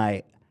useful, and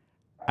I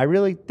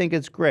really think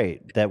it's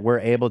great that we're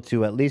able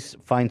to at least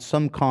find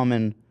some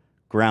common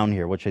ground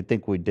here, which I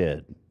think we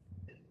did.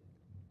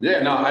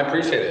 Yeah, no, I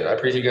appreciate it. I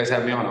appreciate you guys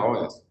having me on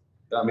always.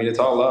 I mean, it's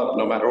all love,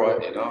 no matter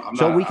what, you know.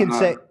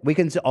 We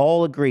can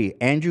all agree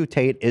Andrew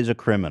Tate is a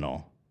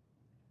criminal.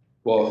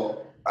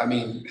 Well, I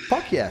mean,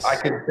 fuck yes. I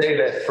could say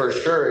that for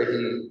sure.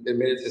 He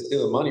admitted to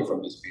stealing money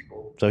from these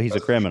people. So he's a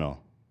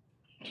criminal.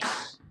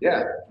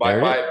 Yeah, by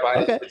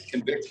his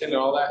conviction and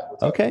all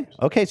that.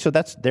 Okay. So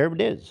there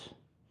it is.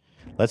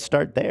 Let's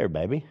start there,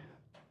 baby.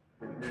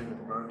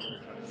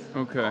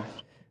 Okay.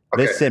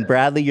 Listen,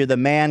 Bradley, you're the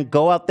man.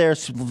 Go out there,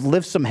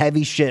 live some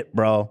heavy shit,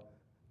 bro.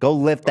 Go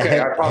lift the Okay,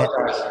 I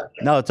apologize.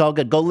 No, it's all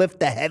good. Go lift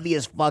the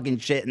heaviest fucking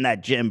shit in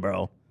that gym,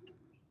 bro.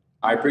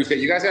 I appreciate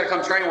it. You guys got to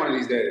come train one of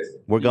these days.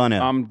 We're gonna.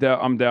 I'm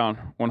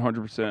down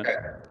 100%. Okay.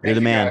 You're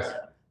the man. Guys.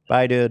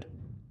 Bye, dude.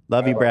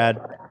 Love you,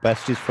 Brad.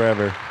 Besties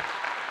forever.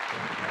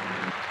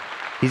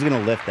 He's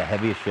gonna lift the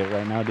heaviest shit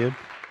right now, dude.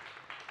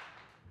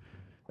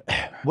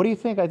 What do you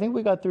think? I think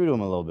we got through to him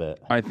a little bit.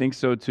 I think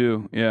so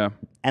too. Yeah.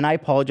 And I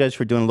apologize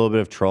for doing a little bit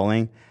of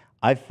trolling.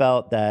 I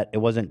felt that it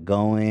wasn't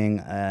going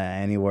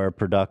anywhere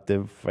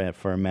productive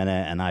for a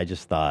minute, and I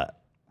just thought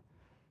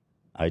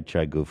I'd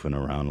try goofing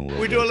around a little bit.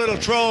 We do a little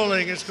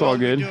trolling. It's all called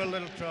good. We do a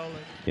little trolling.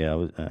 Yeah, I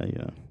was,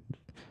 yeah.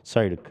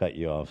 Sorry to cut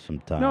you off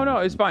sometimes. No,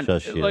 it's fine.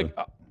 Shush you. Like,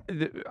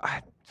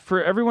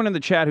 for everyone in the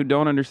chat who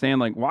don't understand,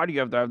 like, why do you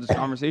have to have this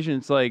conversation?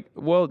 It's like,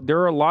 well, there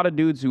are a lot of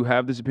dudes who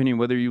have this opinion,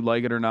 whether you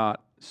like it or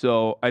not.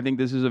 So I think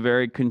this is a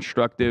very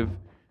constructive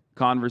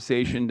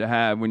conversation to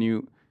have when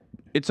you.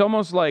 It's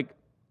almost like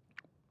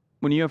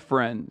when you have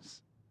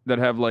friends that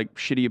have like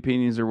shitty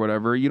opinions or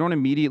whatever, you don't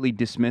immediately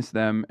dismiss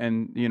them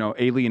and, you know,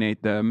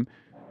 alienate them,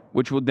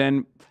 which will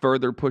then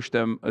further push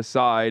them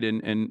aside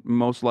and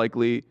most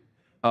likely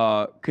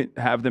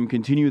have them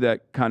continue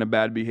that kind of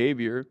bad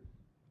behavior.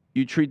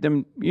 You treat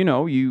them, you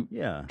know, you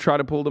try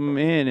to pull them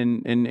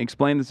in and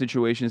explain the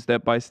situation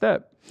step by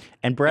step.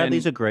 And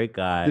Bradley's a great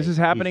guy. This is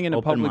happening in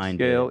a public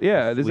scale.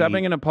 Yeah, this is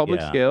happening in a public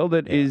scale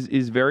that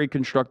is very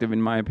constructive,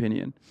 in my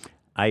opinion.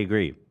 I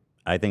agree.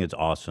 I think it's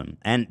awesome.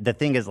 And the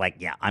thing is, like,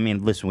 yeah, I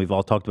mean, listen, we've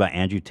all talked about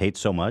Andrew Tate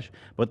so much,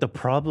 but the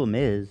problem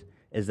is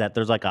that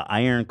there's like an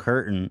iron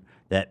curtain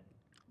that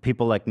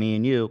people like me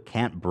and you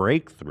can't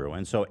break through.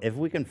 And so if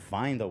we can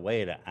find a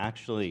way to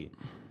actually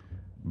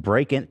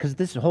break in, because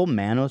this whole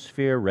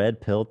manosphere red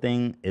pill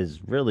thing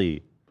is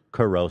really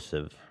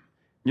corrosive.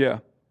 Yeah.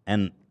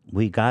 And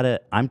we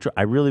gotta,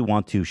 I really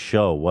want to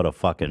show what a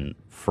fucking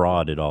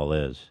fraud it all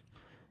is.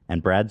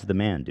 And Brad's the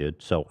man,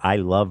 dude. So I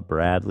love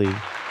Bradley.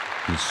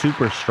 He's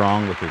super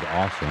strong, which is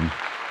awesome.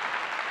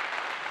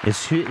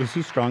 Is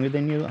he stronger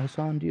than you,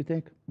 Hassan, do you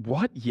think?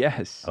 What?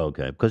 Yes.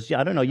 Okay. Because,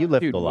 I don't know, you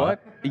lift a lot.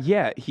 What?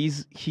 Yeah,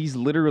 he's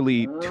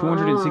literally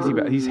 260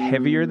 pounds. He's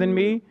heavier than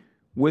me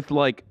with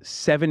like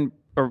 7,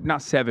 or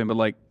not 7, but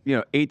like, you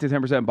know, 8 to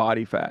 10%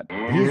 body fat.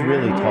 He's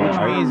really tall. Which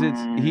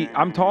means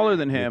I'm taller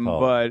than him,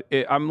 but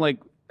I'm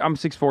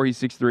 6'4", he's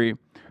 6'3".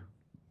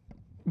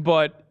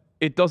 But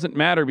it doesn't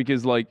matter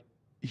because like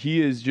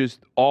he is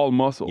just all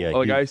muscle. Yeah,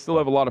 like I still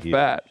have a lot of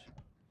fat.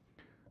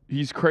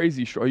 He's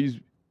crazy strong. He's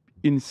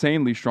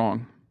insanely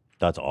strong.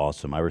 That's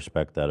awesome. I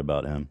respect that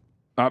about him.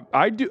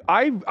 I do.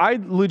 I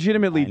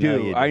legitimately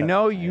do. I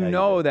know you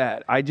know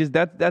that. I just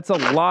that's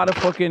a lot of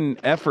fucking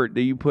effort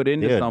that you put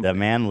into something. That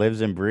man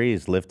lives and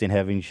breathes lifting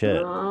heavy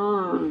shit.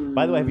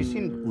 By the way, have you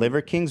seen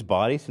Liver King's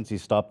body since he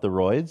stopped the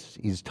roids?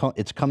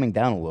 It's coming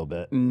down a little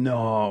bit.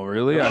 No,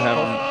 really, I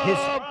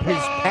haven't. His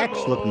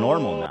pecs look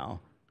normal now.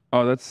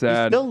 Oh, that's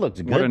sad. He still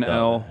looks good. What an though.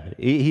 L.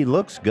 He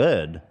looks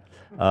good.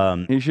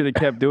 He should have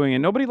kept doing it.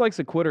 Nobody likes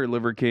a quitter,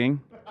 Liver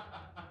King.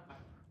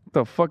 What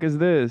the fuck is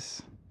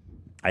this?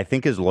 I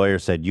think his lawyer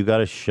said, you got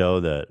to show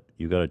that,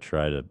 you got to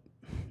try to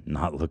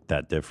not look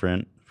that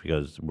different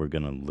because we're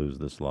going to lose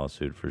this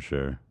lawsuit for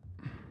sure.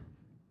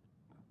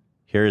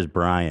 Here is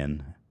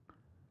Brian.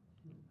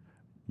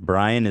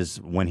 Brian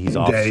is when he's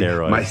off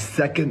steroids. My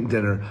second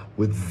dinner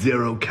with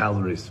 0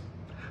 calories.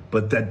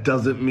 But that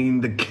doesn't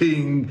mean the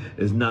king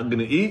is not going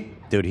to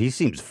eat. Dude, he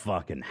seems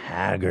fucking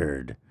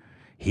haggard.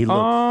 He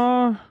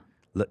looks...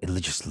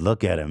 just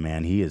look at him,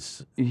 man.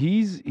 He's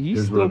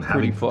still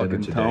pretty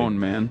fucking toned,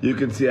 man. You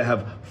can see I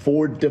have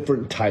 4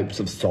 different types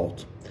of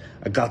salt.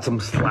 I got some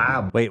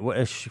slab. Wait,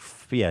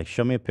 yeah,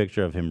 show me a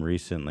picture of him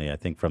recently, I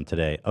think from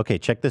today. Okay,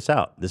 check this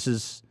out. This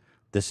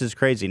is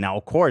crazy. Now,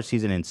 of course,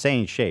 he's in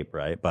insane shape,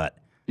 right? But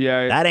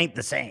yeah, that ain't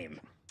the same.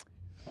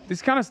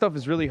 This kind of stuff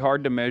is really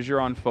hard to measure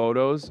on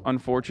photos,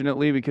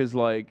 unfortunately, because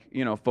like,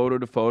 you know, photo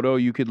to photo,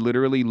 you could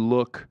literally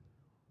look.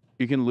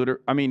 You can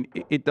I mean,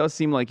 it does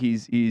seem like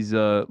he's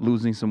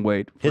losing some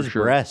weight. His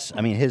breasts, I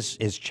mean, his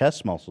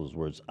chest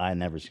muscles I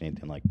never seen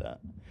anything like that.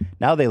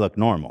 Now they look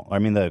normal. I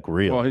mean, they look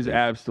real. Well, his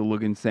abs still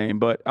look insane,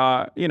 but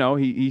you know,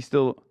 he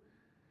still.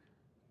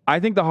 I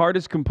think the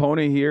hardest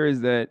component here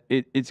is that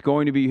it's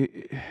going to be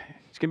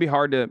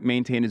hard to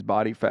maintain his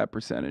body fat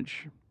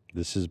percentage.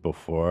 This is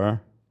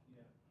before.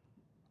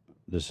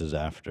 This is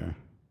after.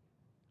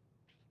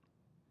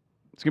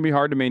 It's gonna be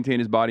hard to maintain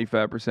his body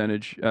fat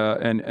percentage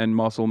and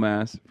muscle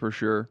mass for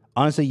sure.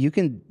 Honestly, you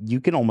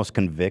can almost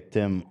convict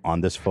him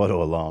on this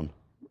photo alone.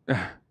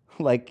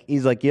 Like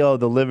he's like, yo,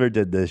 the liver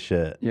did this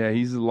shit. Yeah,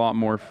 he's a lot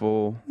more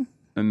full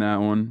than that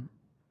one.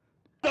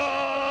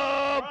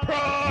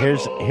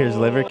 Here's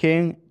Liver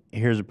King.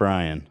 Here's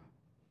Brian.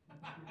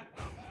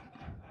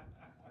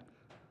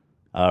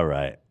 All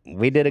right,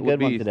 we did a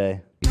good one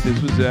today.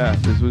 This was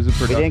a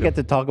productive. We didn't get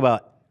to talk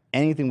about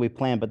anything we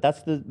planned, but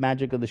that's the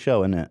magic of the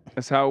show, isn't it?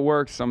 That's how it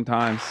works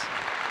sometimes.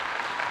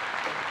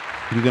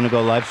 You gonna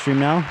go live stream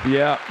now?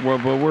 Yeah,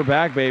 we're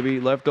back, baby.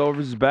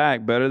 Leftovers is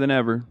back, better than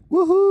ever.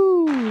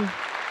 Woohoo!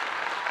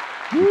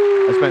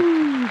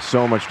 spent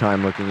so much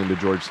time looking into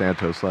George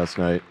Santos last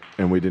night,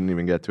 and we didn't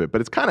even get to it.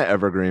 But it's kind of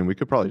evergreen. We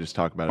could probably just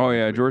talk about it. Oh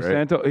yeah, George right?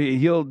 Santos.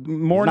 He'll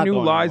more not new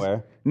going lies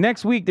anywhere.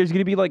 next week. There's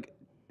gonna be like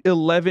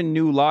 11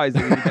 new lies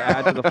that we need to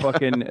add to the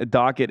fucking the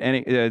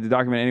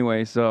document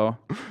anyway. So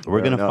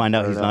We're gonna find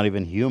out he's not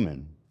even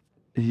human.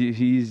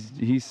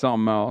 he's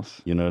something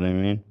else. You know what I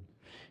mean?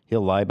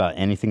 He'll lie about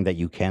anything that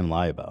you can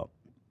lie about.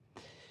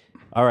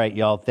 All right,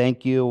 y'all.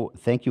 Thank you,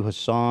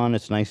 Hassan.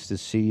 It's nice to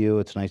see you.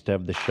 It's nice to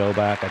have the show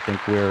back. I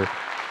think we're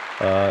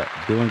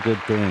doing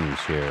good things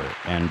here,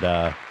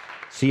 and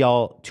see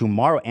y'all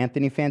tomorrow.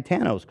 Anthony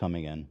Fantano's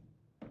coming in.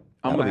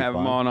 I'm gonna have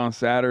him on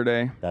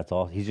Saturday. That's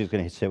all. He's just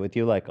gonna sit with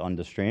you like on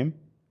the stream,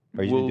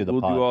 or he's We'll gonna do the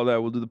do pod? all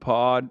that. We'll do the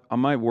pod. I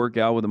might work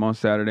out with him on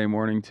Saturday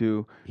morning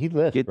too. He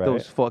lifts, Get right?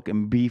 those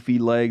fucking beefy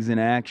legs in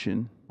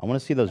action. I want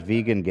to see those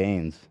vegan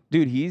gains.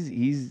 Dude,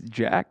 he's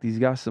jacked. He's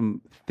got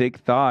some thick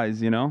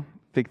thighs, you know?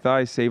 Thick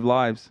thighs save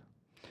lives.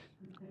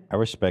 I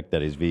respect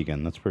that he's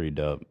vegan. That's pretty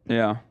dope.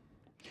 Yeah.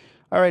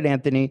 All right,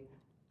 Anthony.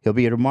 He'll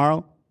be here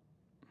tomorrow.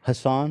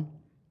 Hassan,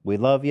 we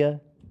love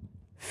you.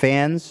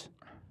 Fans,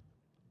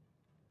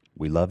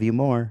 we love you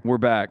more. We're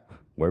back.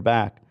 We're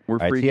back. We're All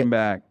right, freaking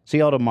back. See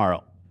y'all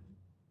tomorrow.